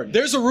Matt Martin.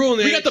 There's a rule in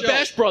the We got the NHL.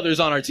 Bash brothers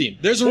on our team.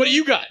 There's a what rule- do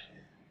you got?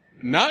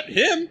 Not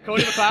him.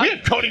 Cody We McLeod.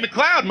 have Cody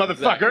McLeod,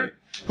 motherfucker,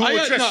 who I would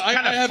got- just no, I-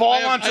 kind I of have- fall I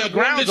have- onto I the have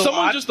ground Did a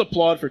someone lot. just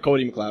applaud for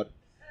Cody McLeod?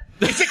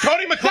 Is it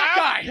Cody McLeod?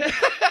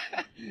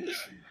 That guy.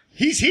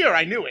 He's here.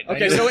 I knew it. I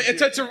Okay, knew so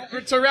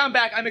it. to round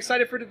back, I'm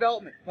excited for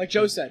development, like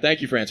Joe said.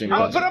 Thank you for answering the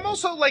But question. I'm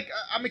also like,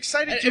 I'm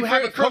excited And to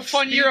have for a coach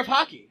fun year speak of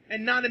hockey.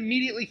 and not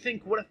immediately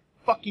think, what a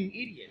fucking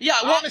idiot. Yeah,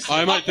 well, Honestly.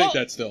 I might think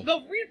that still,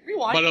 No,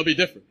 rewind. but it'll be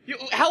different.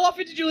 How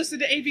often did you listen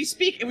to AV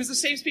speak? It was the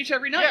same speech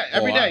every night. Yeah,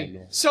 every Oh, I day. don't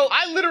know. So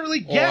I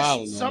literally I guessed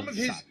don't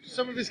know.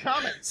 some of his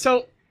comments.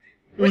 So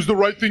It was the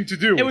right thing to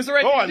do. it was the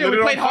right oh, thing I to do. lit We it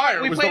on played fire. hard.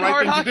 It We was played the right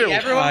hard thing hockey. to do.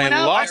 Everyone I went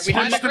out lost there.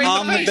 We had punched a great him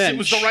on the debate. bench. It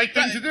was the right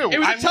thing to do. It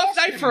was I a tough lost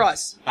night him. for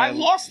us. I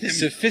lost him.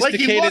 Sophisticated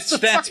like he lost a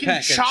stats fucking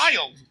package.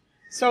 child.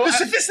 So The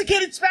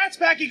sophisticated stats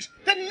package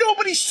that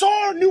nobody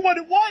saw or knew what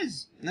it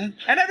was. No.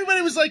 And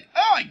everybody was like,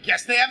 oh, I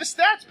guess they have a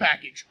stats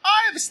package.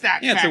 I have a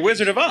stats Yeah, it's package. a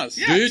Wizard of Oz.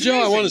 Yeah, Do you, it's Joe? I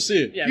amazing. want to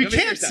see it. yeah, You let me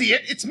can't finish see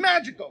it. It's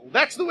magical.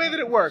 That's the way that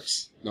it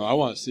works. No, I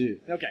want to see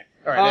it. that. Okay.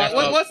 All right,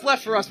 What's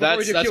left for us before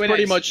we do That's Q&As?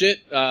 pretty much it.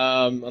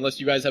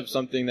 Unless you guys have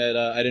something that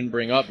I didn't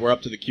bring up, we're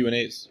up to the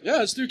Q&As. Yeah,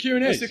 let's do Q&A.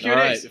 Let's do Q&As.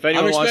 All right. If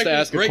anyone I'm wants to expecting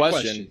ask a great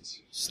question,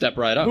 questions. step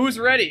right up. Who's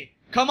ready?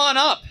 Come on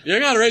up. You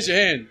gotta raise your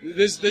hand.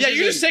 This Yeah,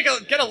 you isn't-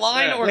 just get a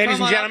line Yeah. or Ladies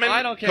come and on gentlemen, up.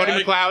 I don't care.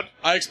 Cody McLeod.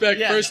 I expect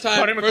Yeah. first time.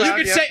 Cody first- McLeod.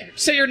 You could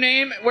say your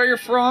name, where you're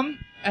from,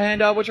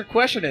 and what your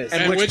question is.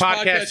 And And which which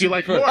podcast podcast do you you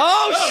like prefer? more?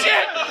 Oh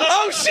shit!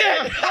 Oh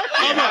shit!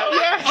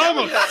 I'm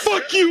gonna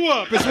fuck you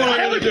up. Is what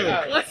I'm gonna do.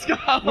 Let's go.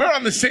 We're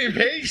on the same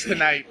page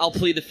tonight. I'll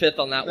plead the fifth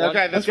on that one.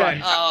 Okay, that's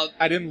fine. Uh,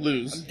 I didn't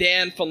lose.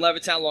 Dan from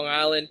Levittown, Long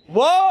Island.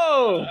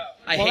 Whoa!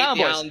 I Long hate Island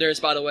the boys. Islanders,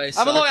 by the way.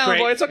 I'm a Long Island great.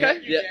 boy. It's okay.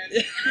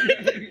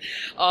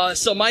 Yeah.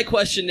 So my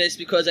question is,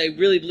 because I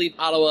really believe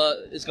Ottawa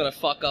is going to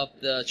fuck up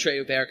the trade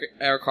with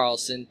Erik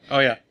Karlsson, Oh,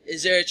 yeah.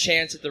 is there a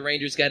chance that the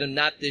Rangers get him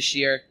not this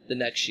year, the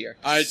next year?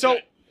 There's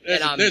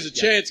a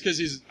chance because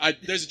he's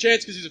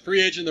a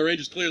free agent. The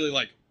Rangers clearly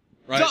like,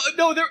 right?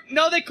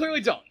 No, they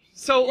clearly don't.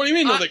 So What do you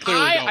mean, no, they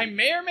clearly don't? I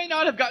may or may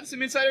not have gotten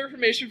some insider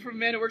information from a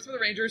man who works for the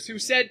Rangers who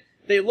said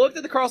they looked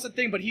at the Karlsson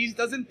thing, but he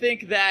doesn't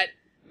think that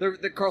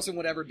the Karlsson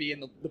would ever be in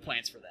the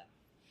plans for them.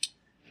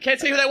 Can't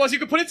say who that was. You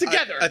could put it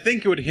together. I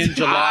think it would hinge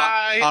a lot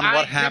on I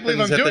what can't believe happens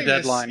I'm at the doing this.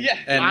 deadline. Yeah.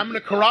 And I'm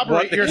going to corroborate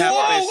what the your cap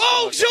story. space-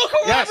 Whoa, Joe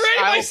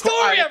corroborating my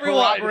story,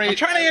 everyone. I'm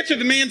trying to answer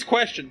the man's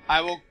question.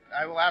 I will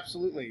I will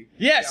absolutely.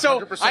 Yeah, so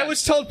 100%. I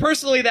was told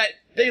personally that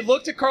they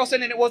looked at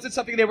Carlson and it wasn't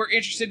something they were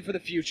interested in for the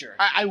future.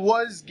 I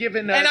was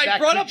given and I that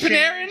brought could up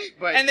Panarin, change,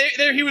 but and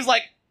he was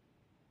like,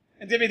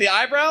 and did me the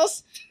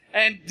eyebrows,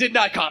 and did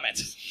not comment.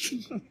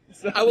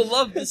 So- I would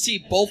love to see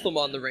both of them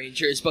on the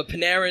Rangers, but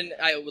Panarin,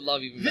 I would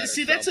love even better.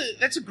 See, so.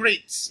 that's a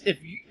great.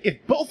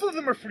 If both of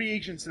them are free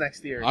agents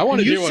next year, I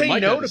wanna can you hear what say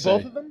Mike no had to to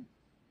both say. of them?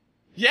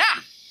 Yeah,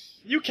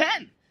 you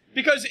can.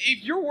 Because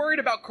if you're worried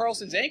about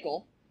Carlson's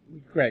ankle,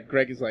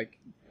 Greg is like,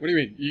 What do you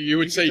mean? You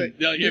would say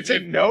you'd say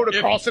no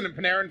to Carlson and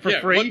Panarin for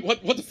free?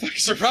 What the fuck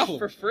is your problem?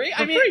 for free?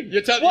 For I mean, free.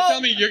 You tell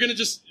me you're going to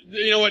just,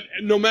 you know what,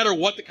 no matter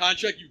what the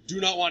contract, you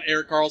do not want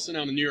Eric Carlson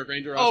on the New York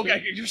Ranger roster?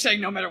 okay, you're saying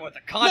no matter what the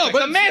contract, No,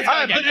 but the man's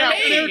gonna get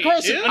paid. an Eric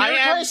Carlson, dude. an Eric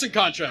Carlson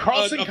contract.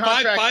 Carlson a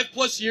contract.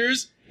 5+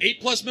 years,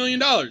 $8+ million.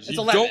 You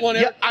 11. don't want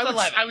Yeah,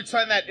 Eric. I would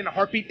sign that in a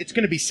heartbeat. It's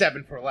going to be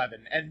 7 for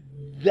 11, and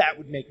that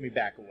would make me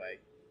back away.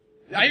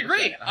 I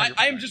agree. 100%.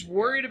 I'm just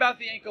worried about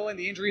the ankle and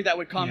the injury that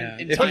would come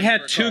in If time he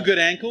had for 2 Carlson. good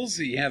ankles,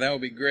 yeah, that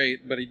would be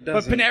great. But he But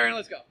doesn't. Panarin,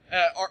 let's go.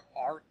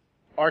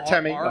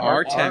 Artemi.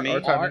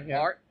 Artemi.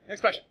 Art. Next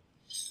question.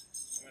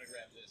 I'm gonna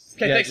grab this.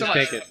 Okay, Yeah, thanks so just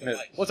much. take it.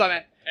 What's up,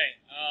 man?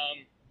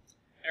 Hey,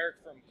 Eric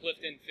from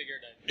Clifton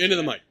figured I'd... Into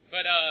the mic.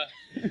 But,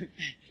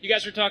 you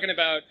guys were talking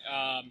about,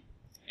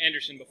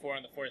 Anderson before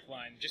on the fourth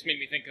line. Just made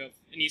me think of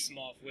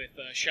Anisimov with,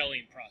 Shelley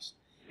and Prost.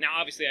 Now,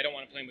 obviously, I don't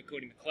want to play him with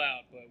Cody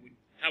McLeod, but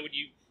how would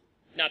you,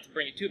 not to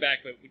bring it too back,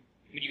 but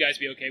would you guys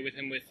be okay with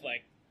him with,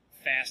 like,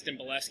 Fast and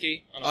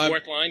Bolesky on the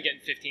fourth line, getting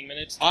 15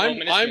 minutes, 12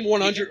 minutes? I'm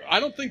 100. I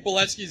don't think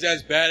Boletsky's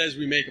as bad as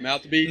we make him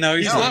out to be. No,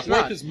 he's not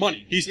worth his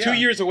money. He's 2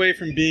 years away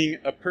from being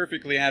a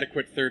perfectly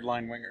adequate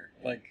third-line winger.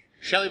 Like,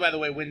 Shelley, by the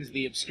way, wins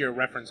the obscure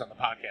reference on the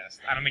podcast.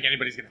 I don't think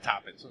anybody's going to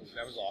top it, so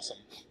that was awesome.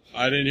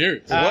 I didn't hear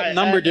it. what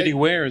number did he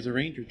wear as a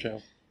Ranger,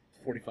 Joe?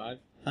 45.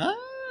 Ah,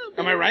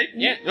 Am I right?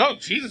 Yeah. Oh,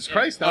 Jesus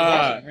Christ. That was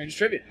awesome. Rangers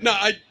trivia. No,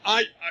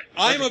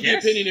 I'm of the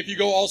guess. opinion if you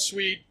go all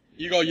Swede,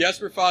 you go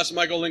Jesper Foss and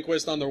Michael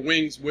Lindquist on the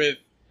wings with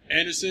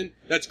Anderson,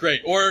 that's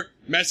great. Or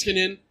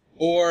Meskinen,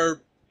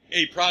 or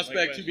a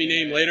prospect to be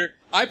named later.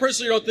 I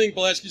personally don't think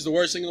Bolesky's the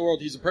worst thing in the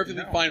world. He's a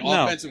perfectly fine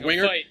offensive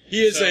winger. Fight,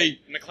 He is so a...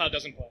 McLeod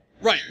doesn't play.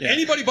 Right. Yeah.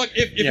 Anybody but...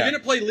 If you're going to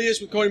play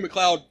Leas with Cody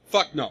McLeod,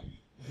 fuck no.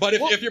 But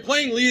if you're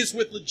playing Leas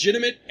with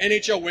legitimate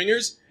NHL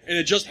wingers, and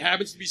it just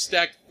happens to be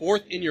stacked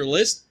fourth in your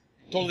list,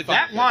 totally fine.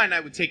 That line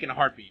I would take in a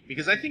heartbeat,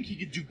 because I think he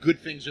could do good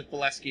things with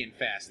Bolesky and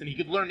Fast, and he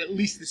could learn at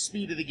least the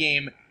speed of the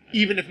game,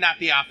 even if not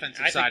the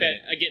offensive I think side of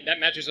it. that again that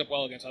matches up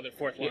well against other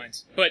fourth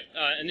lines. But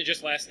and then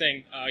just last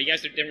thing, you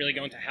guys didn't really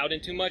go into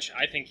Howden too much.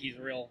 I think he's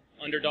a real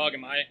underdog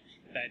in my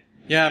that.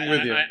 Yeah, I'm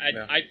with you.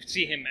 I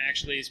see him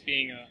actually as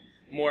being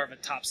more of a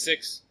top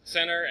 6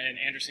 center, and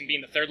Anderson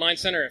being the third line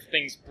center if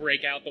things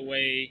break out the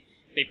way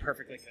they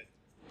perfectly could.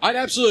 I'd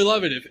absolutely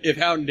love it if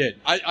Howden did.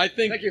 I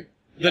think Thank you.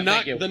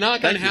 the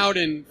knock on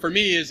Howden for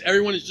me is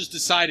everyone has just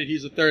decided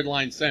he's a third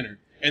line center,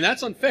 and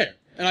that's unfair.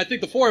 And I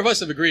think the 4 of us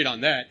have agreed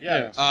on that.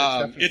 Yeah,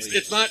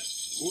 it's not.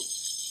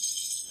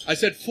 I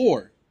said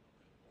 4.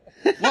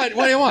 What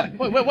do you want?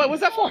 What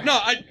was that for? No,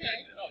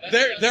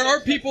 there are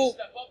people.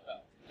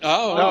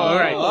 Oh, all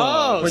right.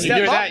 Oh, when you step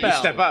do up, that, you Bell.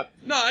 step up.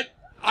 No,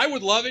 I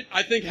would love it.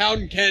 I think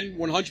Howden can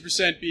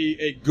 100% be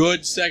a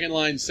good second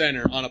line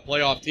center on a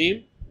playoff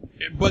team.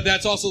 But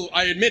that's also,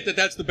 I admit that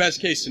that's the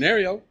best case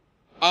scenario.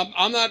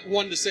 I'm not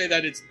one to say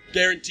that it's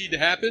guaranteed to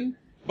happen,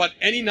 but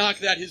any knock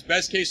that his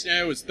best case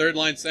scenario is third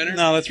line center.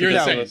 No, that's you're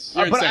ridiculous.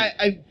 insane. You're But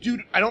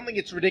insane. I don't think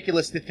it's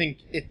ridiculous to think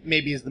it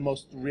maybe is the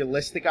most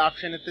realistic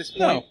option at this point.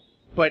 No.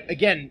 But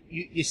again,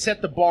 you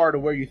set the bar to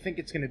where you think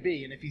it's going to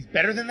be, and if he's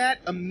better than that,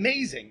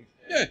 amazing.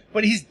 Yeah.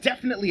 But he's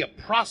definitely a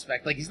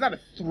prospect. Like, he's not a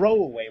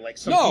throwaway like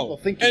some people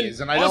think he is.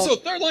 And I also,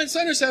 don't. third line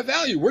centers have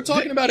value. We're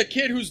talking about a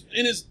kid who's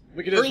in his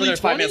We could do this for early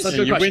another 5 minutes. 20s. Let's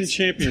And do you win questions.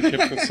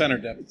 championships with center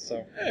depth.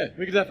 So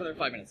We could do that for another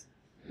 5 minutes.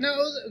 No,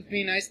 it would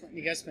be nice letting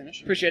you guys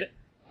finish. Appreciate it.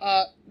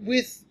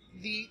 With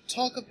the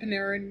talk of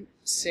Panarin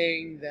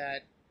saying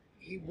that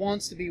he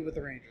wants to be with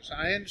the Rangers,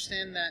 I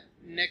understand that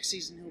next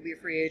season he'll be a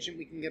free agent.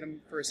 We can get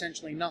him for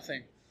essentially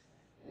nothing.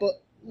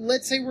 But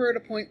let's say we're at a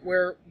point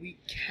where we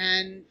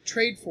can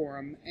trade for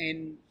him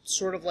in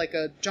sort of like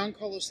a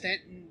Giancarlo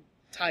Stanton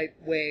type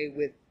way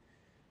with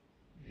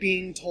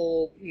being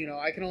told,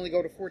 I can only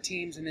go to 4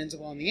 teams and ends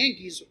up on the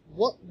Yankees.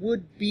 What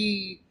would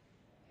be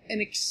an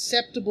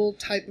acceptable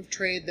type of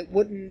trade that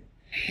wouldn't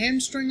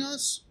hamstring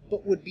us,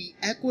 but would be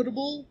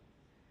equitable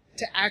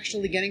to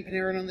actually getting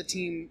Panarin on the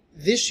team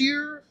this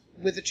year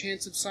with a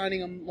chance of signing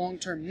him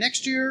long-term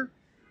next year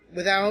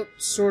without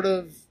sort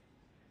of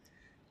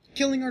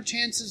killing our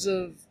chances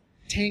of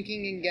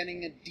tanking and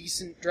getting a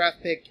decent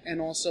draft pick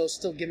and also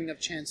still giving up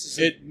chances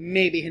of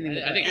maybe hitting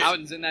the I think playoffs?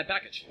 Howden's in that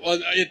package. Well,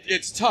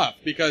 it's tough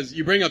because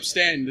you bring up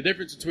Stanton. The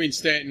difference between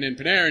Stanton and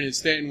Panarin is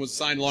Stanton was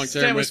signed long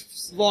term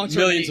with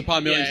millions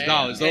upon millions of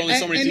dollars. There are only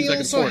so many and teams he that can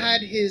also afford it.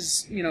 had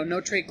his,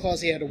 no trade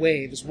clause he had to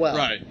waive as well.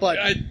 Right. But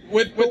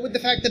with with the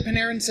fact that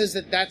Panarin says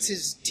that that's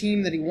his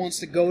team that he wants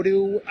to go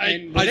to,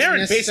 and doesn't Panarin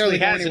necessarily basically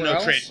go has a anywhere no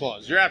else. trade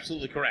clause. You're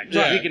absolutely correct.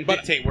 Yeah, He can but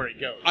dictate where he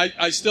goes.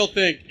 I still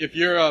think if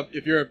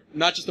you're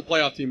not just a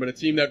playoff team but a team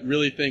team that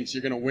really thinks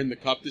you're going to win the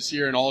cup this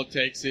year and all it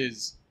takes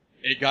is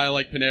a guy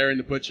like Panarin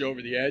to put you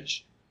over the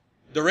edge,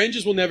 the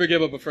Rangers will never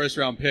give up a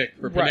first-round pick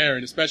for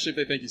Panarin, especially if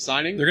they think he's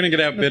signing. They're going to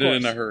get outbidded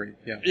in a hurry.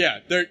 Yeah.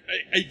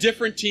 A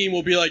different team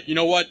will be like, you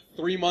know what?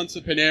 3 months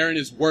of Panarin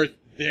is worth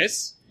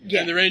this. Yeah.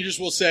 And the Rangers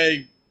will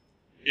say,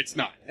 it's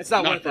not. It's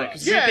not worth it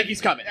because we think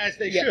he's coming. As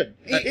they Yeah. should.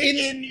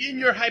 In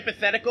your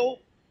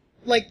hypothetical,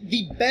 Like,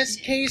 the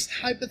best case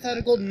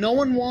hypothetical, no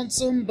one wants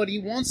him, but he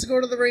wants to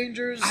go to the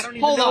Rangers. I don't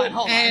even Hold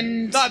know. on.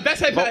 And The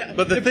best hypothetical.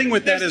 But the thing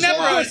with that There's is never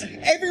why-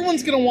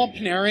 everyone's going to want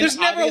Panarin. There's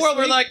never a world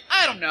where obviously. like,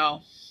 I don't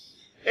know.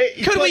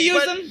 Could Could we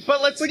use him?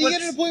 But let's. But you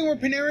get to the point where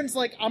Panarin's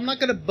like, I'm not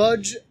going to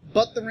budge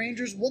but the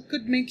Rangers. What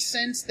could make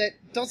sense that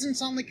doesn't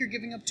sound like you're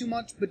giving up too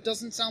much, but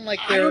doesn't sound like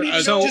they're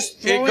So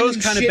just it throwing goes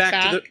him kind of shit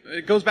back to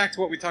it goes back to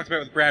what we talked about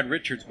with Brad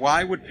Richards.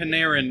 Why would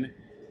Panarin,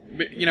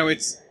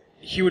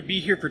 he would be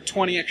here for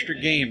 20 extra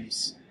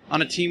games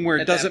on a team where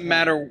it doesn't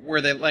matter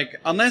where they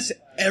unless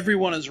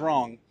everyone is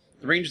wrong,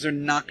 the Rangers are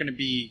not going to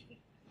be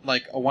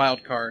like a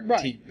wild card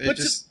team. It But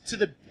just to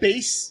the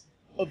base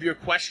of your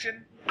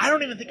question, I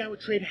don't even think I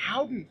would trade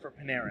Howden for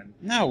Panarin.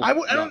 no. I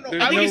don't know.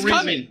 There's I no think he's reason.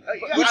 coming.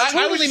 Which I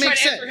totally was trying makes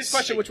to answer sense. his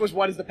question, which was,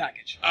 what is the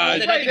package?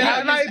 Right, and I think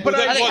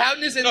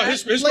Howden is in that.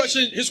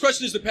 His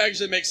question is the package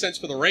that makes sense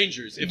for the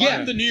Rangers. If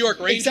I'm the New York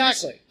Rangers,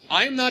 Exactly.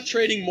 I'm not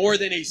trading more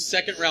than a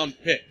second-round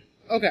pick.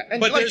 Okay.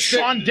 And But like there's-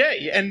 Sean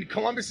Day, and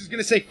Columbus is going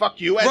to say "fuck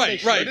you," as they Right,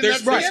 should, right. and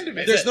There's, that's the end of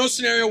it. there's no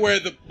scenario where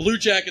the Blue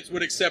Jackets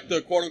would accept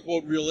the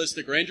quote-unquote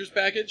realistic Rangers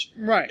package.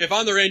 Right. If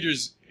I'm the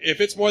Rangers,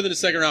 if it's more than a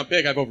second-round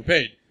pick, I've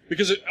overpaid.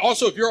 Because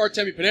also, if you're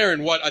Artemi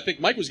Panarin, what I think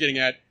Mike was getting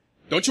at,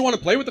 don't you want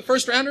to play with the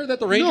first rounder that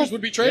the Rangers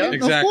would be trading? Yeah,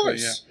 Exactly, Of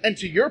course. And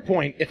to your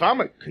point, if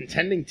I'm a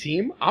contending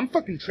team, I'm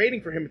fucking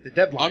trading for him at the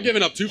deadline. I'm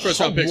giving up 2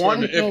 first-round picks for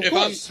him. If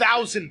I'm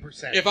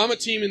 1,000%. If I'm a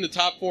team in the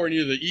top 4 in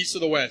either the East or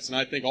the West, and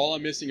I think all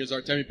I'm missing is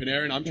Artemi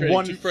Panarin, I'm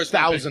trading 2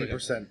 first-round picks for him.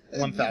 1,000%. The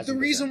 1,000%.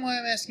 reason why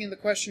I'm asking the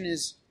question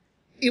is,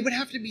 it would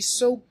have to be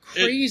so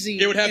crazy.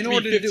 It would have in to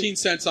order be to 15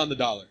 cents on the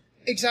dollar.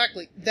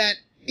 exactly that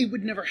it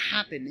would never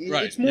happen.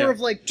 Right, It's more of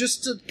like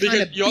just to Because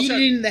kind of you also beat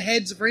have- it in the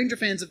heads of Ranger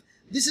fans of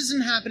this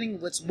isn't happening.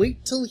 Let's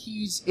wait till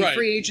he's a Right.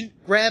 free agent,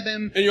 grab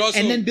him, And you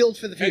also then build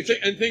for the future.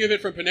 And think of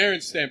it from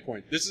Panarin's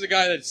standpoint. This is a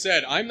guy that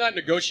said, "I'm not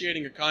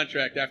negotiating a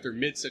contract after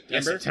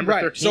mid-September." September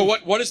Right. 13th. So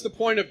what is the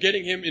point of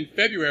getting him in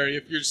February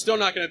if you're still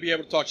not going to be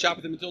able to talk shop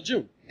with him until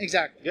June?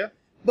 Exactly. Yeah.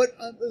 But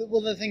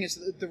well, the thing is,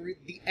 the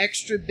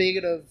extra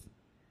big of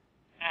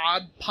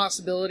odd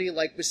possibility,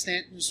 like with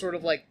Stanton, sort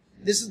of like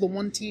this is the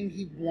one team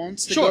he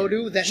wants to Sure, go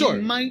to that sure.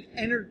 he might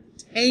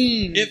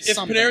entertain. If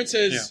something. Panarin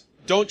says,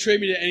 "Don't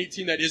trade me to any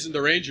team that isn't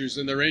the Rangers,"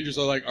 and the Rangers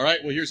are like, "All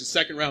right, well, here's a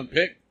second-round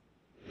pick."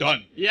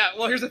 Done. Yeah,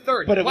 well, here's a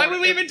third. But it Why won't-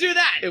 would we even do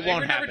that? it Like,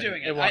 won't we're never happen.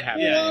 doing it. It won't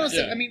happen. Well, honestly,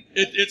 Yeah. I mean,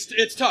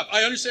 It's tough.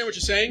 I understand what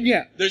you're saying.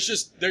 Yeah. There's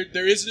just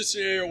there is a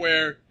scenario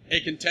where a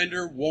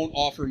contender won't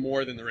offer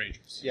more than the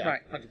Rangers. Yeah.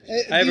 right.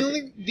 100%. I have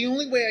The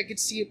only way I could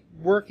see it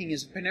working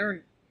is if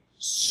Panarin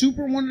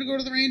super wanted to go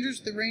to the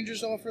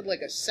Rangers offered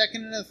like a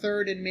second and a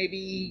third and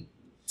maybe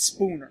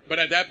Spooner. But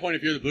at that point,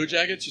 if you're the Blue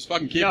Jackets, just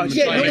fucking keep No, him.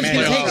 Yeah, and nobody's play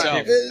gonna him take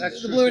yourself. it. That's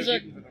The true. Blue People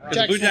Jackets. for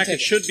the the Blue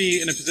Jackets should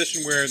be in a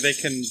position where they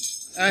can.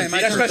 All right,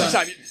 my Next turn. question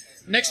time.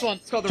 Next one.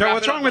 It's called the Joe, Wrap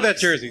what's It Up wrong with that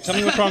box. jersey? Tell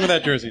me what's wrong with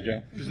that jersey,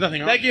 Joe. There's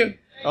nothing on. Thank you.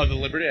 Oh, the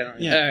Liberty. I don't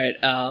know.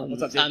 All right.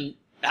 What's up, Steve?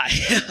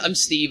 I'm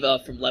Steve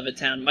from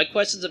Levittown. My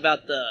question's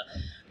about the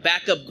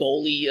backup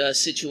goalie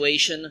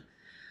situation.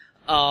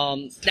 Now,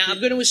 I'm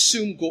going to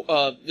assume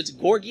it's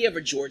Gorgiev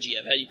or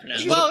Georgiev? How do you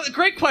pronounce it? Well,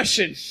 great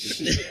question.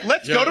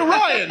 Let's go to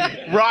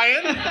Ryan.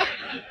 Ryan.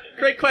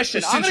 Great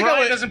question. I'm Since gonna go Ryan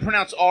with. doesn't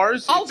pronounce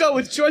ours, I'll go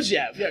with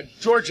Georgiev. Yeah,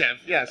 Georgiev.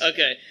 Yes.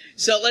 Okay,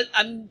 so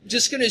I'm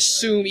just going to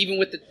assume, even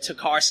with the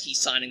Tokarski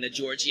signing, that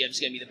Georgiev's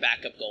going to be the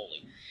backup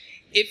goalie.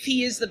 If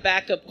he is the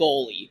backup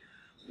goalie,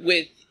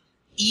 with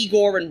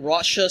Igor and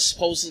Russia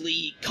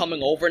supposedly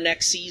coming over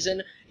next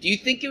season, do you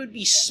think it would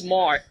be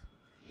smart?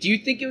 Do you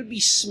think it would be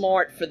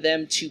smart for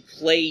them to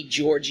play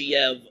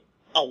Georgiev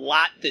a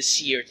lot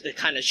this year to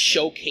kind of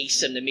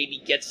showcase him, to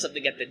maybe get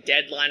something at the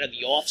deadline of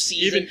the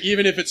offseason?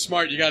 Even if it's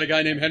smart, you got a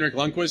guy named Henrik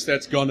Lundqvist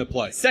that's gonna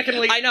play.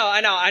 Secondly, I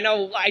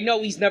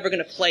know he's never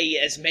going to play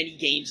as many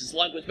games as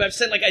Lundqvist, but I'm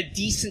saying like a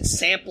decent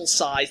sample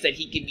size that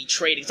he can be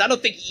traded. Because I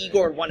don't think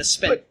Igor would want to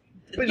spend.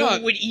 But no,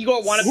 would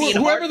Igor want to be in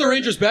whoever Hartford? the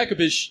Rangers' backup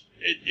is,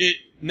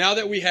 now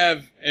that we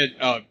have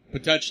a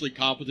potentially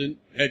competent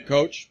head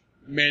coach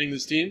manning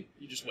this team,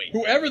 You just wait.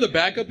 whoever the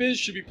backup is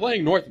should be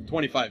playing north of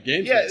 25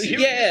 games. Yeah, next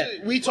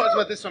season. we talked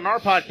about this on our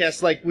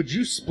podcast. Like, would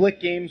you split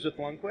games with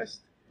Lundqvist?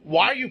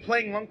 Why are you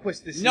playing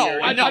Lundqvist this No,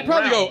 year? I know. I'd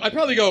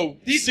probably go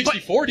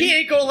 60-40. He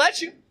ain't gonna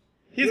let you.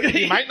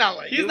 He might not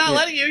let you. He's not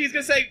letting you. He's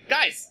gonna say,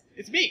 guys,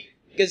 it's me.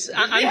 Because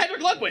It's me,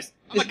 Henrik Lundqvist.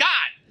 I'm a god.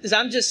 Because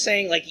I'm just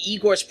saying, like,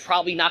 Igor's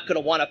probably not going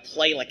to want to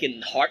play, like,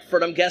 in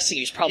Hartford, I'm guessing.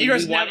 He's probably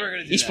Igor's gonna never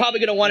gonna do He's that. probably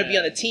going to want to be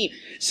on the team.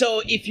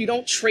 So if you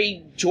don't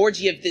trade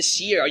Georgiev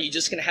this year, are you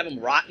just going to have him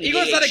rot in the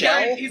Igor's not a AHL?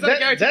 guy. He's not a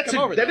guy to come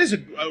over. That though. is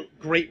a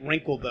great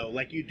wrinkle, though.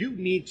 Like, you do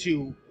need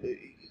to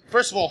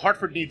First of all,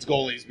 Hartford needs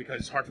goalies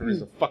because Hartford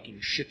is a fucking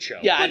shit show.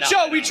 Yeah, but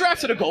Joe, we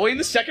drafted a goalie in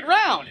the second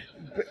round.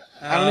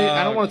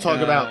 I don't want to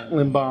talk about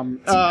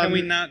Lindbaum. Can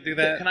we not do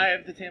that? Can I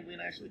have the Tambourine,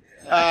 actually?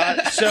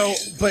 Thanks.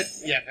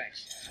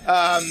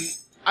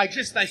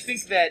 I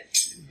think that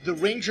the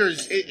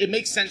Rangers, it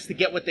makes sense to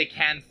get what they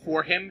can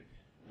for him,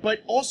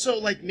 but also,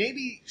 like,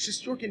 maybe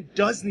Shesterkin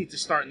does need to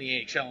start in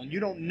the AHL, and you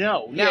don't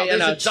know. Now,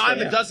 there's a dime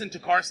a dozen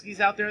Tokarskis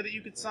out there that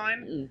you could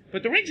sign,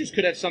 but the Rangers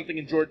could have something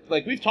in George.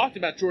 Like, we've talked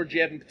about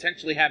Georgiev and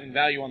potentially having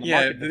value on the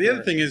market. Yeah, the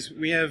other thing is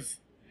we have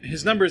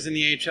his numbers in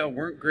the AHL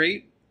weren't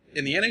great.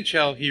 In the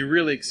NHL, he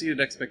really exceeded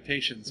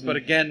expectations. But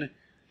again,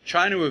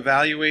 trying to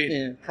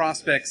evaluate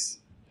prospects,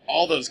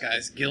 all those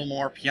guys,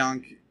 Gilmore,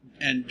 Pionk,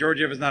 and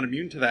Georgiev is not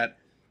immune to that,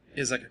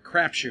 is like a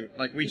crapshoot.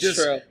 Like we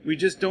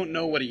just don't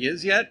know what he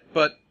is yet.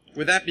 But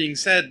with that being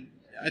said,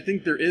 I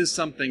think there is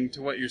something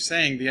to what you're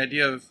saying. The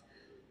idea of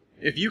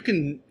if you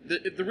can,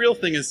 the real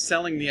thing is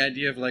selling the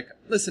idea of like,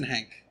 listen,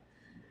 Hank,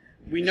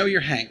 we know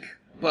you're Hank,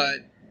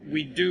 but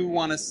we do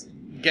want to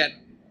get.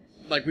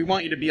 Like, we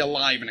want you to be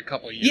alive in a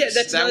couple of years. Yeah,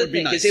 that's that another would be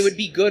thing, because nice. it would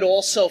be good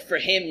also for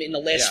him in the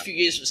last few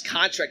years of his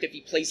contract if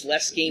he plays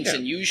less games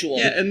than usual.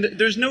 Yeah, and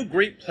there's no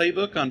great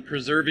playbook on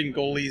preserving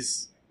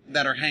goalies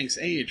that are Hank's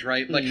age,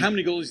 right? Like, how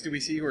many goalies do we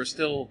see who are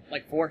still...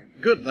 Like 4?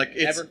 Good, like,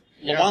 it's Ever?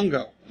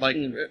 Luongo. Like,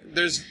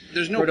 there's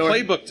no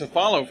playbook to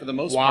follow for the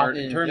most part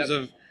in terms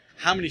of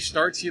how many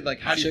starts you...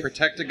 Like, how do you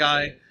protect a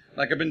guy?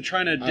 Like, I've been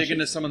trying to dig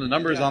into some of the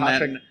numbers on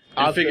that and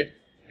figure...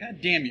 God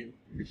damn you.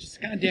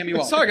 God damn you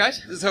all. Sorry,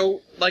 guys.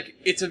 So, like,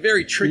 it's a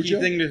very tricky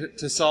thing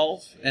to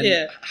solve.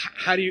 And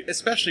how do you,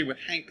 especially with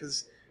Hank,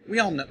 because we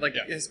all know, like,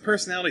 his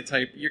personality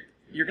type,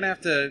 you're going to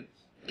have to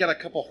get a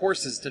couple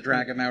horses to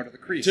drag him out of the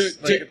crease.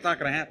 It's not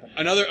going to happen.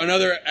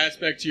 Another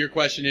aspect to your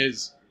question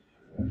is,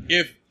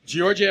 if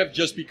Georgiev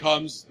just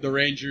becomes the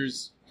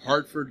Rangers'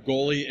 Hartford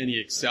goalie and he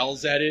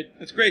excels at it,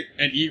 that's great.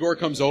 And Igor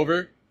comes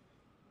over,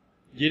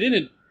 you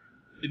didn't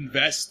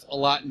invest a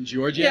lot in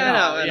Georgiev.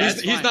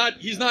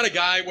 He's not a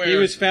guy where he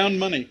was found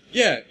money.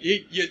 Yeah,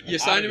 you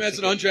signed him as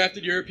an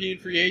undrafted European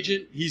free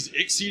agent. He's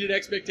exceeded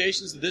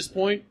expectations to this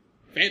point.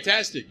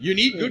 Fantastic. You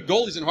need good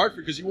goalies in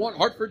Hartford because you want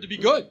Hartford to be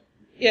good.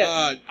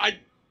 Yeah.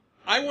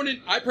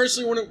 I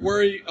personally wouldn't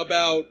worry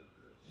about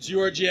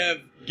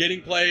Georgiev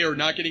getting play or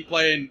not getting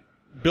play and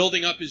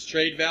building up his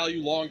trade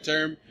value long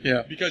term.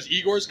 Yeah. Because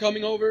Igor's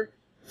coming over.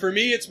 For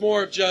me, it's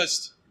more of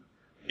just,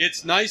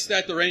 it's nice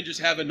that the Rangers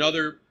have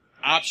another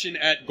option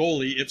at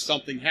goalie if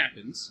something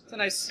happens. It's a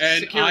nice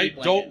and security I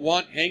blanket. don't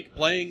want Hank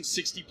playing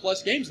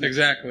 60-plus games next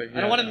Exactly. year. I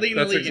don't want him leading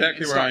the league. That's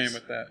exactly where I am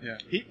with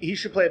that, He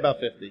should play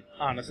about 50,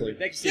 honestly.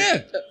 Thanks,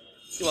 Yeah.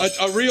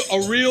 A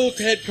real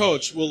head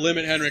coach will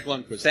limit Henrik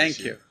Lundqvist. Thank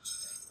you.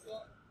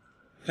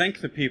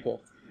 Thank the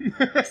people.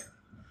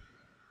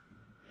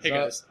 Hey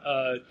guys,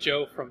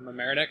 Joe from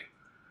Mamaroneck.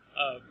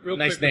 Real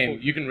Nice quick name.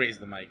 before- You can raise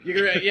the mic.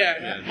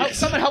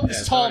 Someone help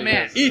this tall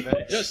man.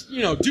 Ethan, just,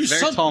 do Very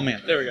something. tall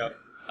man. There we go.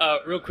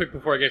 Real quick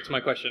before I get to my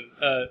question,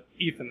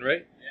 Ethan,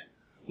 right? Yeah.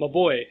 My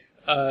boy,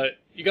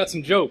 you got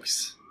some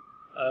jokes.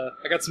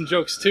 I got some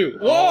jokes too.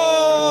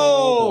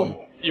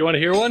 Whoa! You want to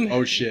hear one?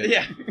 Oh, shit.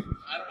 Yeah. I don't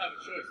have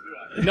a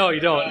choice, do I? No, you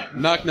don't.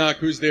 Knock, knock.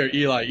 Who's there?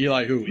 Eli.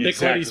 Eli who? Nick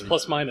Letty's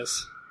plus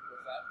minus.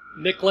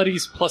 Nick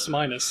Letty's plus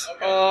minus.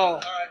 Oh.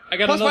 I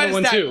got Plus another minus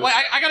one stat. too. Wait,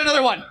 I got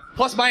another one.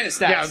 Plus minus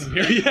stats.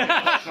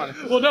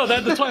 Well, no,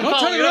 that's why I'm Don't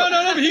following turn it around.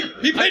 up. No,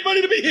 he paid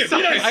money to be here.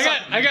 Be nice.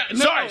 I got.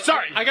 No,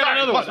 Sorry. I got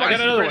another one. Plus I got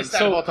minus another one. greatest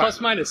stat of all So time. plus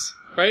minus,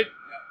 right?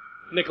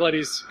 Nick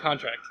Letty's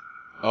contract.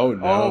 Oh,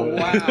 no. Oh,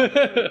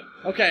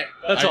 wow. Okay.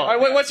 That's all. All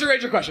right, what's your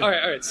Ranger question? All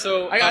right.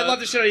 So I love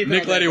the shit out of Ethan.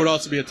 Nick Letty would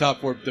also be a top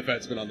 4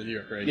 defenseman on the New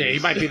York Rangers. Yeah, he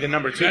might be the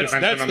number 2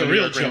 defenseman That's on the the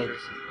real New York joke.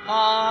 Rangers.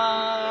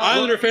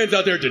 Islander fans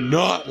out there did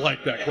not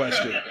like that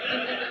question.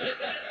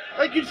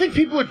 Like, you'd think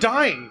people are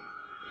dying.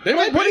 They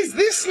might What be. is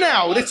this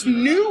now? It's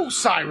new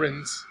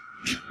sirens.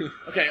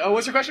 Okay,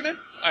 what's your question, man?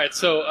 All right.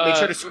 So Make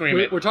sure to scream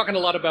it. We're talking a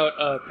lot about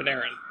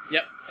Panarin.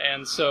 Yep.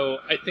 And so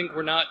I think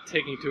we're not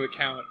taking into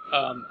account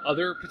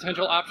other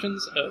potential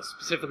options,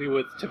 specifically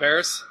with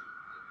Tavares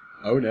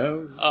Oh,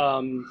 no.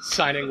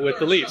 signing with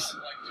the Leafs,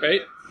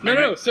 right?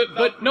 No. So,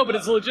 but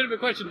it's a legitimate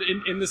question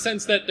in the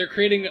sense that they're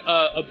creating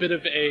a bit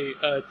of a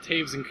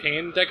Taves and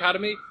Kane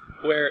dichotomy,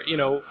 where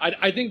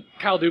I think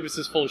Kyle Dubas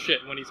is full of shit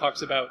when he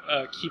talks about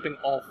keeping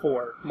all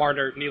 4: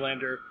 Marner,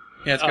 Nylander.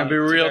 Yeah, it's going to be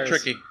real Tavares.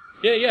 tricky.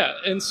 Yeah.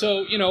 And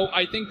so,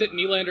 I think that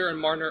Nylander and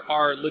Marner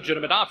are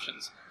legitimate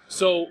options.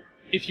 So,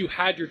 if you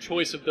had your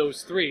choice of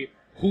those 3,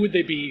 who would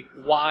they be,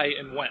 why,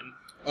 and when?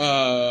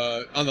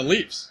 On the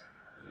Leafs.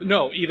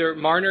 No, either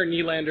Marner,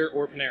 Nylander,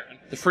 or Panarin.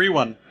 The free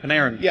one,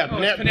 Panarin. Yeah,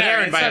 Panarin,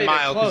 Panarin it's by not a even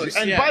mile. close,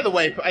 And yeah. by the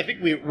way, I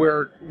think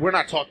we're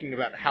not talking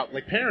about how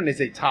Panarin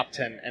is a top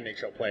 10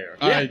 NHL player.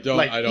 I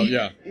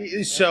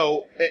don't.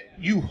 So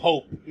you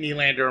hope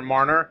Nylander and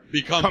Marner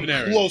Become come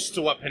Panarin. close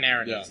to what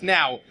Panarin Yeah. is.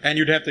 Now, And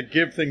you'd have to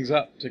give things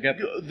up to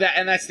get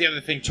and that's the other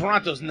thing.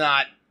 Toronto's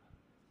not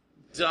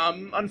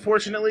dumb,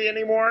 unfortunately,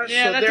 anymore.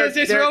 Yeah, those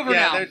days are over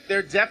now.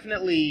 They're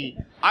definitely.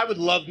 I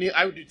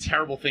would do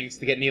terrible things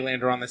to get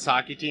Nylander on this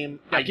hockey team.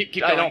 Yeah, keep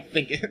going. I don't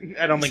think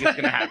it's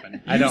going to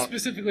happen. You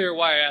specifically are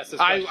why I asked this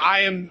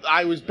question.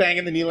 I was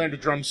banging the Nylander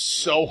drum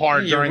so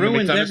hard during the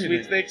McDonough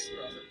sweepstakes.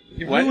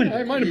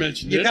 I might have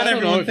mentioned it. I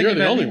don't know if you're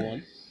the only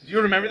one. Do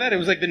you remember that? It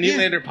was like the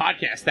Nylander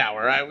podcast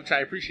hour, which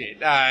I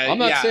appreciate. I'm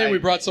not saying we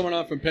brought someone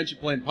on from Pension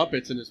Plan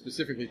Puppets and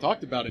specifically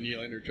talked about a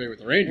Nylander trade with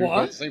the Rangers,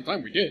 but at the same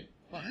time we did.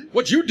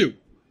 What'd you do?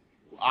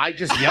 I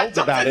just yelled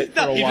about it for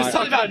a while. You just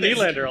talked about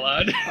Nylander a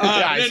lot.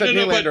 I said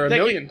Nylander a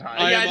million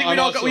times. I think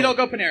we don't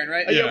go Panarin,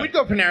 right? Yeah, we'd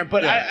go Panarin,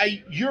 but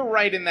you're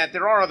right in that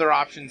there are other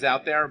options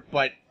out there,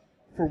 but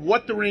for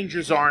what the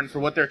Rangers are and for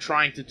what they're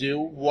trying to do,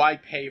 why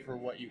pay for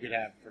what you could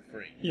have for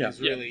free? Yeah. Is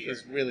really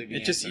the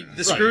answer.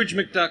 The Scrooge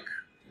McDuck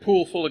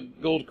pool full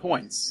of gold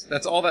coins.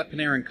 That's all that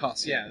Panarin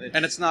costs. Yeah.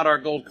 And it's not our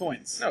gold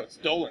coins. No, it's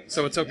Dolan's.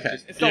 So it's okay.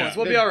 It's Dolan's.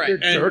 We'll be all right.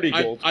 They're dirty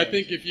gold I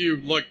think if you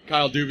look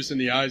Kyle Dubas in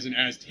the eyes and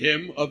asked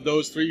him of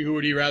those three, who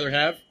would he rather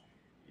have?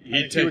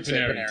 He'd take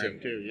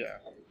Panarin too. Yeah.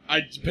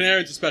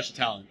 Panarin's a special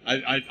talent.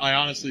 I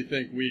honestly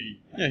think we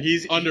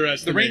he's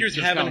underestimate. The Rangers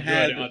just haven't how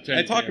had. good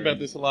I talk Panarin about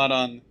this a lot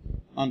on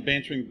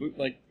bantering.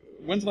 Like,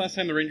 when's the last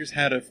time the Rangers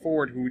had a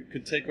forward who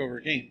could take over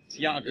a game? It's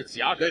Yager.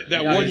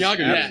 That one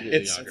Yager.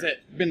 It's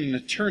been an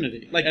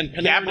eternity. Like, and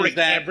Gabrick is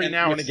that every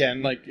now and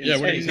again. Like,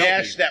 and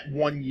Nash that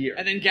 1 year.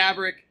 And then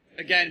Gabrick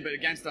again, but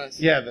against us.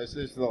 Yeah, this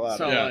is a lot.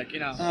 So the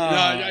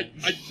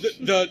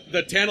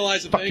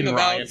tantalizing thing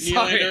about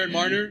Nylander and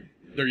Marner,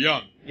 they're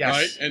young. Yes,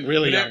 right? And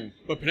really young.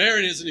 But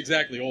Panarin isn't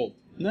exactly old.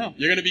 No.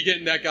 You're going to be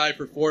getting that guy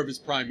for 4 of his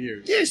prime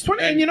years. Yeah, he's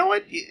 20. And you know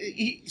what?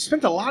 He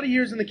spent a lot of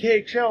years in the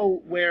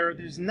KHL where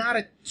there's not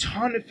a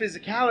ton of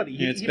physicality.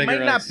 He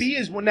might not be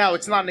as... Now,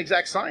 it's not an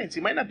exact science.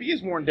 He might not be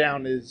as worn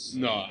down as...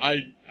 No,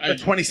 the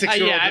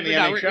 26-year-old in the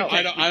NHL.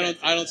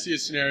 I don't see a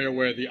scenario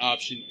where the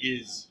option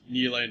is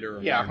Nylander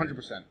or Yeah, Marner.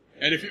 100%.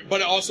 And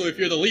but also, if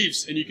you're the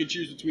Leafs and you can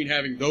choose between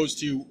having those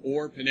two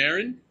or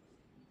Panarin,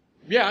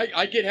 yeah,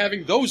 I get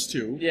having those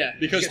two. Yeah,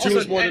 because two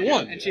is more than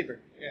one. And cheaper.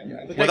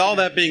 Yeah. With all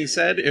that being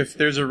said, if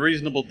there's a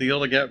reasonable deal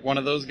to get one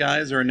of those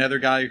guys or another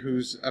guy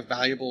who's a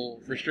valuable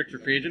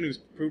restricted free agent who's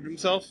proved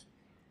himself,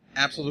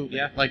 absolutely.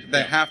 Yeah. Like,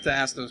 they have to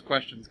ask those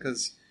questions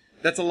because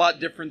that's a lot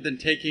different than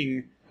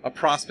taking a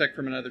prospect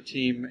from another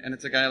team and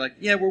it's a guy like,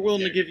 yeah, we're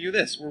willing to give you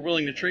this. We're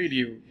willing to trade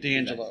you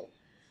D'Angelo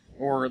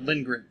or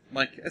Lindgren.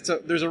 Like,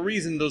 there's a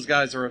reason those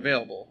guys are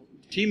available.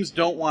 Teams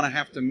don't want to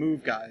have to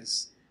move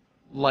guys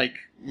like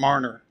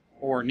Marner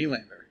or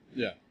Nylander.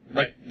 Yeah.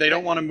 Like, they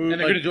don't want to move.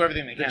 And they're going to do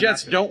everything they can. The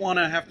Jets don't want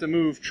to have to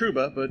move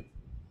Trouba, but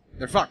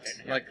they're fucked.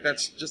 Like,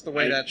 that's just the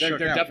way that shook out.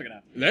 They're definitely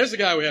going to. There's a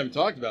guy we haven't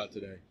talked about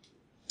today.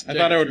 I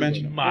thought I would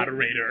mention him.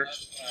 Moderator.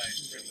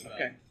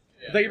 Okay.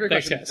 Thank you for your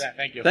questions.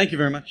 Thank you. Thank you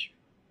very much.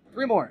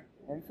 3 more.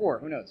 Or 4.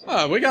 Who knows?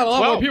 We got a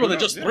lot more people than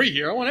just 3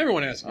 here. I want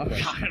everyone asking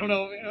questions. I don't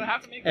know. We don't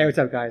have to make Hey, what's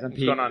up, guys? I'm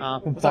Pete going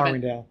on? from What's up,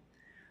 man?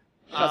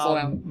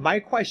 Farmingdale. My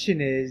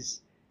question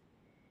is,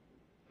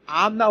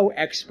 I'm no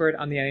expert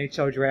on the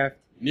NHL draft.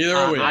 Neither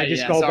are we. I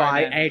just go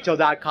by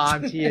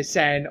NHL.com,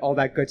 TSN, all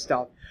that good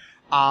stuff.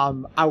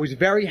 I was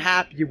very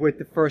happy with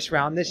the first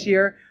round this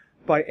year,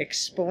 but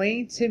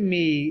explain to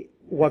me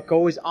what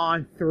goes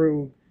on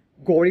through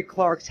Gordy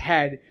Clark's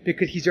head,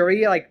 because he's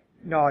already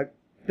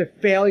the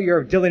failure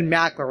of Dylan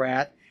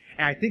McIlrath,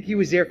 and I think he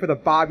was there for the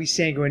Bobby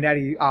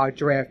Sanguinetti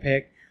draft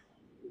pick.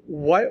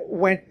 What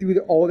went through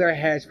all their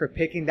heads for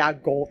picking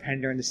that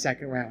goaltender in the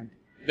second round?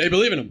 They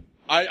believe in him.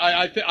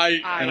 I think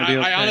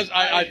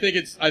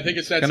it's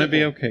that Gonna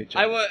be simple. okay,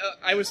 Jeff.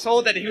 I was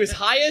told that he was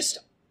highest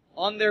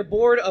on their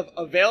board of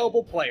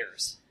available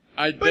players.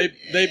 No,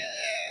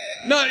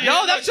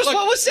 that's just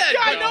what was said.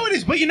 Yeah, I know it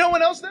is, but you know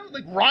what else?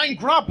 Like Ryan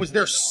Gropp was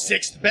their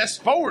 6th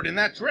best forward in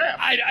that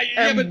draft.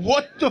 But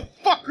what the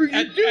fuck are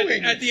you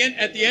doing? At the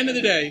end of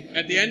the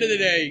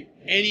day,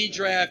 any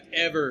draft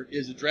ever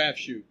is a draft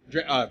shoot.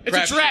 It's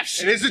a draft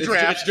shoot. It is a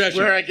draft.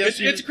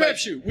 It's a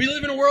crapshoot. We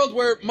live in a world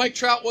where Mike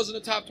Trout wasn't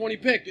a top 20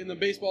 pick in the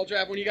baseball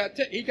draft when he got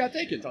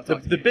taken.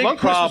 The big Lundqvist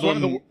problem, was one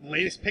of the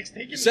latest picks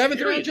taken. 7th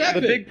round draft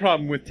the pick. big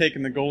problem with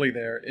taking the goalie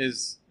there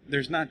is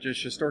there's not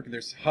just Shesterkin,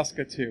 there's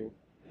Huska too,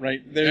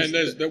 right?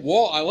 There's the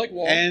Wall. I like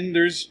Wall. And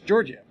there's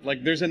Georgiev.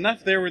 Like, there's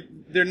enough there where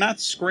they're not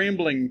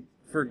scrambling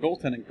for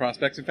goaltending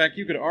prospects. In fact,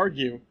 you could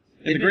argue,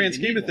 in the grand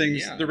scheme of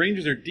things, the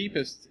Rangers are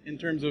deepest in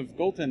terms of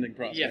goaltending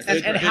prospects. Yes.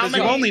 And how you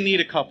many? only need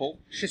a couple.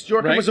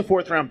 Shesterkin was a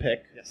 4th round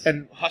pick. Yes.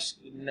 And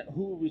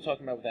who were we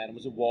talking about with that?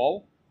 Was it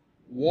Wall?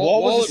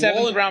 Wall was a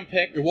 7th round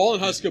pick. Wall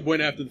and Huska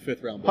went after the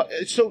 5th round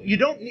pick. So you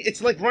don't.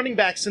 It's like running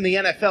backs in the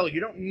NFL. You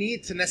don't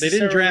need to necessarily. They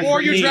didn't draft.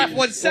 Or you draft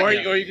 1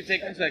 second. Or you can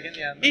take 1 second.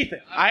 Yeah. Ethan.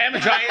 I am a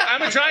Giant.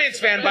 I'm a Giants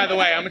fan, by the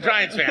way. I'm a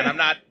Giants fan. I'm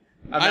not.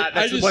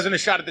 That wasn't a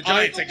shot at the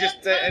Giants. I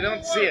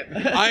don't see it.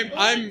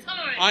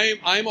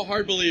 I'm a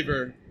hard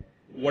believer.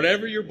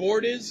 Whatever your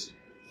board is,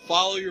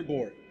 follow your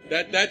board.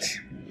 That's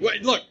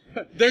look.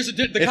 There's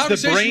the the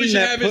conversation brain we should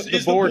that have put is the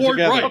the board board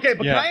together. right? Okay,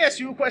 but Yeah. can I ask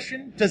you a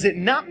question? Does it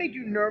not make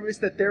you nervous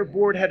that their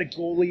board had a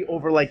goalie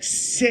over like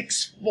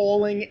 6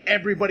 falling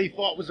everybody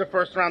thought was a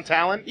first-round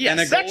talent? And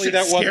a that goalie should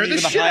that wasn't scare the even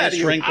the shit out of highest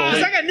you. ranked goalie.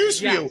 Because I got news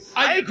for Yeah. you.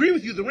 I agree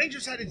with you. The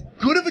Rangers had as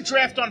good of a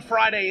draft on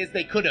Friday as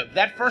they could have.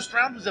 That first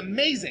round was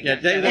amazing. Yeah,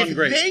 they won if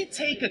great. they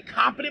take a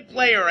competent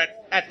player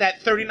at that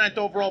 39th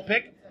overall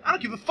pick, I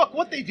don't give a fuck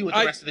what they do with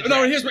the rest of the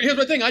draft. No, here's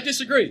my thing. I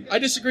disagree. I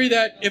disagree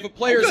that if a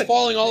player is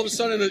falling, all of a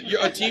sudden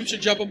a team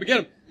should jump up and get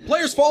him.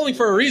 Players falling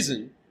for a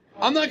reason.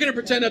 I'm not going to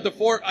pretend that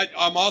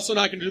I'm also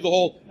not going to do the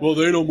whole, well,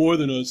 they know more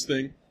than us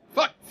thing.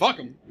 Fuck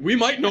them. We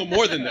might know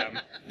more than them.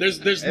 There's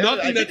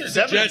nothing that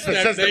suggests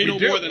that they know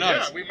more than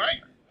us. Yeah, we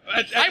might.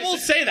 I will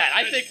say that.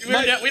 I think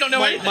we don't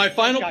know anything. My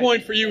final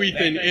point for you,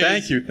 Ethan, is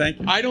Thank you.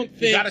 I don't You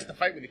think got us to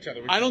fight with each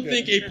other. I don't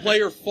think a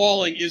player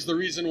falling is the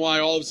reason why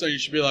all of a sudden you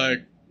should be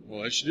like,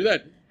 well, I should do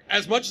that.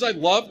 As much as I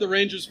love the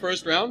Rangers'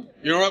 first round,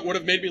 you know what would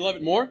have made me love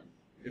it more?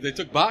 If they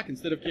took Bach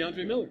instead of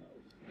Keandre Miller.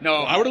 No,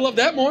 I would have loved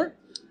that more.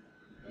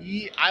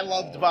 I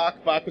loved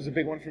Bach. Bach was a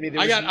big one for me.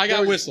 I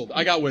got whistled.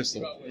 I got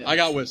whistled.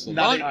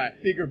 Not a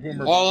bigger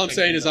boomer. All I'm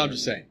saying is I'm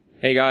just saying.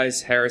 Hey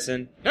guys,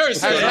 Harrison.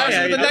 Harrison with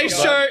a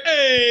nice shirt.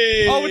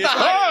 Hey! Oh, with the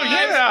high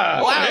yeah!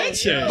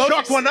 Wow.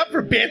 Chalk one up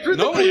for banter.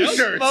 The blue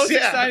shirts. Most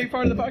Yeah. exciting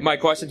part of the podcast. My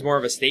question's more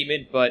of a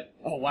statement, but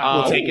Oh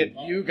wow, We'll take it.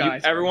 You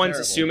guys. everyone's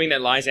are assuming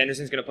that Elias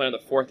Anderson's going to play on the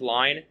fourth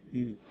line.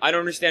 I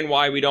don't understand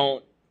why we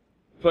don't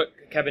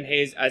put Kevin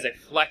Hayes as a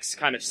flex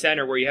kind of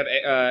center, where you have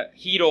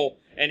Hedl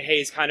and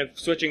Hayes kind of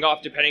switching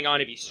off depending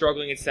on if he's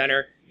struggling at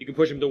center. You can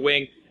push him to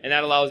wing, and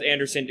that allows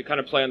Anderson to kind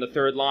of play on the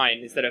third line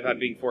instead of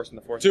being forced on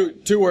the fourth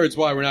line. Two words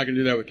why we're not going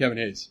to do that with Kevin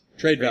Hayes.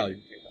 Trade value.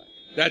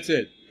 That's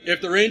it.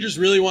 If the Rangers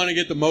really want to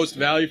get the most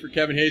value for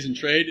Kevin Hayes in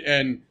trade,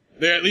 and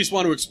they at least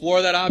want to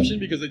explore that option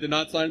because they did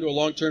not sign him to a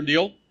long-term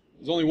deal,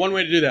 there's only one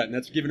way to do that, and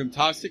that's giving him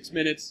top 6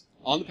 minutes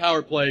on the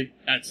power play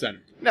at center.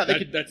 No,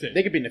 That's it.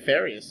 They could be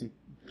nefarious and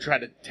try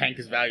to tank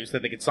his value so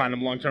that they could sign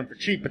him long term for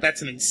cheap, but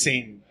that's an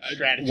insane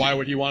strategy. Why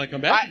would he want to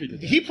come back if he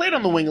did that? He played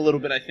on the wing a little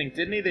bit, I think,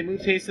 didn't he? They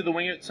moved Hayes to the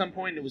wing at some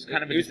point. It was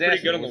kind of a He was disaster.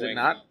 pretty good on the was it wing.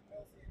 Not?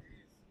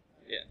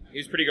 Yeah, he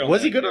was pretty good.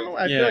 Was he good on the wing?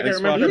 I feel like I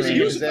remember him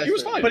being a disaster. He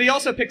was fine. But he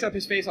also picked up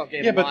his faceoff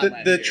game. Yeah, a but lot the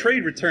last year.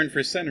 trade return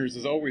for centers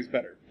is always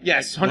better.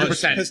 Yes, 100%.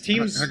 Because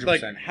teams 100%.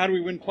 like, how do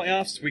we win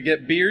playoffs? We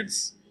get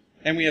beards,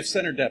 and we have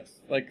center depth.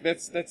 Like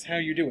that's how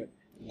you do it.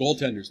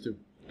 Goaltenders, too.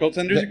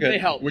 Goaltenders are good. They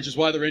help. Which is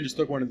why the Rangers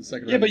took one in the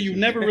second round. Yeah, but you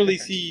never really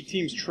see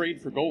teams trade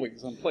for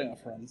goalies on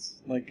playoff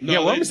runs. Like, No, Yeah,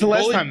 when was the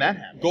last goalie- time that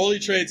happened?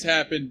 Goalie trades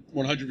happen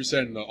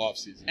 100% in the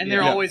offseason. And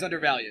they're Yeah. always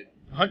undervalued.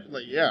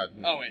 Yeah.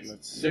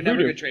 Always. They're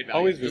never good trade value.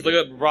 Always Just look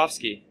at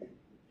Bobrovsky.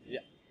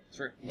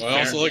 True. Well,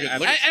 also look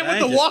at And with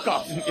the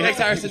walk-off. Thanks,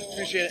 Harrison.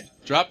 Appreciate it.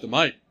 drop the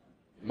mic.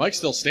 Mike's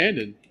still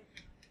standing.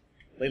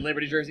 Late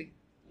Liberty jersey.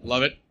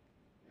 Love it.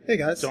 Hey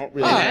guys, Don't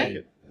really Hi. like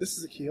it. this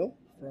is Akil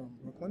from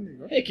Brooklyn, New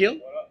York. Hey, Keel.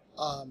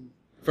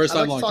 First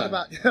time, I'd like long to time.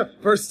 talk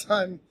about first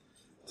time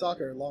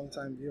talker, long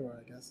time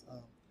viewer, I guess.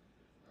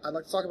 I'd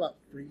like to talk about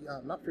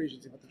not free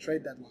agency, but the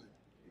trade deadline,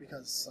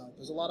 because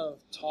there's a lot of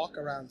talk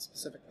around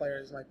specific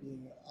players might be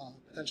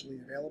potentially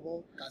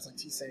available. Guys like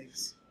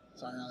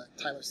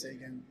Tyler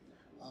Seguin.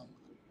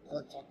 I'd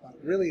like to talk about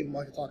really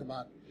like to talk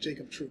about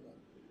Jacob Trouba,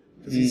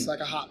 because he's like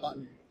a hot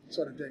button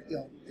sort of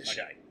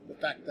issue. The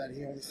fact that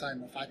he only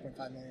signed a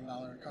 $5.5 million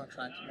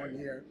contract 1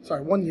 year.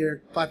 Sorry, 1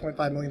 year,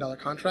 $5.5 million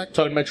contract.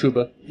 Talking about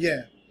Trouba.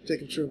 Yeah,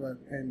 Jacob Trouba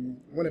in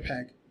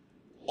Winnipeg.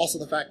 Also,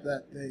 the fact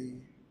that they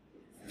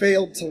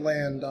failed to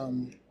land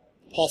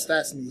Paul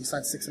Stastny. He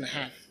signed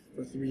 6.5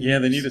 for 3 years. yeah,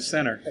 they need a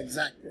center.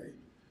 Exactly.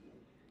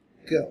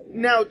 Go.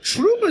 Now,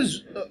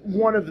 Trouba's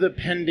one of the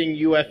pending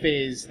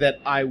UFAs that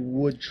I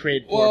would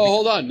trade for. Well,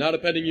 hold on. Not a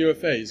pending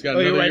UFA. He's got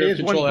another year of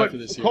control after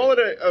this year. Call it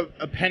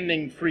a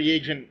pending free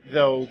agent,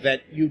 though,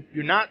 that you're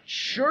not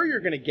sure you're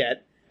going to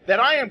get, that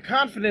I am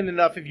confident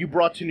enough if you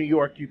brought to New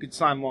York you could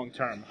sign long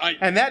term.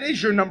 And that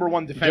is your number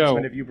one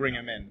defenseman Joe. if you bring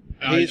him in.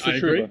 I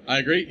agree. I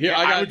agree. Here,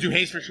 I would do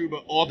Hayes for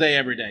Trouba all day,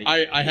 every day.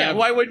 I have.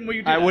 Why wouldn't we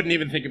do I that? wouldn't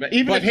even think about it.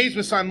 Even if Hayes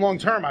was signed long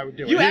term, I would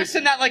do it. You asked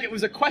him that like it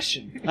was a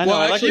question. I know.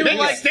 I like you to were do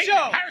like, that.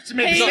 Joe, Harrison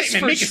made a Hayes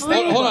statement. for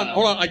Make a Trouba.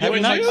 Hold on. I get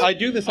what Mike's, I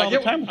do this all the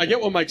time. I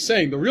get what Mike's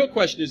saying. The real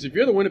question is, if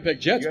you're the Winnipeg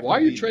Jets, why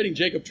are you trading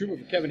Jacob Trouba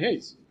for Kevin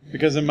Hayes?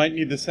 Because they might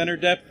need the center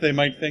depth. They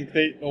might think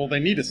they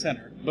need a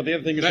center. But the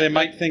other thing is they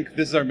might think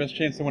this is our best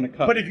chance to win a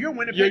cup. But if you're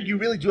Winnipeg, you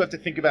really do have to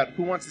think about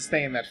who wants to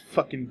stay in that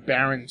fucking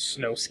barren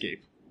snowscape.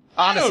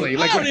 Honestly,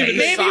 like when Hayes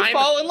maybe you signed-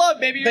 fall in love.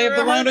 Maybe they you're have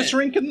the a hermit. roundest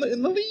rink in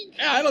the league.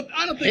 Yeah,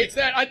 I don't think it's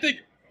that. I think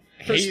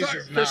for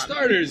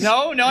starters,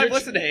 No, I've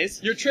listened to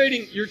Hayes. You're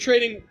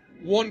trading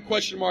one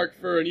question mark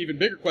for an even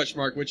bigger question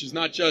mark, which is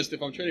not just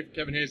if I'm trading for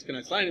Kevin Hayes, can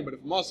I sign him, but if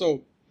I'm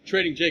also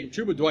trading Jacob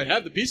Trouba, do I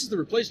have the pieces to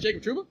replace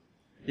Jacob Trouba?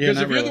 Yeah, Because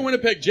not if you're really. the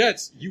Winnipeg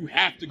Jets, you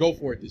have to go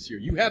for it this year.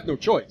 You have no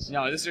choice.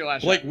 No, this is your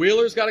last Blake shot.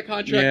 Wheeler's got a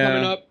contract Yeah.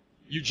 coming up.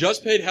 You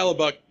just paid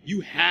Hellebuck.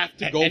 You have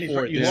to go and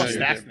for it you this lost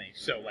year. Stastny,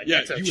 so like Yeah,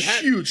 that's a you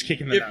have- huge kick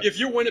in the nuts. If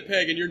you're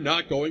Winnipeg and you're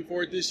not going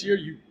for it this year,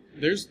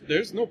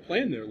 there's no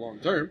plan there long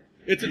term.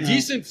 It's a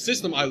decent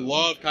system. I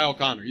love Kyle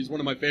Connor. He's one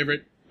of my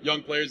favorite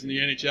young players in the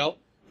NHL.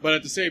 But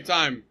at the same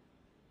time,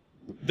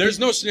 there's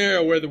no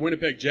scenario where the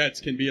Winnipeg Jets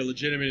can be a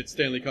legitimate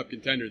Stanley Cup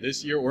contender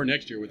this year or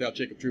next year without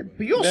Jacob Trouba.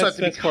 But you also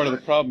That's part of the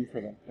problem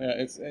for them. Yeah,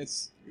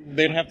 it's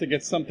they'd have to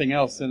get something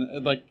else,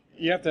 and like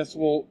you have to ask,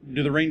 well,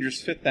 do the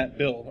Rangers fit that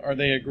bill? Are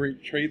they a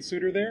great trade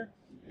suitor there?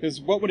 Because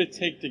what would it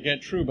take to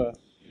get Trouba?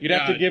 You'd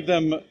have to give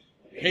them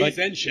Hayes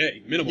and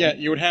Shea, minimum. Yeah,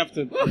 you would have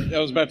to. I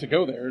was about to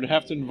go there. It'd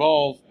have to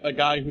involve a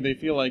guy who they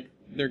feel like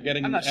they're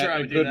getting I'm not sure I at a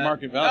would do good that.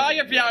 market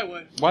value. Yeah, I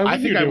would. Why would I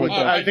think you I do would. it,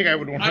 though? I think I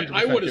would 100%.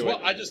 I would as do well.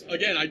 it. I just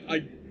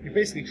again, You're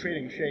basically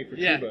trading Shea for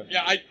Yeah. Trouba.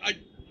 yeah,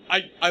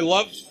 I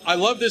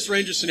love this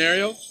Ranger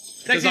scenario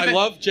because I Ethan.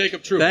 love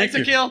Jacob Trouba. Thanks,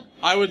 Akil.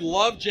 I would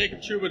love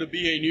Jacob Trouba to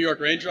be a New York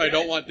Ranger. I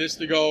don't want this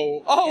to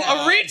go Oh,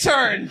 a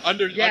return.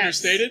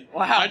 understated.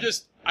 Wow.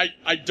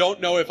 I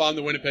don't know if I'm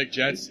the Winnipeg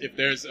Jets, if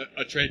there's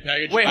a trade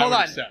package. Wait, I hold would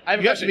on. accept. I have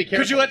a question.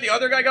 Could you let the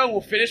other guy go and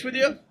we'll finish with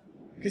you?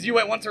 Because you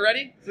went once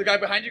already. So the guy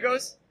behind you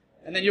goes,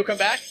 and then you'll come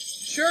back?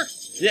 Sure.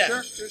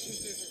 Yeah. Sure.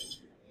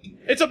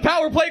 It's a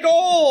power play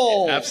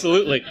goal!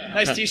 Absolutely.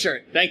 Nice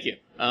t-shirt. Thank you.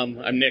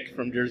 I'm Nick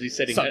from Jersey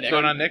City. What's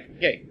going on, Nick?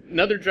 Okay,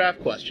 another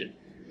draft question.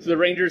 So the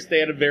Rangers, they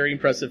had a very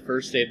impressive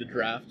first day of the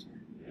draft.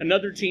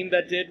 Another team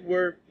that did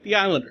were the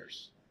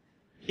Islanders.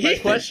 My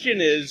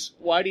question is,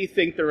 why do you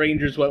think the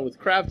Rangers went with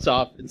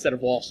Kravtsov instead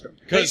of Wallstrom?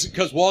 Because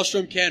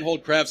Wallstrom can't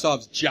hold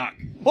Kravtsov's jock.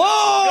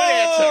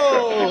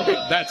 Whoa! Good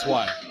answer. That's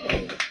why.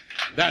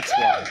 That's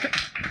why.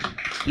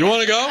 You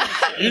want to go?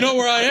 You know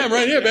where I am,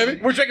 right here,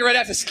 baby. We're drinking right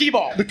after skee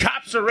ball. The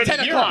cops are ready 10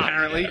 here, o'clock.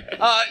 apparently.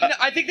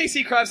 I think they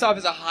see Kravtsov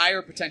as a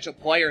higher potential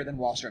player than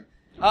Wallstrom.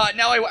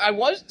 Now,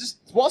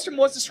 Wallstrom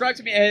was described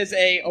to me as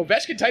a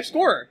Ovechkin type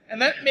scorer,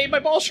 and that made my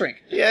balls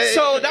shrink.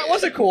 So that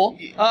wasn't cool.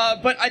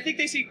 But I think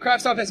they see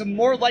Kravtsov as a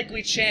more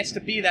likely chance to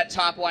be that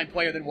top line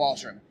player than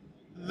Wallstrom.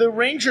 The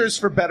Rangers,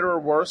 for better or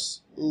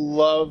worse,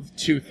 love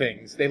two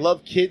things. They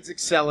love kids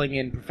excelling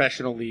in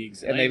professional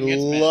leagues, and they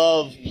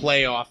love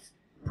playoff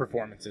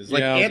performances.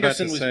 Like Yeah, I was about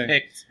Anderson to was say,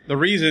 picked. The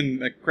reason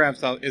that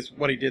Kravtsov is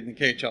what he did in the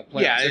KHL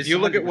playoffs. Yeah, if it's you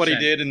look at what he 100%.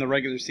 did in the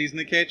regular season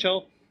in the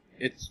KHL,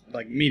 it's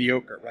like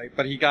mediocre, right?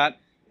 But he got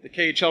the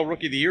KHL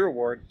Rookie of the Year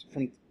award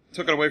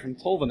took it away from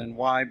Tolvanen.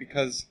 Why?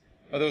 Because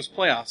of those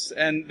playoffs.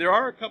 And there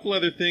are a couple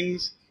other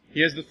things. He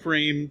has the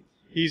frame.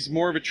 He's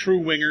more of a true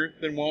winger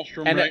than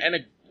Wallstrom, And,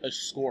 right? a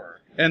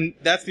scorer. And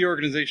that's the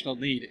organizational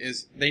need,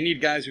 is they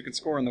need guys who can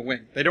score on the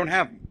wing. They don't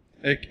have them.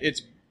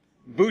 It's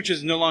Booch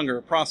is no longer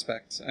a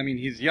prospect. I mean,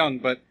 he's young,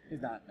 but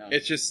He's not, no.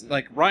 it's just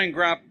like Ryan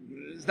Gropp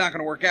is not going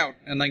to work out.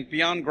 And like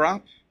beyond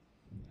Gropp,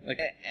 like,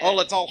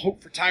 let's all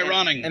hope for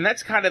Tyroning. And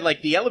that's kind of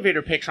like the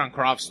elevator pitch on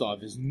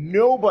Kravtsov is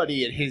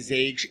nobody at his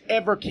age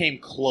ever came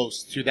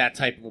close to that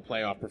type of a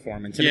playoff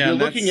performance. And Yeah, if you're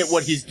and looking that's- at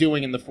what he's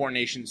doing in the Four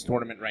Nations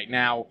tournament right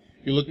now,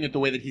 you're looking at the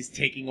way that he's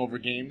taking over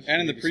games.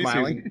 And in the He's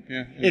smiling. preseason.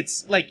 Yeah.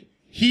 It's like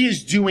he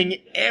is doing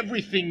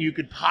everything you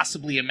could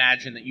possibly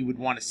imagine that you would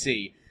want to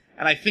see.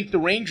 And I think the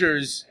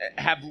Rangers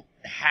have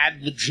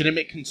had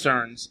legitimate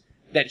concerns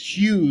that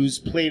Hughes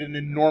played an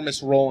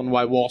enormous role in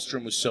why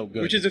Wallstrom was so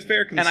good. Which is a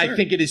fair concern. And I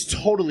think it is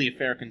totally a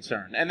fair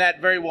concern. And that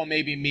very well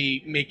may be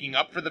me making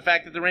up for the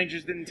fact that the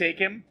Rangers didn't take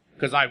him,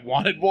 because I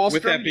wanted Wallstrom.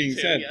 With that being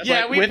said,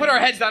 Yeah, we put our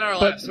heads down on our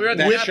laps. We were at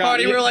the with- hat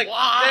party. We were like,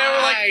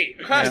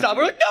 Kravtsov.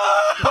 We're like,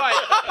 no!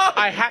 But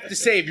I have to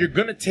say, if you're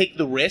going to take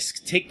the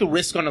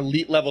risk on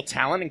elite level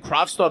talent, and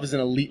Kravtsov is an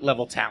elite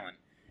level talent.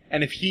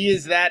 And if he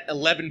is that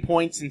 11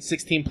 points in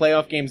 16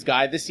 playoff games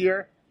guy this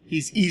year,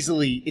 it's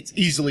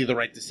easily the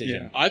right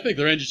decision. I think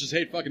the Rangers just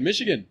hate fucking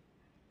Michigan.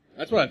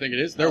 That's what I think it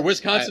is. They're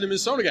Wisconsin and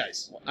Minnesota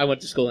guys. I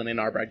went to school in Ann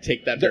Arbor. I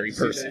take that very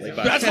personally.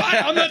 But That's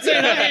why I'm not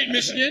saying I hate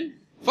Michigan.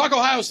 Fuck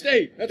Ohio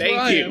State. That's Thank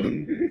where I you.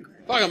 am.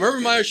 Fuck him.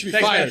 Urban Meyer should be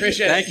Thanks, man. fired.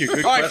 Appreciate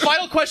it. All right,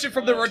 final question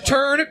from the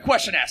return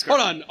question asker.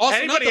 Hold on. Also,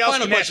 Anybody not the else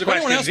final can ask question. If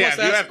anyone else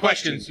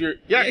questions, wants to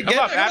yeah, if you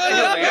ask have a question,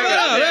 questions, come get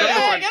up.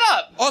 Absolutely. Get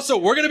up. Also,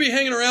 we're going to be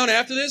hanging around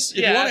after this. If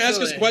Yeah, you want to ask us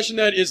a absolutely. question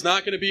that is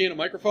not going to be in a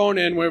microphone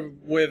and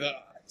with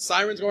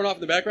sirens going off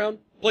in the background,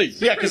 please.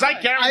 Yeah, because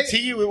I guarantee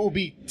you it will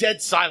be dead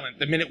silent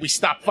the minute we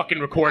stop fucking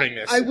recording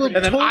this. I will and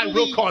then I totally-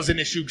 will cause an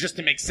issue just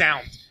to make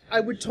sound. I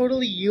would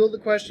totally yield the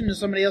question to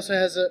somebody else who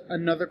has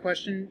another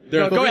question.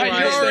 There are Go three ahead,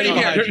 you're people already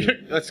standing here.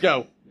 behind you. Let's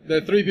go. There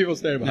are three people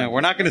standing behind No,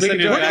 we're not going to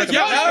send you We're back.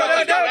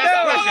 gonna-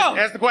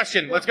 No. Ask the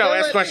question. Let's go.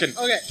 Ask the question.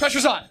 Okay.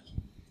 Pressure's on.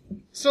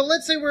 So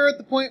let's say we're at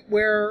the point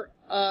where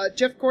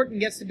Jeff Corton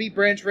gets to beat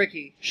Branch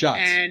Rickey. Shots.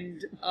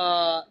 And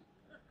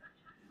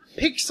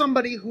pick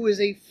somebody who is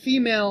a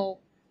female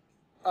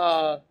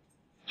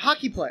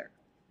hockey player.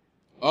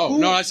 Oh,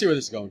 no, I see where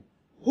this is going.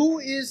 Who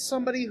is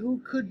somebody who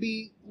could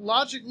be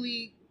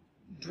logically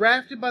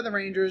drafted by the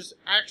Rangers,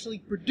 actually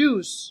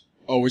produce?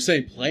 Oh, we're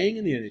saying playing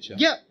in the NHL?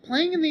 Yeah,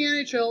 playing in the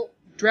NHL,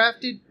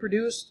 drafted,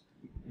 produced.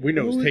 We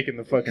know who's taking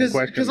the fucking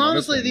question. Because on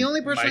honestly, this the one,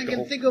 only person I Michael.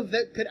 can think of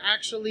that could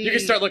actually... You can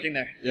start looking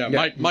there. Yeah,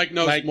 Mike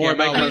knows Mike- more yeah,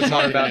 about Mike knows what's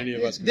more than about- any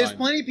of us There's combined.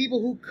 plenty of people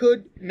who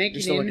could make You're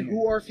it still in looking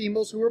who are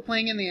females who are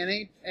playing in the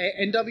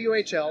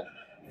NWHL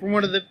from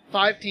one of the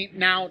 5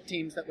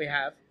 teams that we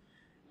have.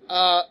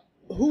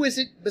 Who is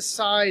it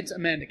besides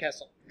Amanda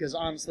Kessel? because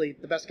honestly,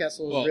 the best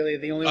Kessel is Well, really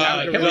the only one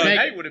Kevin to really make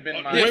Knight it. would have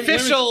been The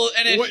official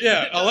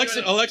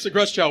Alexa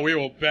Gruschow, we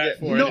will bet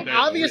for No, any day.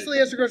 obviously,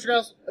 Esther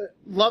Grosjean,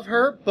 love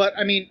her, but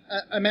I mean,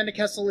 Amanda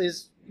Kessel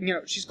is,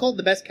 she's called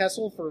the best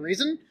Kessel for a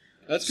reason.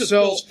 That's because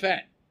So- Bill's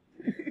fat.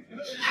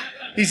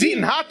 He's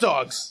eating hot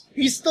dogs.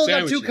 He's still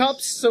got 2 Sandwiches.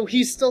 cups, so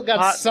he's still got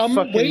Hot some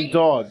fucking weight.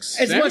 dogs.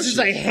 As much as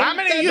I Sandwiches. hate How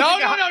many that- of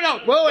you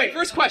think No. Wait.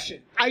 First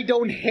question. I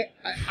don't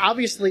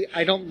obviously,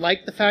 I don't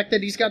like the fact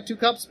that he's got 2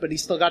 cups, but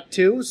he's still got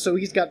 2, so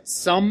he's got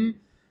some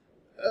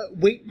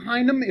weight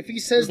behind him. If he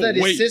says that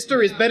his Wait.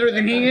 sister is better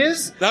than he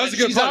is, That was a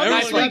good she's point. Everyone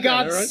obviously liked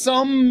got that, right?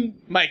 some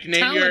Mike,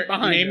 name talent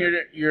behind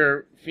her.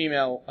 your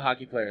female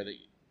hockey player that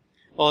you.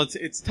 Well,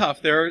 it's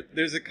tough.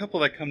 There's a couple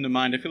that come to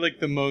mind. I feel like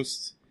the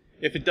most,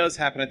 if it does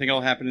happen, I think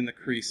it'll happen in the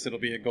crease. It'll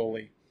be a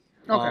goalie.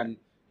 Okay.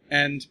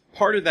 And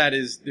part of that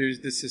is there's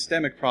this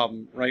systemic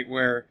problem, right?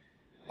 Where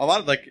a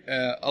lot of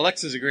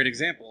Alexa's a great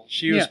example.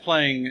 She was Yeah.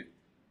 playing,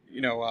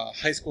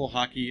 high school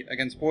hockey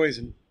against boys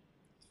and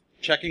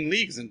checking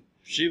leagues, and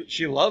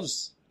she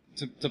loves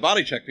to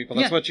body check people.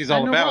 That's Yeah, what she's I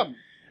all have no about. problem.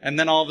 And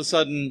then all of a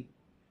sudden,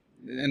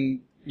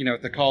 and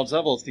at the college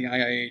level, it's the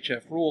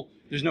IIHF rule.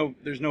 There's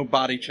no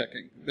body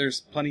checking.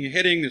 There's plenty of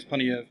hitting. There's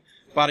plenty of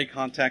body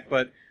contact,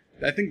 but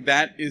I think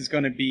that is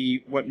going to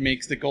be what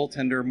makes the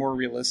goaltender more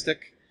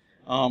realistic.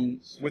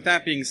 With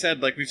that being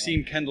said, like we've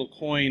seen Kendall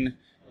Coyne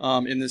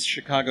in this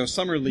Chicago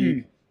Summer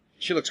League,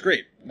 she looks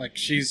great. Like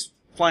she's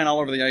flying all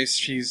over the ice.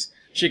 She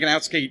can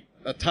outskate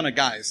a ton of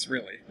guys,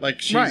 really.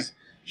 Like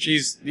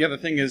she's the other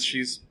thing is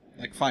she's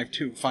like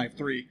 5'2",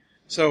 5'3".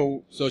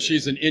 So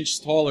she's an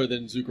inch taller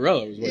than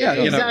Zuccarello. Is what yeah, it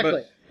is.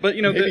 exactly. But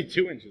Maybe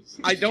 2 inches.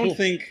 I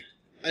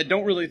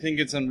don't really think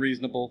it's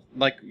unreasonable.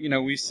 Like,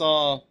 we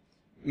saw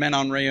Men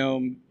on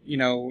Rayom,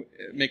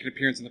 make an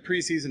appearance in the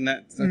preseason.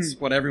 That's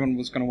what everyone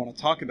was going to want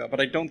to talk about. But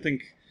I don't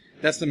think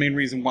that's the main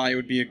reason why it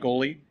would be a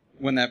goalie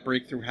when that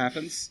breakthrough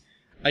happens.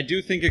 I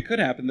do think it could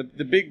happen.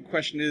 The big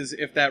question is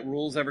if that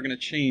rule's ever going to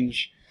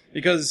change.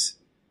 Because,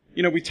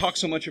 we talk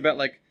so much about,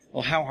 like,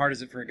 well, how hard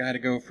is it for a guy to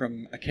go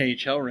from a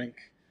KHL rink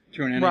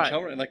to an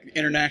NHL rink? Like,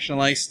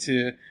 international ice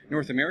to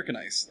North American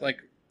ice. Like,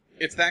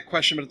 it's that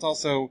question, but it's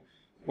also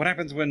what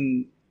happens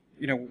when,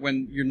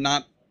 when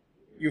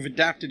you've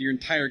adapted your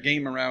entire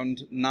game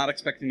around not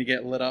expecting to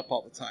get lit up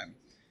all the time.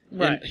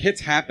 Right. And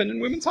hits happen in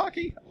women's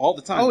hockey all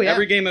the time. Oh, yeah.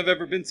 Every game I've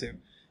ever been to.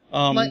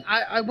 Like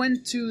I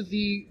went to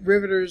the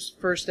Riveters'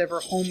 first ever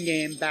home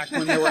game back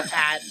when they were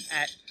at.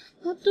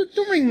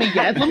 Don't ring me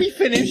yet. Let me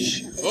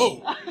finish.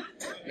 Oh,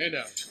 hey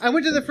now. I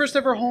went to the first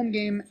ever home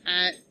game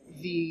at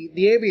the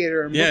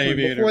Aviator in Yeah, Brooklyn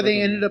Aviator before in they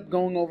Brooklyn. ended up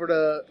going over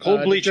to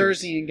Cold bleachers.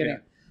 Jersey and getting. Yeah.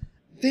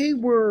 They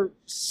were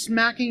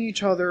smacking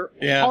each other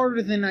Yeah.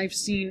 harder than I've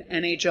seen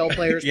NHL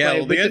players Yeah, play.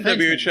 well, the with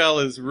defensemen.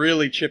 NWHL is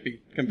really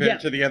chippy compared Yeah,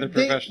 to the other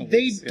they- professional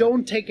They leagues. Yeah.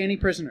 don't take any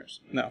prisoners.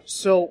 No.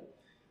 So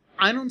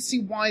I don't see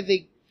why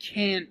they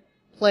can't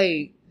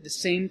play the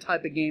same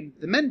type of game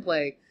the men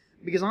play,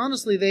 because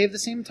honestly, they have the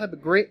same type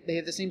of grit, they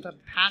have the same type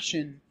of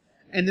passion,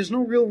 and there's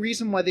no real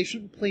reason why they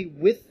shouldn't play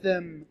with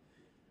them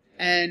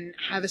and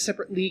have a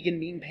separate league and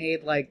being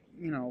paid like,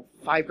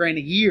 $5,000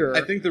 a year.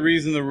 I think the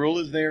reason the rule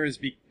is there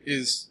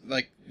is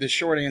like the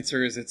short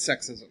answer is it's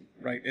sexism,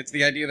 right? It's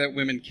the idea that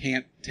women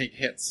can't take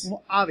hits.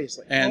 Well,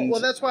 obviously. And-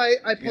 well, that's why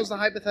I posed the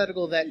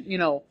hypothetical that,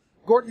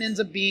 Gorton ends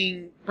up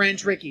being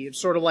Branch Rickey. It's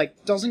sort of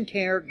like, doesn't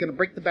care, gonna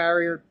break the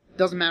barrier,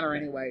 doesn't matter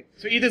anyway.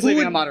 So Edith's Who leaving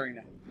would- on moderating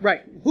now.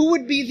 Right. Who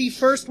would be the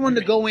first one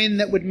to go in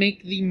that would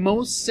make the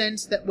most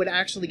sense, that would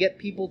actually get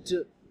people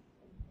to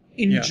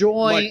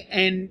enjoy Mike.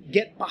 and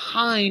get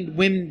behind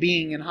women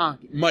being in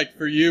hockey? Mike,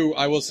 for you,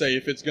 I will say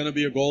if it's going to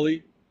be a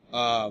goalie,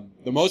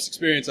 the most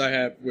experience I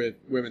have with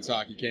women's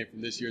hockey came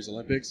from this year's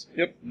Olympics.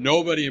 Yep.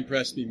 Nobody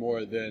impressed me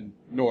more than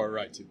Nora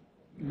Raitu.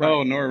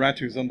 Oh, Nora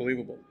Ratu is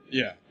unbelievable.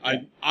 Yeah,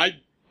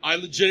 I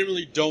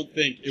legitimately don't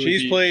think it would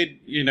She's be... played,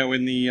 in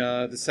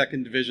the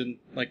second division,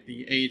 like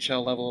the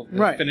AHL level of the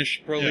Right.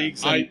 Finnish pro Yeah,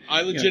 leagues. I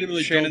And,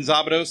 legitimately Shannon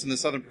don't... Zabados in the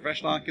Southern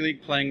Professional Hockey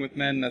League playing with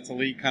men. That's a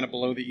league kind of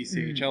below the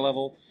ECHL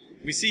level.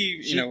 We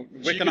see, She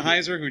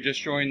Wickenheiser, who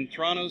just joined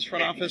Toronto's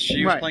front office.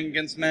 She was Right. playing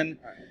against men.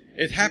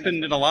 It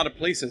happened in a lot of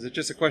places. It's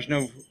just a question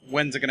of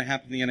when's it going to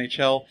happen in the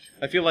NHL.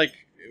 I feel like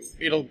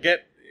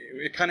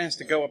it kind of has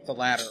to go up the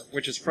ladder,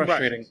 which is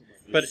frustrating.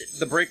 But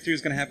the breakthrough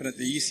is going to happen at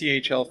the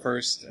ECHL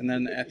first, and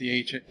then at the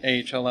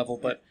AHL level.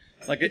 But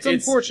like It's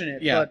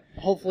unfortunate, yeah.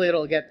 but hopefully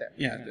it'll get there.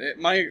 Yeah,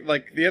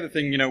 the other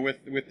thing,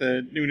 with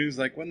the new news,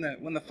 like when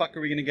the fuck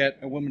are we going to get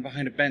a woman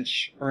behind a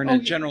bench or in a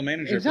general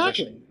manager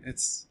exactly.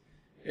 position?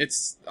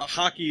 It's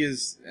hockey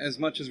is, as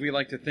much as we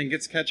like to think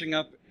it's catching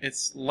up,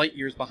 it's light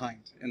years behind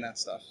in that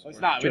stuff. It's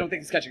not. We don't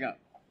think it's catching up.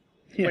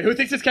 Wait, who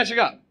thinks it's catching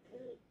up?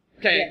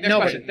 Okay, Yeah, next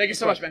nobody. question. Thank you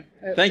so much, man.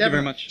 Thank you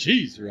very much.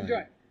 Jeez, Ryan.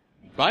 Enjoy.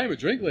 Buy him a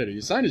drink later. You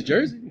signed his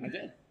jersey? I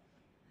did.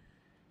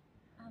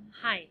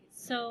 Hi.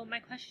 So my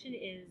question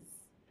is,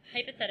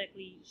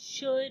 hypothetically,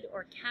 should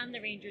or can the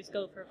Rangers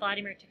go for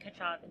Vladimir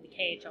Tkachuk in the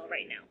KHL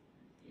right now?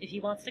 If he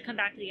wants to come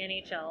back to the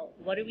NHL,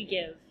 what do we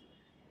give?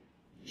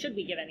 Should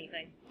we give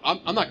anything?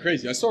 I'm not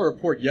crazy. I saw a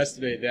report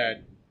yesterday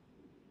that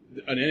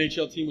an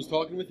NHL team was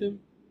talking with him.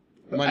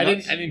 I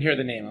didn't hear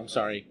the name. I'm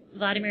sorry.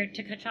 Vladimir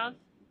Tkachov.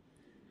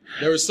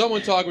 There was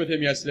someone talking with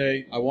him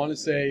yesterday. I want to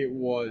say it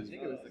was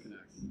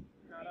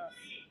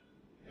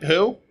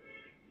Who?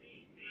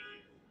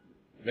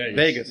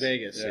 Vegas.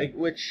 Yeah.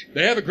 Which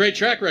they have a great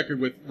track record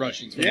with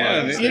Russians.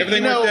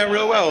 Everything worked out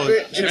real well.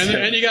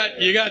 And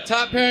you got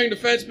top pairing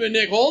defenseman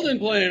Nick Holden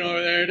playing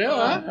over there too,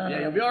 huh?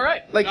 Yeah, you'll be all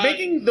right. Like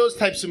making those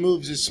types of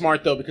moves is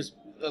smart though, because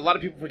a lot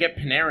of people forget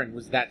Panarin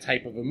was that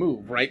type of a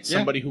move, right?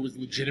 Somebody who was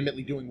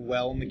legitimately doing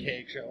well in the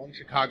KHL, and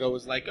Chicago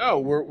was like, "Oh,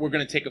 we're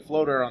going to take a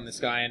floater on this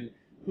guy." And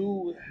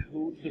who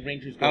did the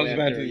Rangers go I was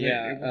after? about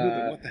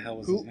to what the hell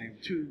was his name?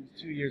 2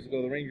 years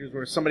ago, the Rangers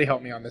were. Somebody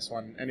help me on this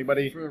one.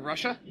 Anybody? For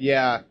Russia?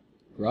 Yeah.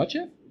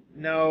 Grachev?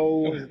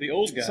 No. It was the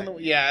old guy.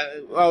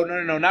 Oh,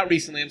 no, not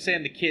recently. I'm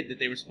saying the kid that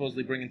they were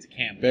supposedly bringing to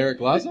camp. Barrett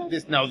Glazov?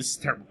 This is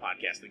terrible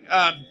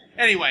podcasting.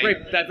 Anyway.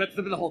 Great, that's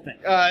been the whole thing.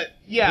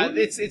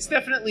 It's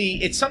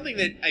definitely, it's something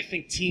that I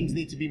think teams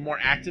need to be more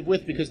active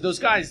with, because those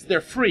guys,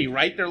 they're free,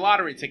 right? They're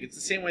lottery tickets,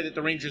 the same way that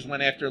the Rangers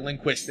went after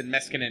Lindqvist and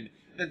Meskinen.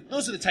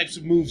 Those are the types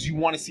of moves you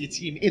want to see a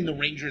team in the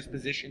Rangers'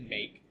 position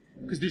make,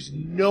 because there's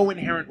no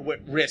inherent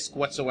risk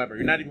whatsoever.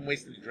 You're not even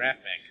wasting the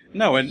draft bank.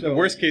 No, and the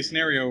worst case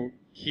scenario,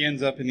 he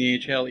ends up in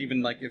the AHL,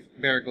 even like if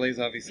Barrett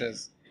Glazov, he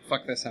says,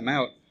 fuck this, I'm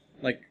out.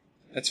 Like,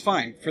 that's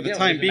fine. For the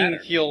time being,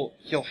 he'll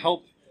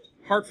help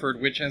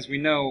Hartford, which, as we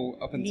know,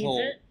 up until...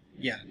 Needs it?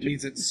 Yeah,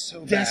 needs it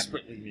so bad.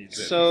 Desperately needs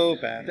it. So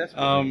bad.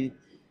 Desperately.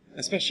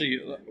 Especially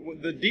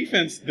the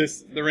defense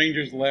the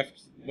Rangers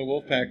left the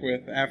Wolfpack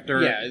with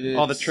after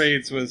all the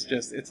trades was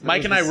just...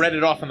 Mike and I read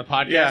it off on the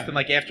podcast, and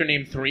like after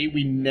name 3,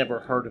 we never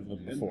heard of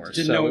them before.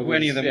 Didn't know who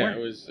any of them were.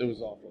 It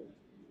was awful.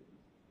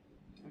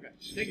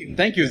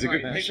 Thank you is a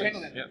good Thanks for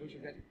question. handling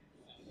that.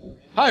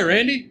 Hi,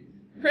 Randy.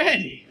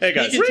 Randy. Hey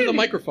guys. Speak into the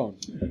microphone.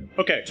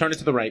 Okay. Turn it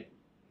to the right.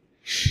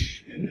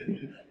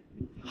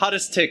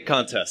 Hottest take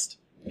contest.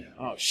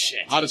 Oh,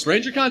 shit. Hottest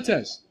Ranger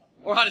contest.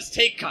 Or hottest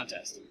take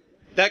contest.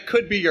 That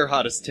could be your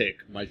hottest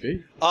take. Might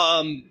be.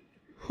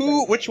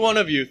 Which one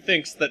of you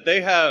thinks that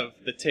they have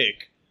the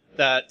take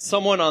that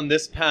someone on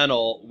this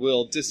panel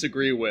will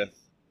disagree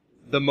with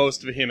the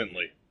most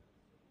vehemently?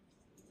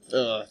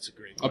 That's a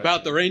great question.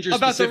 About the Rangers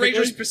About specifically? the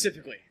Rangers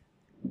specifically.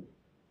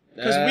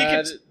 Because we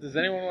can... Does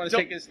anyone want to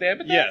take a stab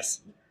at that?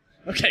 Yes.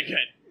 Okay,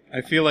 good. I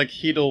feel like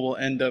Hedel will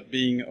end up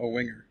being a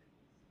winger.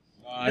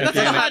 That's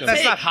not hot That's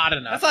take. not hot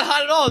enough. That's not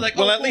hot at all. Like,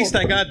 Well, at least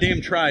I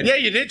goddamn tried. Yeah,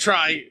 you did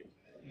try.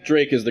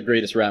 Drake is the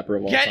greatest rapper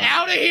of all Get time.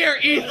 out of here,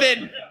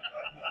 Ethan!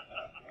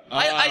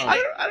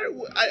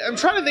 I'm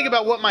trying to think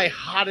about what my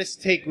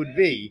hottest take would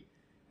be,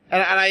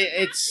 and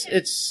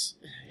it's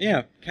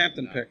Yeah,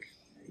 captain pick.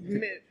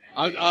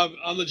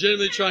 I'm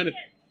legitimately trying to...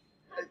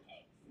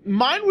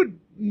 Mine would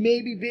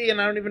maybe be, and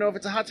I don't even know if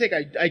it's a hot take.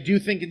 I do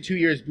think in 2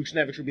 years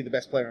Buchnevich would be the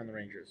best player on the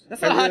Rangers.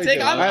 That's not a hot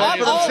take. I'm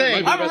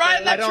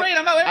riding that train.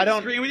 I'm not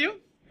agreeing with you.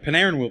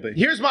 Panarin will be.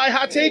 Here's my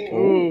hot take.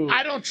 Ooh.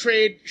 I don't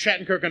trade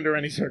Shattenkirk under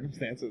any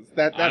circumstances.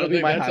 That'll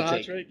be my hot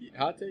take.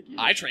 Hot take?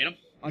 I trade him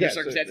under Yeah,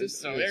 circumstances.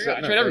 So there you so- go.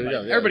 I no, trade there you everybody.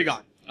 go, yeah. Everybody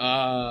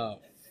gone.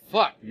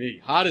 Fuck me.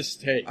 Hottest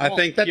take. I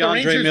think That the DeAndre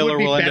Rangers Miller would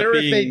be will end up better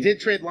if they being...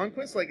 did trade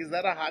Lundqvist. Like, is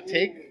that a hot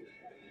take?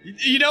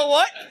 You know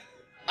what?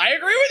 I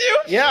agree with you.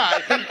 Yeah,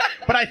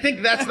 I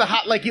think that's the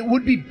hot. Like, it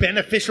would be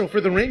beneficial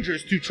for the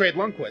Rangers to trade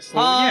Lundqvist.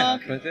 yeah,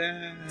 but...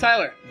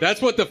 Tyler,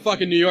 That's what the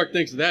fucking New York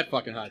thinks of that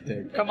fucking hot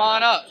take. come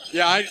on up.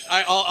 Yeah,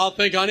 I'll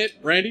think on it.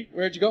 Randy,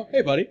 where'd you go?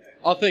 Hey, buddy.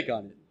 I'll think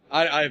on it.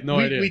 I have no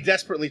idea. We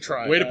desperately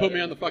tried. Way to put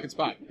me on the fucking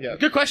spot. Yeah.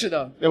 Good question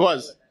though. It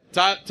was.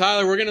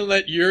 Tyler, we're going to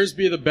let yours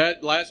be the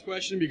last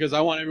question because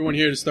I want everyone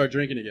here to start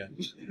drinking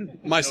again.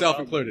 Myself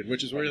included,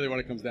 which is really what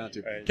it comes down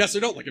to. Right.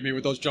 Kessler, don't look at me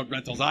with those junk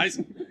rentals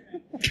eyes.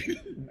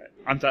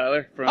 I'm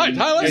Tyler. From Hi,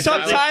 Tyler. What's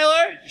up,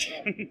 Tyler?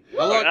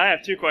 All right, I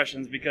have two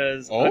questions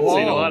because I've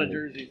seen a lot of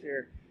jerseys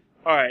here.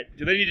 All right,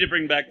 do they need to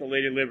bring back the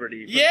Lady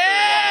Liberty?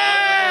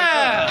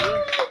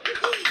 Yeah!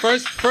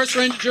 First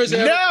Ranger jersey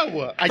ever.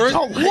 No, I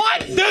don't.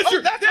 What? That's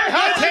your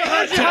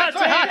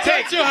hot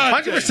take.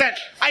 100%.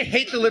 I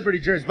hate the Liberty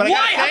jersey, but Why?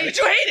 I How gotta say, could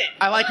you hate it?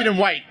 I like it in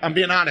white. I'm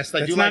being honest.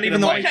 I That's do not like it even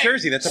in the white. white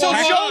jersey. That's a So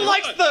black Joe one.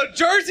 likes the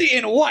jersey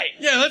in white.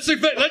 Yeah, let's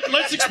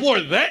explore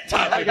that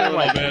topic a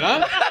little bit,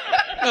 huh?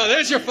 No,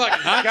 there's your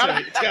fucking hot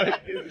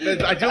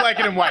take. I do like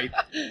it in white.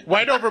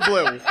 White over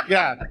blue.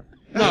 Yeah.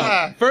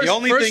 No, The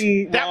only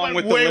thing that wrong went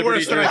with the way Liberty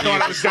worse than I jersey thought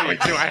is it was the going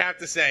sleeves. to. I have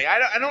to say,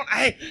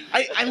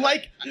 I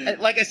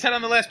like I said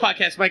on the last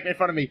podcast. Mike made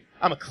fun of me.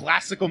 I'm a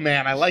classical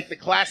man. I like the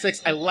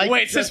classics. I like.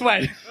 Wait, since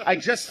when? I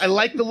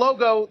like the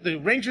logo. The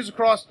Rangers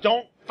across.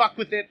 Don't fuck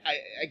with it.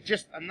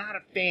 I'm not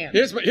a fan.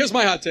 Here's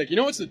my hot take. You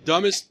know what's the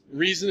dumbest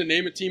reason to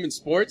name a team in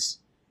sports?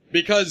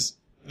 Because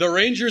the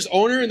Rangers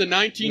owner in the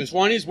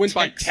 1920s went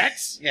by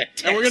Tex. Yeah,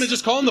 Tex. And we're gonna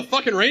just call them the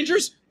fucking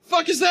Rangers?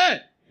 Fuck is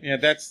that? Yeah,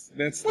 that's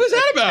What is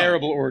that a about?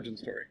 terrible origin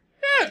story.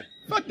 Yeah,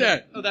 fuck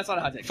that. Oh, that's not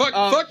a hot take.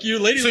 Fuck you,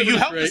 lady. So you Liberty's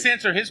helped great. us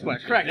answer his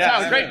question. Correct.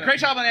 Yeah, Tyler, great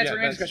job on answering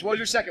yeah, Andrew's question. What was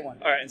your second one?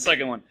 All right, and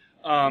second one.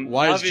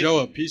 Why is Joe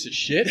a piece of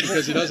shit?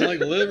 Because he doesn't like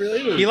the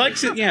Liberty? He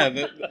likes it, yeah.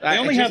 They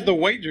only have the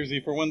white jersey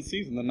for one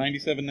season, the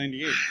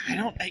 97-98. I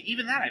don't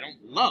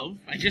love.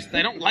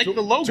 I don't like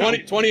the logo.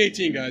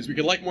 2018, guys. We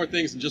could like more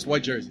things than just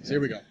white jerseys. Here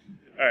we go.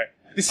 All right.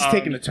 This is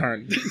taking a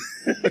turn.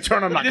 A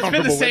turn I'm not It's comfortable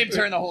been the same with.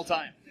 turn the whole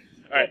time.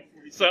 All right.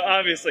 So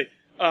obviously,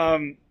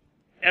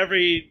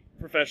 every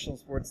professional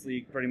sports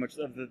league, pretty much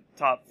of the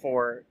top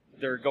 4,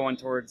 they're going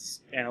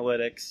towards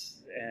analytics,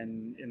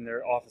 and in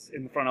their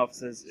in the front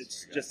offices, it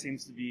just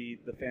seems to be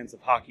the fans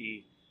of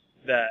hockey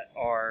that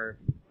are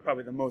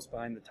probably the most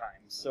behind the times.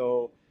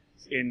 So,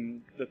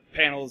 in the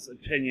panel's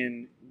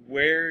opinion,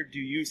 where do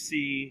you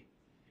see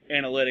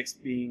analytics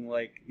being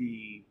like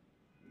the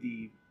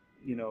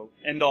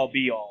end all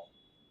be all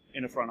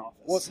in a front office?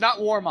 Well, it's not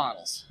war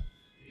models.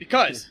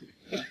 Because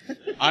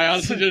I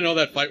honestly didn't know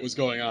that fight was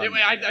going on.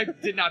 I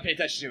did not pay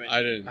attention to it.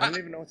 I didn't. I don't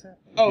even know what's happening.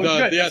 Oh, the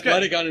good.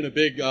 Athletic got in a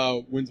big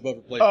wins above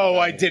replacement. Oh,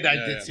 I battle. did. I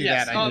Yeah, did yeah. see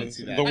Yes, that. I did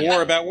see that. The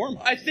war about warm.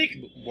 I think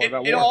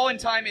about it war. all in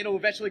time, it'll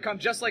eventually come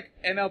just like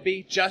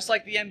MLB, just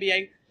like the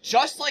NBA,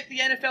 just like the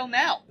NFL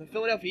now. The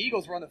Philadelphia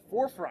Eagles were on the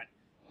forefront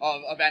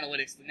of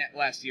analytics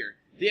last year.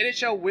 The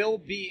NHL will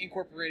be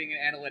incorporating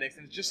analytics,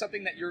 and it's just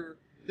something that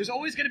there's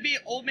always going to be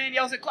old man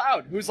yells at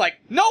cloud who's like,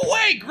 no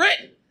way,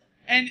 grit!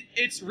 And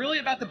it's really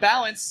about the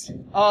balance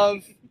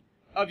of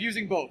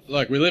using both.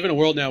 Look, we live in a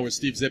world now where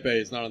Steve Zippe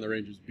is not on the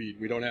Rangers beat.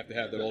 We don't have to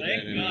have that old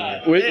man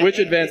anymore. Which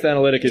advanced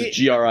analytic is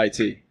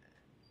GRIT?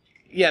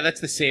 Yeah,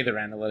 that's the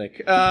Sather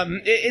analytic.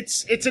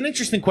 It's an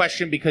interesting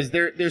question because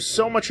there's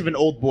so much of an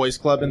old boys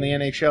club in the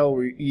NHL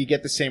where you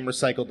get the same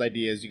recycled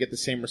ideas, you get the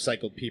same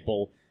recycled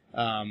people.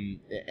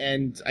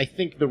 And I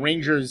think the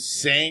Rangers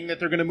saying that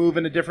they're going to move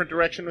in a different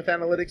direction with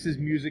analytics is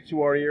music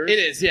to our ears. It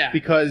is, yeah.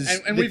 Because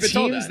and the we've been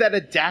told teams that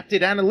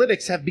adapted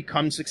analytics have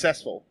become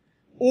successful.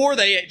 Or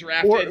they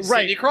drafted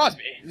Sidney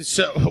Crosby.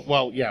 So,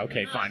 well, yeah,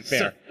 okay, fine,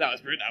 fair. So,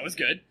 that was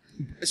good.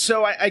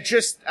 So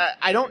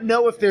I don't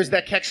know if there's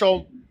that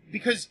catch-all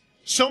because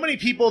so many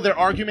people, their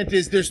argument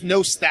is there's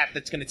no stat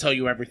that's going to tell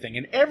you everything,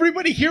 and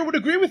everybody here would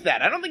agree with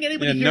that. I don't think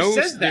anybody here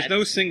says that. There's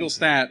no single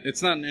stat.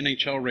 It's not an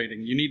NHL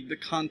rating. You need the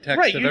context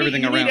Right, of you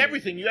everything need, you around. need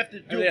everything. You have to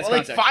do Everything has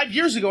like context. 5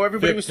 years ago,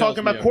 everybody Vic was tells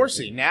talking me about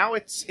Corsi. Now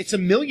it's a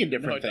million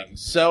different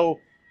things. So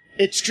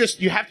it's just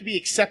you have to be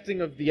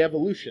accepting of the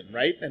evolution,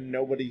 right? And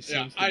nobody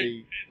seems to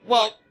be.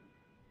 Well,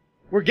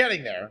 we're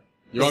getting there.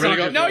 You want me to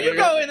go? No, you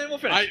go, and then we'll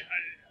finish.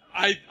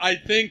 I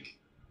think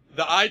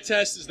the eye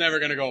test is never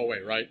going to go away,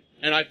 right?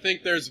 And I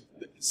think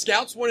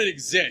scouts wouldn't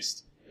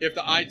exist if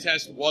the eye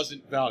test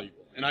wasn't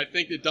valuable. And I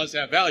think it does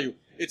have value.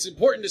 It's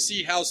important to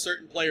see how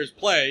certain players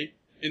play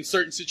in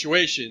certain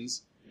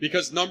situations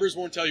because numbers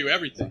won't tell you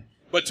everything.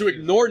 But to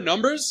ignore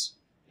numbers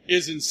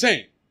is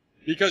insane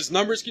because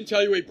numbers can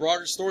tell you a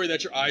broader story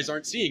that your eyes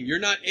aren't seeing. You're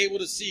not able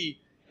to see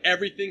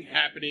everything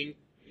happening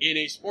in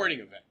a sporting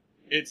event.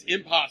 It's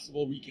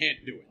impossible. We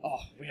can't do it. Oh,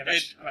 we have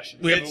extra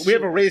questions. We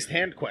have a raised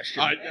hand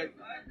question.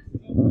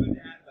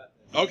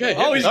 Okay.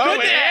 Oh, he's good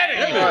at it.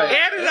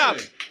 Add it up.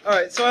 All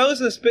right, so I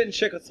listen to Spittin'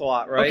 Chicklets a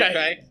lot, right?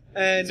 Okay.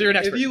 And So you're an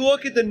expert. if you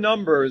look at the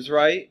numbers,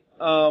 right,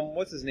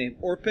 what's his name?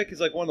 Orpik is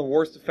like one of the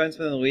worst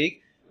defensemen in the league.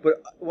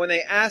 But when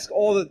they ask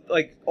all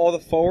the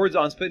forwards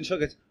on Spittin'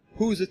 Chicklets,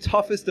 who's the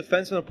toughest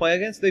defenseman to play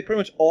against, they pretty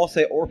much all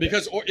say Orpik.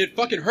 Because it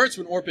fucking hurts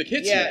when Orpik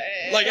hits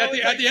you. Like at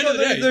the end so of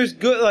the day. there's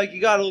good. Like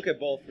you got to look at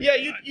both. Yeah,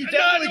 you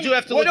definitely do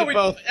have to look at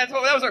both. That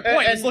was our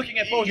point. And was looking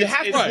at both. You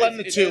have to blend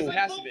the two. It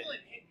has to be.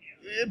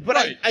 But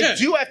Right, I yeah.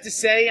 do have to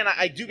say, and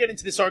I do get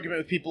into this argument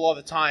with people all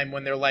the time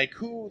when they're like,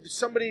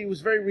 somebody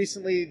was very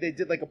recently, they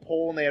did like a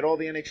poll and they had all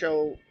the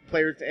NHL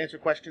players to answer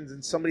questions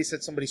and somebody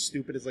said somebody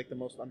stupid is like the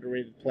most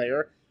underrated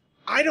player.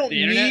 I don't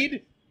The internet?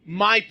 need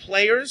my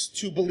players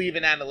to believe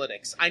in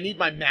analytics. I need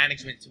my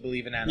management to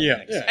believe in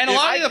analytics. Yeah. And a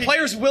lot of the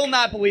players will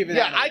not believe in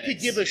Yeah, analytics. I could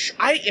give if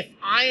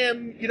I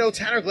am,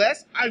 Tanner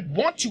Glass, I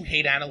want to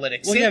hate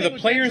analytics. Well, Same yeah, thing the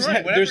with players. Van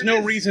Drent, There's whatever no it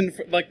is. reason,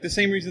 the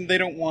same reason they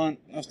don't want.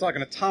 I was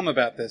talking to Tom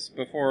about this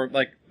before.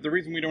 Like the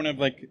reason we don't have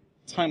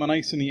time on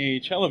ice in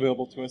the AHL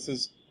available to us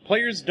is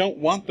players don't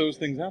want those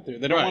things out there.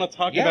 They don't Right. want to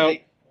talk Yeah,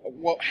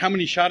 about how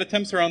many shot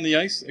attempts are on the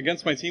ice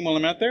against my team while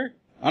I'm out there.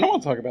 I don't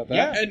want to talk about that.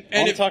 Yeah, I and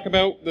want to if- talk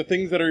about the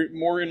things that are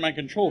more in my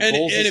control.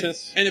 Goals,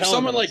 assists, and if talent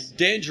someone like levels.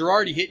 Dan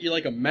Girardi hit you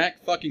like a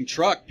Mack fucking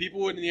truck,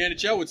 people in the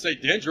NHL would say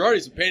Dan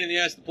Girardi's a pain in the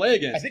ass to play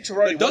against. I think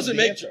Girardi It doesn't was the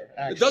make answer,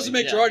 it doesn't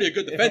make Yeah. Girardi a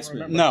good If I defenseman.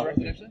 remember No.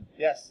 correctly, actually.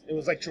 Yes, it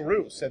was like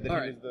Giroux said that All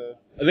he right. was the.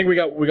 I think we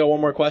got one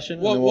more question.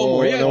 One and then more.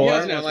 we'll- He then we'll-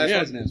 hasn't one answered. last He one.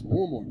 hasn't answered.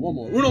 One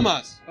more. Uno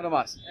mas. What am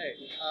I?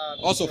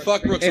 Also,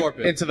 fuck Brooks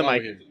Orpik. Into the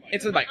mic. here.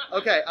 Into the mic.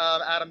 Okay,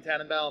 Adam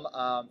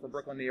Tannenbaum from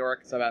Brooklyn, New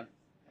York. So bad.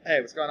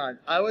 Hey, what's going on?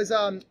 I was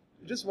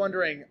just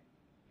wondering,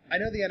 I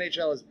know the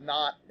NHL is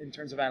not, in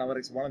terms of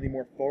analytics, one of the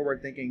more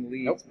forward-thinking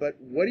leagues, but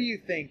what do you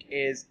think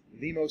is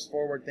the most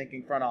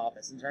forward-thinking front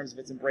office in terms of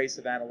its embrace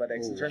of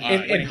analytics, in terms of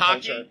in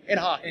hockey? culture? In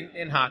hockey.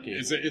 In hockey.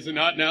 Is it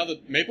not now the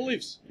Maple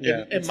Leafs?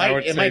 Yeah, it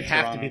might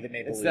have to be the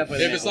Maple Leafs.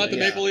 If it's not the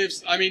Maple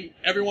Leafs, I mean,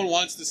 everyone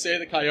wants to say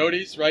the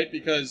Coyotes, right?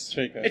 Because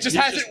it just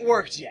hasn't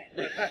worked yet.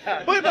 Look,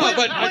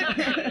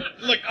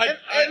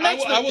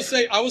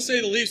 I will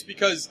say the Leafs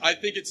because I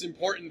think it's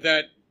important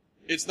that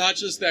it's not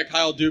just that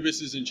Kyle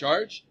Dubas is in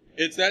charge;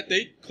 it's that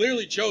they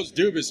clearly chose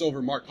Dubas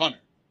over Mark Hunter,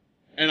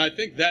 and I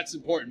think that's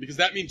important because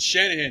that means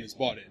Shanahan is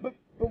bought in.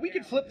 But we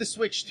could flip the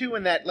switch too,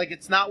 in that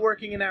it's not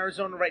working in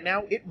Arizona right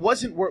now. It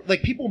wasn't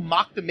people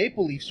mock the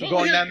Maple Leafs for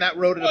going down that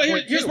road at a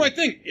point. Here's my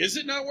thing: is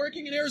it not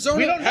working in Arizona?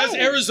 We don't know. Has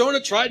Arizona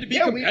tried to be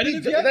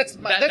competitive yet? That's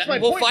my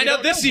We'll point. find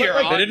out this year.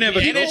 They didn't have a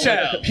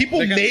NHL.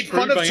 People made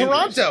fun of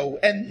Toronto,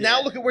 and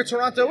now look at where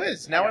Toronto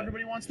is. Now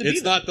everybody wants to be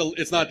there.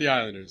 It's not the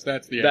Islanders.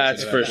 That's the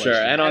That's answer to for that sure.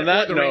 question. And on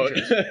that note,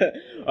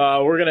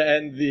 we're gonna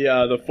end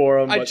the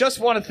forum. I just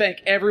want to thank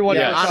everyone.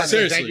 Yeah, for honestly,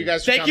 coming. thank you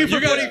guys for Thank you for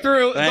coming. putting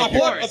through the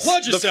horse,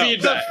 applaud yourself.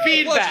 the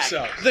feedback, Applaud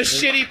yourself. the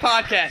shitty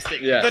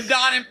podcasting, Yes. the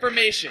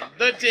non-information,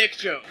 the dick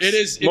jokes. It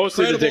is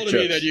Mostly the incredible dick to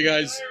me jokes. that you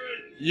guys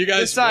The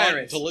want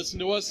sirens. to listen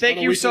to us. Thank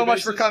on a you so weekly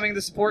much for basis. coming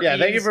to support. Yeah,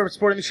 thank you Ian's. for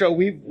supporting the show.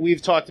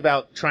 We've talked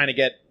about trying to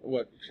get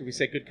should we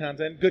say good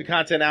content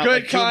out,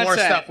 Good do more content.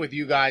 stuff with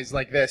you guys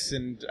like this,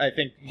 and I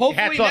think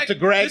Hopefully hats off to next-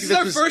 Greg. this is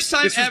our first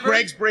time this ever. was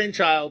Greg's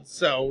brainchild,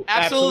 so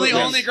Absolutely yes.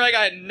 only Greg.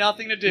 I had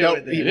nothing to do No,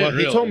 with it.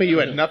 he told me you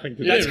had nothing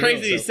to do. That's with it,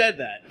 crazy he so. said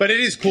that. But it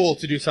is cool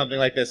to do something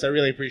like this. I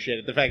really appreciate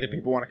it. The fact that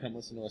people want to come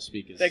listen to us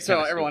speak is Thanks so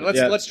kinda everyone.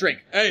 stupid. Let's drink.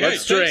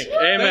 Let's drink.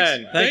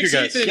 Amen. Thank you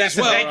guys. Ethan, as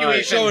well. Thank you,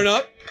 Ethan. Showing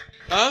up.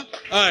 Huh?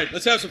 All right,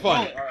 let's have some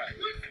fun. All right.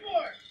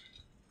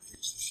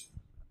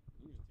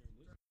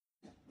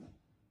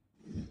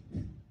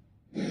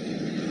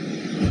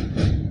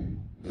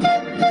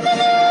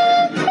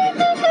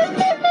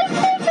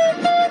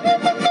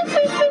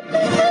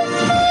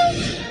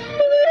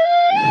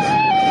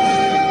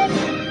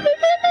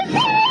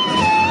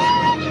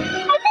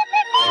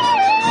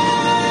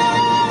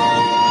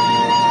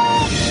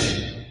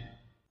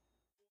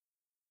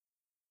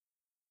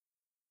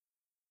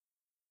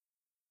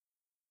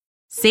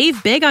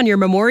 Save big on your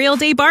Memorial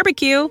Day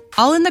barbecue,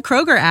 all in the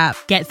Kroger app.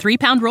 Get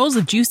 3-pound rolls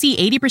of juicy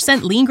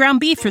 80% lean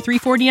ground beef for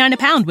 $3.49 a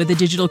pound with a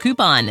digital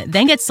coupon.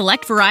 Then get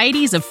select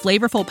varieties of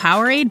flavorful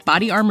Powerade,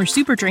 Body Armor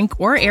Super Drink,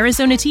 or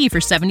Arizona tea for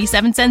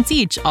 77 cents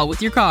each, all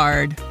with your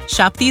card.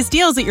 Shop these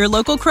deals at your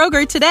local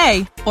Kroger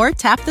today, or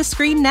tap the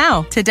screen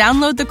now to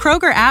download the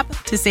Kroger app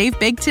to save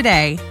big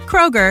today.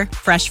 Kroger,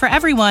 fresh for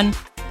everyone.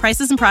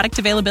 Prices and product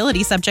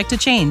availability subject to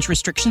change.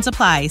 Restrictions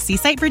apply. See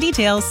site for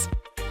details.